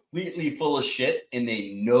completely full of shit, and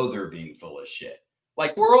they know they're being full of shit.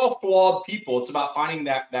 Like, we're all flawed people. It's about finding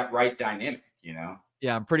that right dynamic,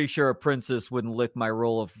 Yeah, I'm pretty sure a princess wouldn't lick my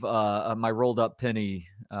rolled up penny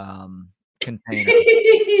container.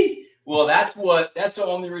 Well, that's the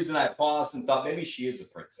only reason I paused and thought maybe she is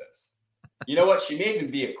a princess. You know what? She may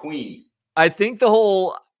even be a queen. I think the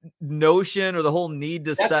whole notion or the whole need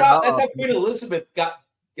to that's how Queen Elizabeth got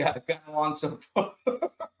along so far.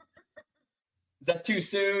 Is that too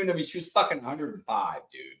soon? She was fucking 105,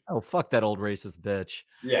 dude. Oh, fuck that old racist bitch.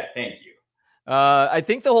 Yeah, thank you. I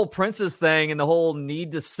think the whole princess thing and the whole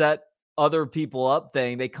need to set other people up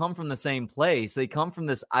thing, they come from the same place. They come from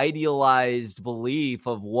this idealized belief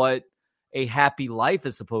of what a happy life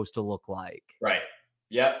is supposed to look like. Right.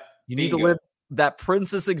 Yep. You need to live that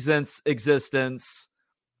princess existence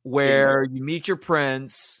where you meet your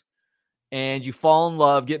prince and you fall in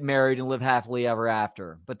love, get married, and live happily ever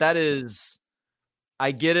after. But that is,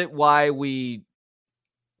 I get it why we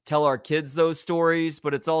tell our kids those stories,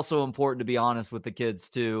 but it's also important to be honest with the kids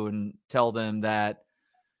too and tell them that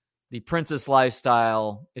the princess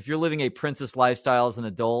lifestyle, if you're living a princess lifestyle as an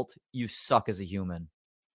adult, you suck as a human.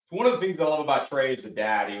 One of the things I love about Trey as a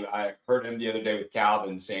dad, I heard him the other day with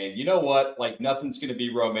Calvin saying, you know what, like nothing's going to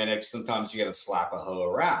be romantic. Sometimes you got to slap a hoe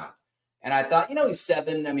around. And I thought, he's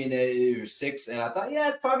 7. I mean, you're 6. And I thought, yeah,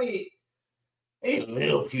 it's probably a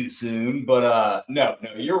little too soon. But no,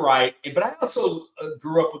 you're right. But I also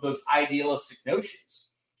grew up with those idealistic notions.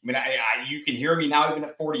 I mean, you can hear me now even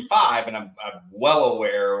at 45, and I'm well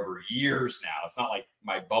aware over years now. It's not like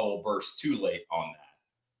my bubble burst too late on that.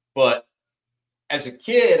 But as a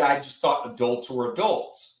kid, I just thought adults were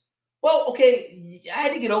adults. Well, okay, I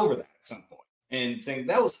had to get over that at some point and saying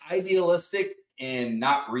that was idealistic and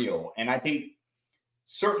not real. And I think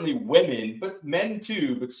certainly women, but men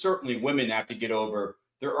too, but certainly women have to get over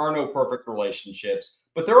there are no perfect relationships,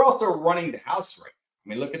 but they're also running the house right. I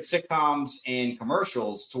mean, look at sitcoms and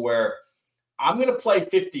commercials to where I'm going to play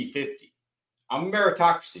 50-50. I'm a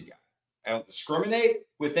meritocracy guy. I don't discriminate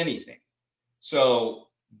with anything. So,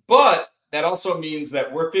 but that also means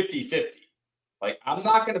that we're 50-50. Like, I'm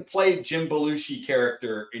not going to play Jim Belushi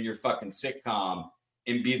character in your fucking sitcom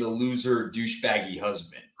and be the loser douchebaggy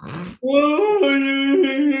husband.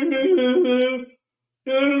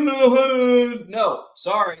 No,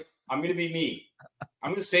 sorry. I'm going to be me. I'm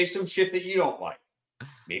going to say some shit that you don't like.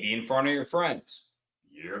 Maybe in front of your friends.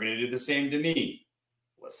 You're going to do the same to me.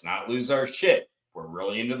 Let's not lose our shit. We're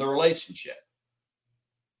really into the relationship.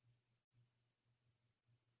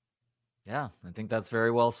 Yeah, I think that's very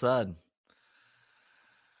well said.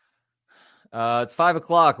 It's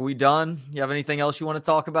 5:00. Are we done? You have anything else you want to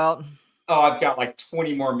talk about? Oh, I've got like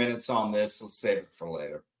 20 more minutes on this. Let's save it for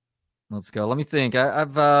later. Let's go. Let me think.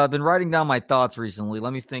 I've been writing down my thoughts recently.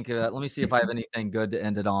 Let me think. Let me see if I have anything good to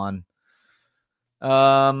end it on.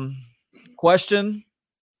 Question.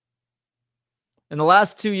 In the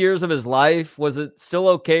last 2 years of his life, was it still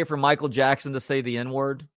okay for Michael Jackson to say the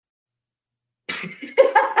N-word?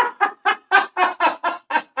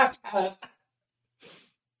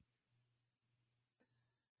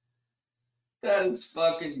 That is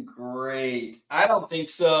fucking great. I don't think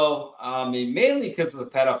so. I mean, mainly because of the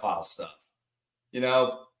pedophile stuff.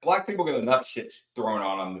 Black people get enough shit thrown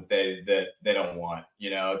on them that they don't want.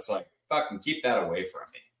 It's like, fucking keep that away from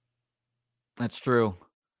me. That's true.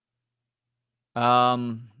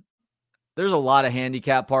 There's a lot of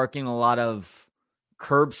handicap parking, a lot of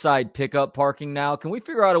curbside pickup parking now. Can we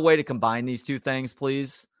figure out a way to combine these two things,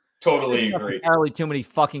 please? Totally agree. Entirely too many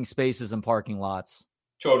fucking spaces in parking lots.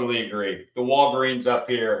 Totally agree. The Walgreens up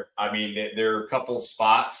here, I mean, there are a couple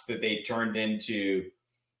spots that they turned into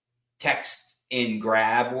text and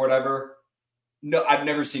grab or whatever. No, I've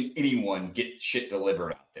never seen anyone get shit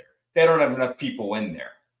delivered out there. They don't have enough people in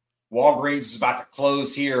there. Walgreens is about to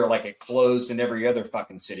close here like it closed in every other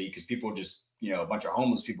fucking city because people just, a bunch of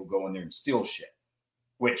homeless people go in there and steal shit.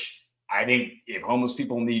 Which I think if homeless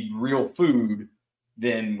people need real food,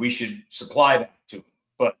 then we should supply that to them.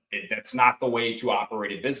 But that's not the way to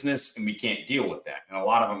operate a business, and we can't deal with that. And a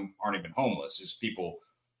lot of them aren't even homeless. There's people,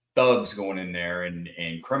 thugs going in there and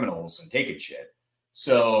criminals and taking shit.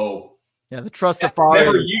 So yeah, the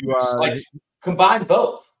Trustafarians combine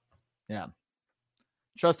both. Yeah.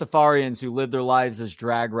 Trustafarians who lived their lives as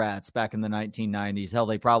drag rats back in the 1990s. Hell,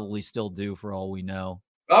 they probably still do for all we know.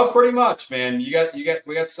 Oh, pretty much, man. We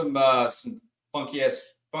got some funky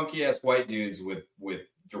ass white dudes with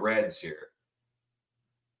dreads here.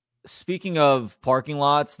 Speaking of parking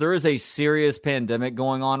lots, there is a serious pandemic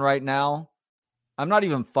going on right now. I'm not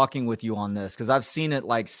even fucking with you on this because I've seen it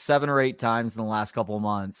like 7 or 8 times in the last couple of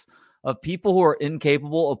months of people who are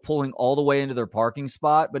incapable of pulling all the way into their parking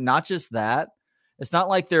spot. But not just that. It's not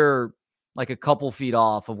like they're like a couple feet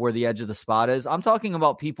off of where the edge of the spot is. I'm talking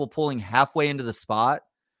about people pulling halfway into the spot,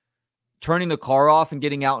 turning the car off and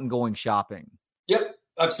getting out and going shopping. Yep.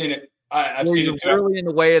 I've seen it. I've seen it too. Literally in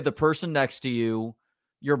the way of the person next to you.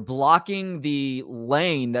 You're blocking the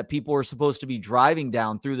lane that people are supposed to be driving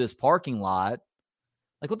down through this parking lot.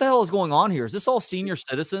 Like, what the hell is going on here? Is this all senior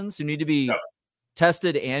citizens who need to be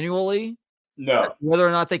tested annually? No. Whether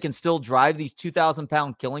or not they can still drive these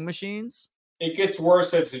 2,000-pound killing machines? It gets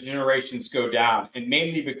worse as the generations go down, and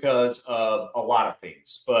mainly because of a lot of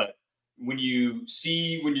things. But when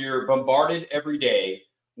you're bombarded every day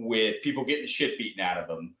with people getting the shit beaten out of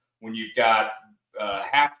them, when you've got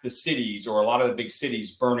half the cities or a lot of the big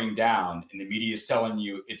cities burning down and the media is telling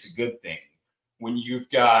you it's a good thing, when you've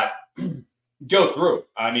got go through it.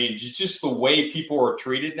 I mean, just the way people are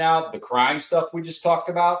treated now, the crime stuff we just talked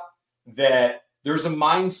about, that there's a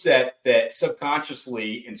mindset that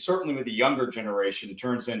subconsciously, and certainly with the younger generation,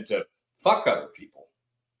 turns into fuck other people.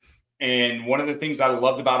 And one of the things I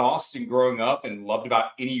loved about Austin growing up and loved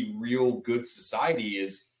about any real good society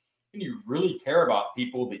is you really care about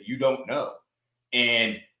people that you don't know.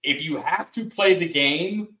 And if you have to play the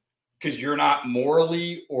game because you're not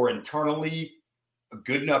morally or internally a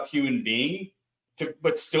good enough human being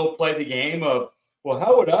but still play the game of, well,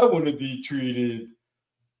 how would I want to be treated?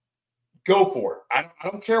 Go for it. I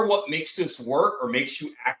don't care what makes this work or makes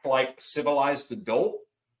you act like a civilized adult,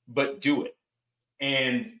 but do it.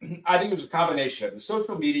 And I think it was a combination of the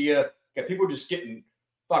social media, got people just getting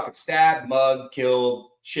fucking stabbed, mugged, killed,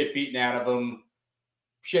 shit beaten out of them,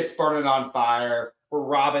 shit's burning on fire. We're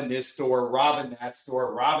robbing this store, robbing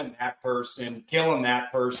that person, killing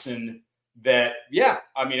that person. That, yeah,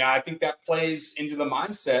 I mean, I think that plays into the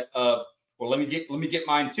mindset of, well, let me get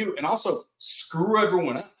mine too. And also screw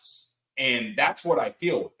everyone else. And that's what I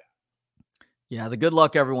feel with that. Yeah, the good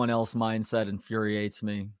luck everyone else mindset infuriates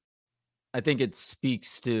me. I think it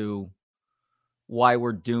speaks to why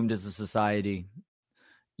we're doomed as a society.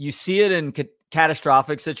 You see it in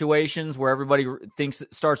catastrophic situations where everybody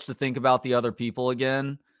starts to think about the other people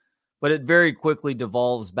again, but it very quickly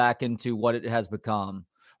devolves back into what it has become.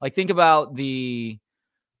 Like, think about the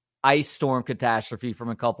ice storm catastrophe from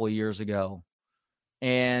a couple of years ago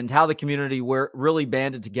and how the community really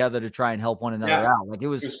banded together to try and help one another out. Like, it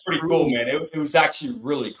was pretty cool, man. It was actually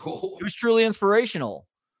really cool. It was truly inspirational.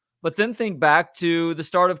 But then think back to the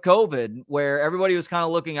start of COVID, where everybody was kind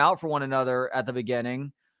of looking out for one another at the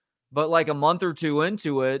beginning. But like a month or two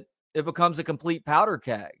into it, it becomes a complete powder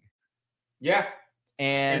keg. Yeah.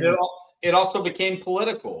 And it also became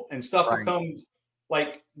political and stuff becomes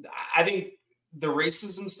like, I think the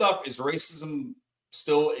racism stuff, is racism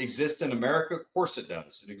still exists in America? Of course it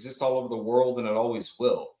does. It exists all over the world and it always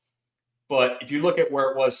will. But if you look at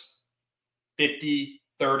where it was 50,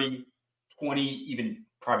 30, 20, even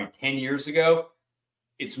probably 10 years ago,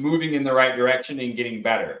 it's moving in the right direction and getting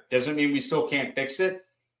better. Doesn't mean we still can't fix it,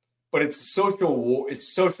 but it's social war,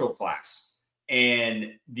 it's social class.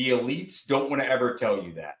 And the elites don't want to ever tell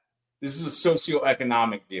you that. This is a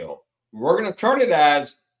socioeconomic deal. We're going to turn it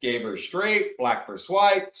as gay versus straight, black versus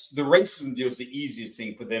white. The racism deal is the easiest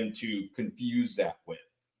thing for them to confuse that with.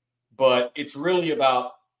 But it's really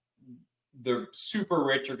about the super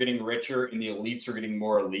rich are getting richer and the elites are getting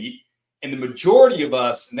more elite. And the majority of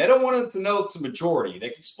us, and they don't want it to know it's a majority. They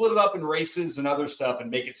can split it up in races and other stuff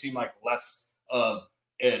and make it seem like less of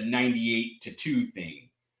a 98-2 thing.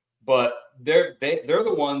 But they're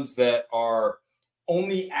the ones that are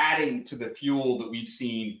only adding to the fuel that we've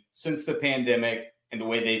seen since the pandemic and the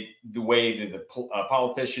way the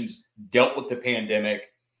politicians dealt with the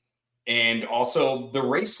pandemic, and also the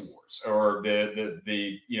race wars or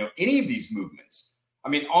the any of these movements. I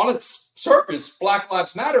mean, on its surface, Black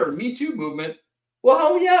Lives Matter and Me Too movement. Well,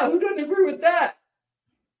 oh yeah, who doesn't agree with that?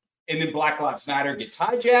 And then Black Lives Matter gets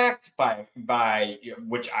hijacked by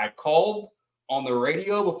which I called on the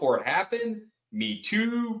radio before it happened. Me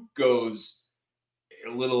Too goes a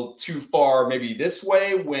little too far, maybe this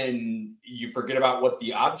way, when you forget about what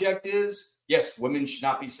the object is. Yes, women should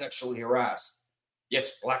not be sexually harassed.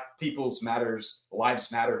 Yes, Black people's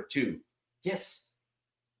lives matter too. Yes.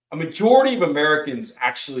 A majority of Americans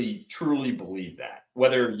actually truly believe that,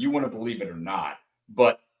 whether you want to believe it or not.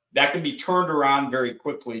 But that can be turned around very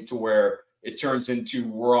quickly to where it turns into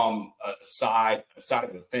we're on a side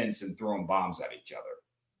of the fence and throwing bombs at each other.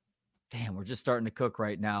 Damn, we're just starting to cook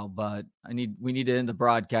right now, but we need to end the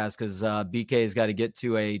broadcast because BK's got to get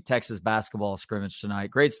to a Texas basketball scrimmage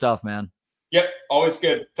tonight. Great stuff, man. Yep, always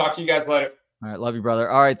good. Talk to you guys later. All right, love you, brother.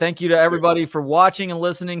 All right, thank you to everybody for watching and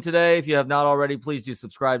listening today. If you have not already, please do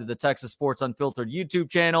subscribe to the Texas Sports Unfiltered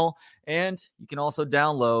YouTube channel. And you can also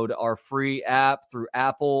download our free app through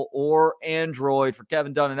Apple or Android. For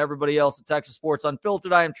Kevin Dunn and everybody else at Texas Sports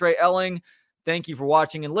Unfiltered, I am Trey Elling. Thank you for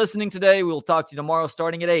watching and listening today. We will talk to you tomorrow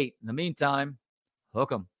starting at 8. In the meantime,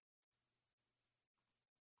 hook 'em.